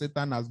Abraham that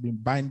Satan has been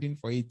binding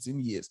for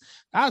 18 years.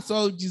 That's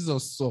all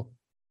Jesus saw.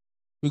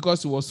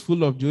 Because he was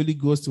full of the Holy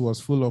Ghost, he was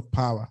full of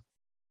power.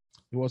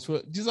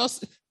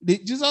 Jesus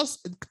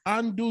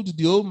handled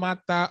the whole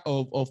matter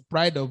of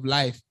pride of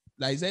life.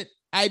 Like he said,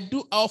 I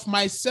do of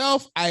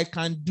myself, I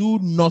can do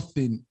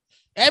nothing.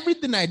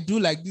 Everything I do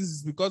like this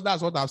is because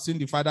that's what I've seen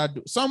the Father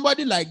do.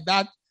 Somebody like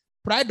that,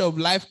 pride of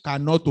life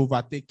cannot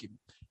overtake him.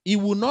 He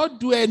will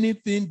not do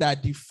anything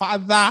that the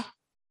Father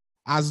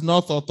has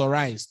not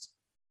authorized.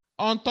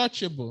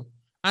 Untouchable.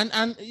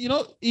 And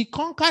he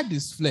conquered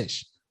his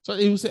flesh. So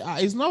he will say,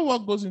 it's not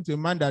what goes into a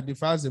man that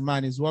defiles a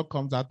man, it's what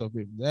comes out of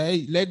him.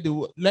 Let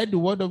the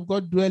word of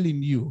God dwell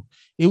in you.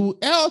 It will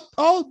help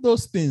all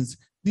those things.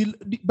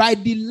 By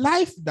the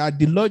life that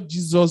the Lord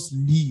Jesus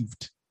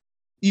lived,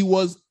 he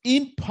was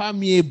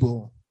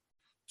impermeable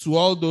to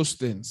all those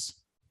things.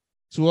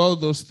 To all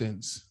those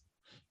things.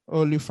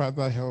 Holy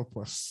Father, help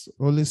us.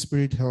 Holy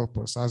Spirit, help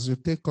us. As you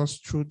take us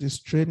through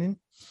this training,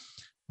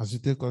 as you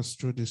take us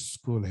through this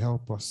school,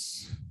 help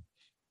us.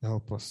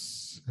 Help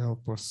us.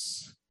 Help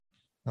us.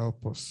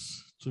 Help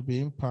us to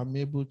be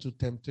impermeable to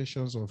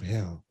temptations of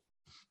hell.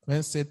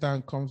 When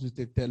Satan comes with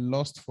a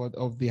lust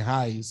of the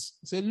eyes,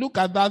 say, look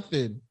at that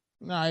thing.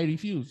 No, I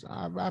refuse.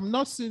 I'm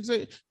not seeing.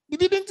 Say,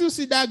 didn't you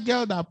see that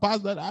girl that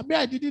passed that? I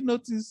didn't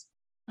notice.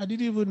 I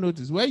didn't even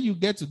notice. When you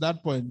get to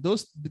that point,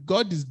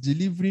 God is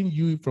delivering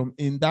you from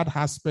in that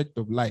aspect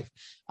of life.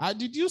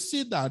 Did you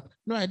see that?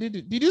 No, I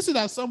didn't. Did you see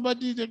that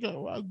somebody?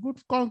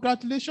 Good,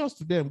 congratulations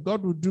to them.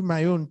 God will do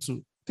my own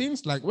too.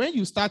 Things like when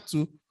you start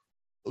to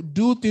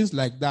do things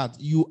like that,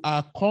 you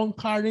are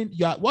conquering.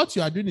 What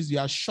you are doing is you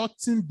are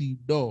shutting the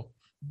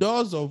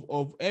doors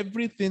of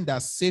everything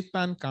that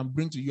Satan can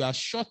bring to you. You are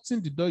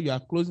shutting the door, you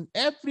are closing.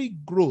 Every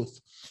growth,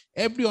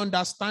 every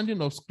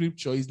understanding of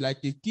scripture is like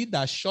a key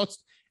that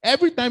shuts.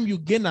 Every time you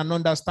gain an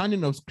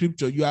understanding of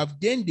scripture, you have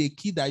gained a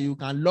key that you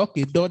can lock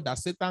a door that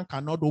Satan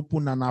cannot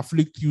open and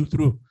afflict you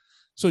through.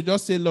 So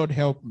just say, Lord,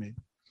 help me.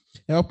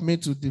 Help me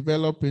to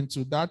develop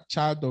into that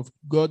child of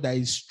God that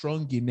is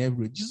strong in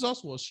every way.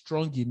 Jesus was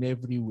strong in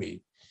every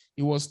way.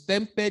 He was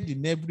tempted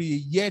in every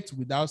way, yet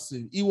without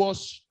sin. He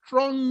was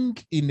strong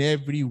in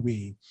every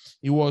way.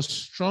 He was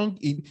strong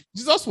in...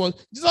 Jesus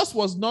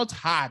was not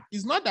hard.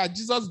 It's not that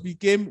Jesus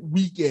became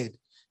wicked.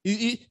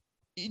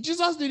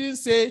 Jesus didn't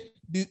say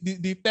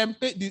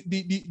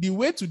the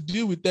way to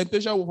deal with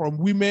temptation from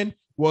women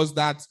was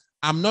that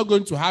I'm not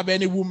going to have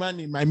any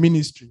woman in my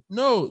ministry.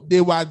 No,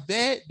 they were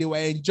there. They were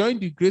enjoying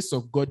the grace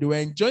of God. They were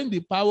enjoying the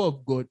power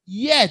of God.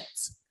 Yet,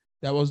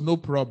 there was no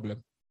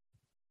problem.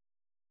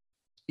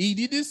 He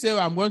didn't say,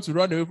 I'm going to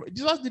run away.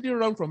 Jesus didn't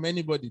run from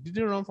anybody.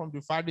 Didn't run from the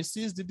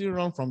Pharisees. Didn't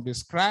run from the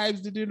scribes.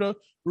 Didn't run.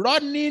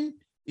 Running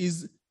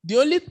is the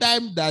only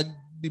time that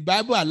the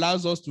Bible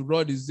allows us to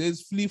run is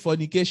says flee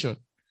fornication.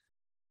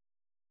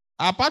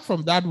 Apart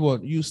from that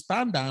one, you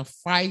stand and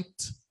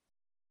fight.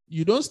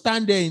 You don't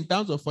stand there in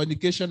terms of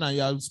fornication and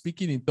you are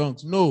speaking in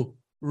tongues. No,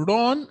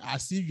 run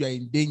as if you are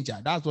in danger.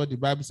 That's what the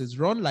Bible says.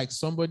 Run like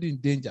somebody in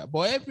danger.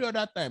 But every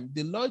other time,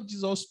 the Lord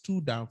Jesus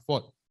stood and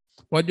fought.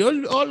 But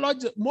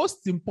Lord,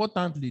 most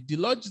importantly, the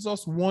Lord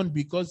Jesus won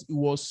because he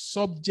was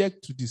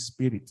subject to the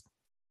Spirit.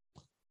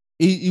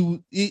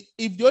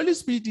 If the Holy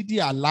Spirit didn't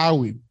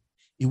allow him,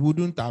 he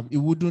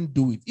wouldn't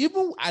do it.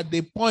 Even at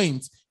the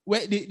point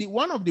where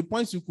one of the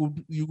points you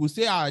could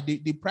say,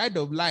 the pride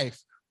of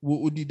life,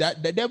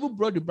 the devil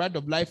brought the pride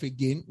of life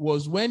again,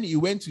 was when he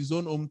went to his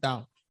own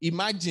hometown.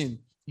 Imagine,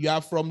 you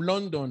are from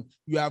London,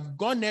 you have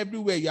gone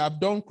everywhere, you have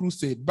done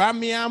crusade,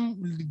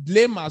 Birmingham,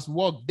 lame as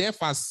work, deaf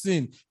as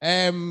sin,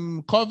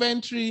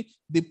 Coventry,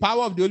 the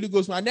power of the Holy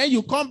Ghost, and then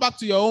you come back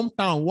to your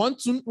hometown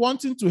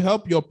wanting to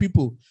help your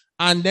people.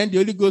 And then the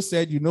Holy Ghost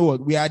said, you know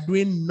what, we are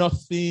doing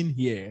nothing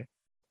here.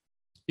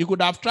 He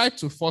could have tried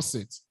to force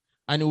it,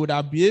 and it would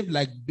have behaved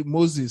like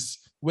Moses,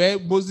 where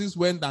Moses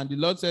went and the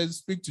Lord said,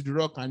 speak to the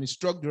rock, and he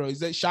struck the rock. He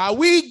said, shall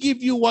we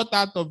give you water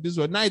out of this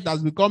one? Now it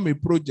has become a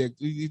project.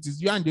 It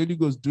is you and the Holy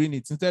Ghost doing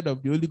it instead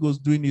of the Holy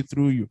Ghost doing it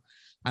through you.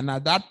 And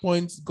at that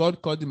point,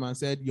 God called him and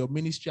said, your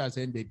ministry has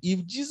ended.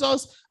 If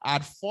Jesus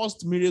had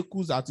forced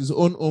miracles at his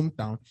own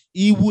hometown,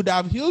 he would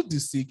have healed the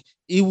sick,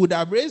 he would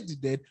have raised the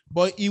dead,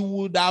 but he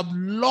would have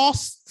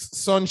lost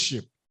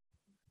sonship.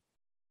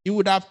 He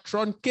would have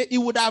truncated, he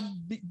would have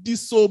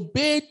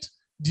disobeyed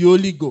the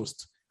Holy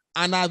Ghost.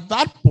 And at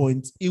that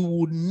point, he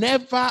would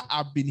never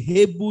have been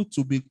able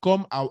to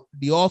become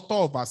the author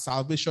of our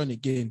salvation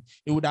again.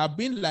 It would have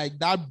been like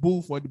that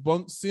bull for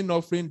the sin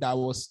offering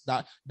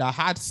that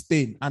had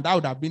stain, and that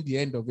would have been the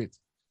end of it.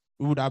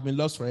 It would have been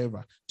lost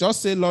forever.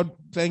 Just say, Lord,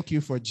 thank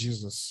you for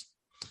Jesus.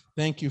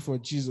 Thank you for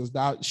Jesus.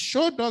 That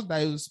showed us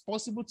that it was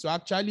possible to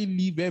actually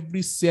live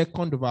every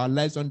second of our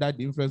lives under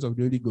the influence of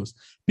the Holy Ghost.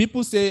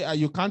 People say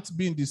you can't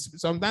be in this.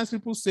 Sometimes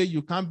people say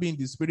you can't be in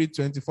the Spirit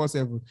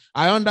 24/7.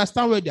 I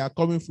understand where they are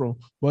coming from,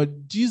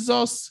 but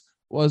Jesus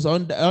was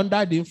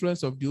under the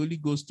influence of the Holy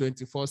Ghost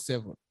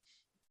 24/7.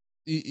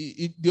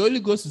 The Holy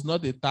Ghost is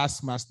not a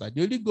taskmaster.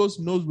 The Holy Ghost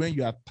knows when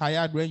you are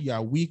tired, when you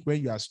are weak,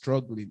 when you are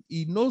struggling.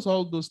 He knows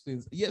all those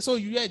things. Yeah, so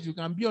you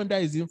can be under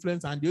his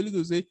influence, and the Holy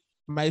Ghost say,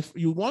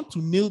 you want to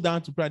kneel down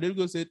to pray. The Holy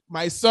Ghost said,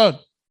 my son,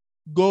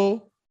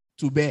 go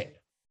to bed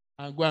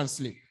and go and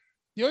sleep.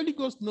 The Holy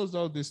Ghost knows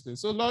all these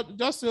things. So Lord,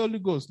 just say, Holy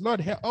Ghost,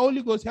 Lord,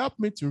 Holy Ghost, help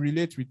me to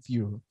relate with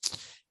you.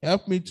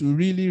 Help me to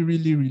really,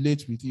 really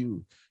relate with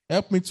you.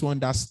 Help me to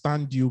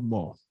understand you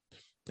more.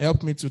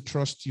 Help me to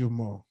trust you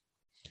more.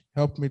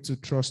 Help me to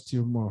trust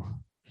you more.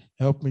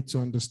 Help me to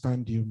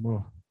understand you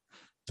more.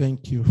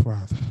 Thank you,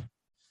 Father.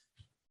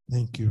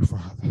 Thank you,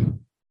 Father.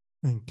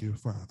 Thank you,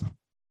 Father.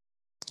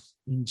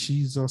 In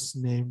Jesus'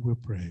 name we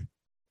pray.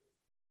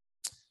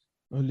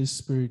 Holy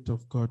Spirit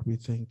of God, we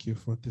thank you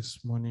for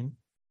this morning.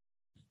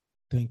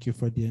 Thank you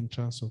for the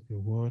entrance of your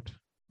word.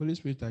 Holy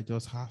Spirit, I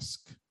just ask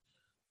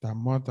that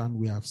more than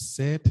we have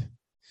said,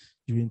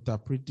 you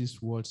interpret these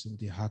words in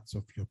the hearts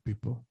of your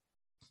people.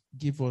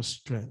 Give us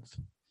strength.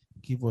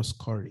 Give us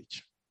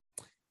courage.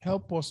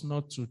 Help us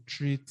not to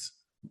treat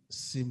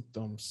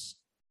symptoms.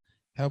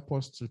 Help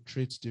us to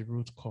treat the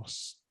root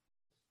cause.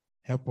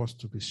 Help us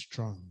to be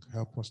strong.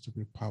 Help us to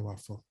be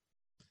powerful.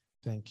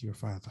 Thank you,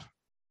 Father.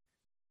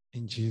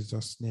 In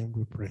Jesus' name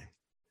we pray.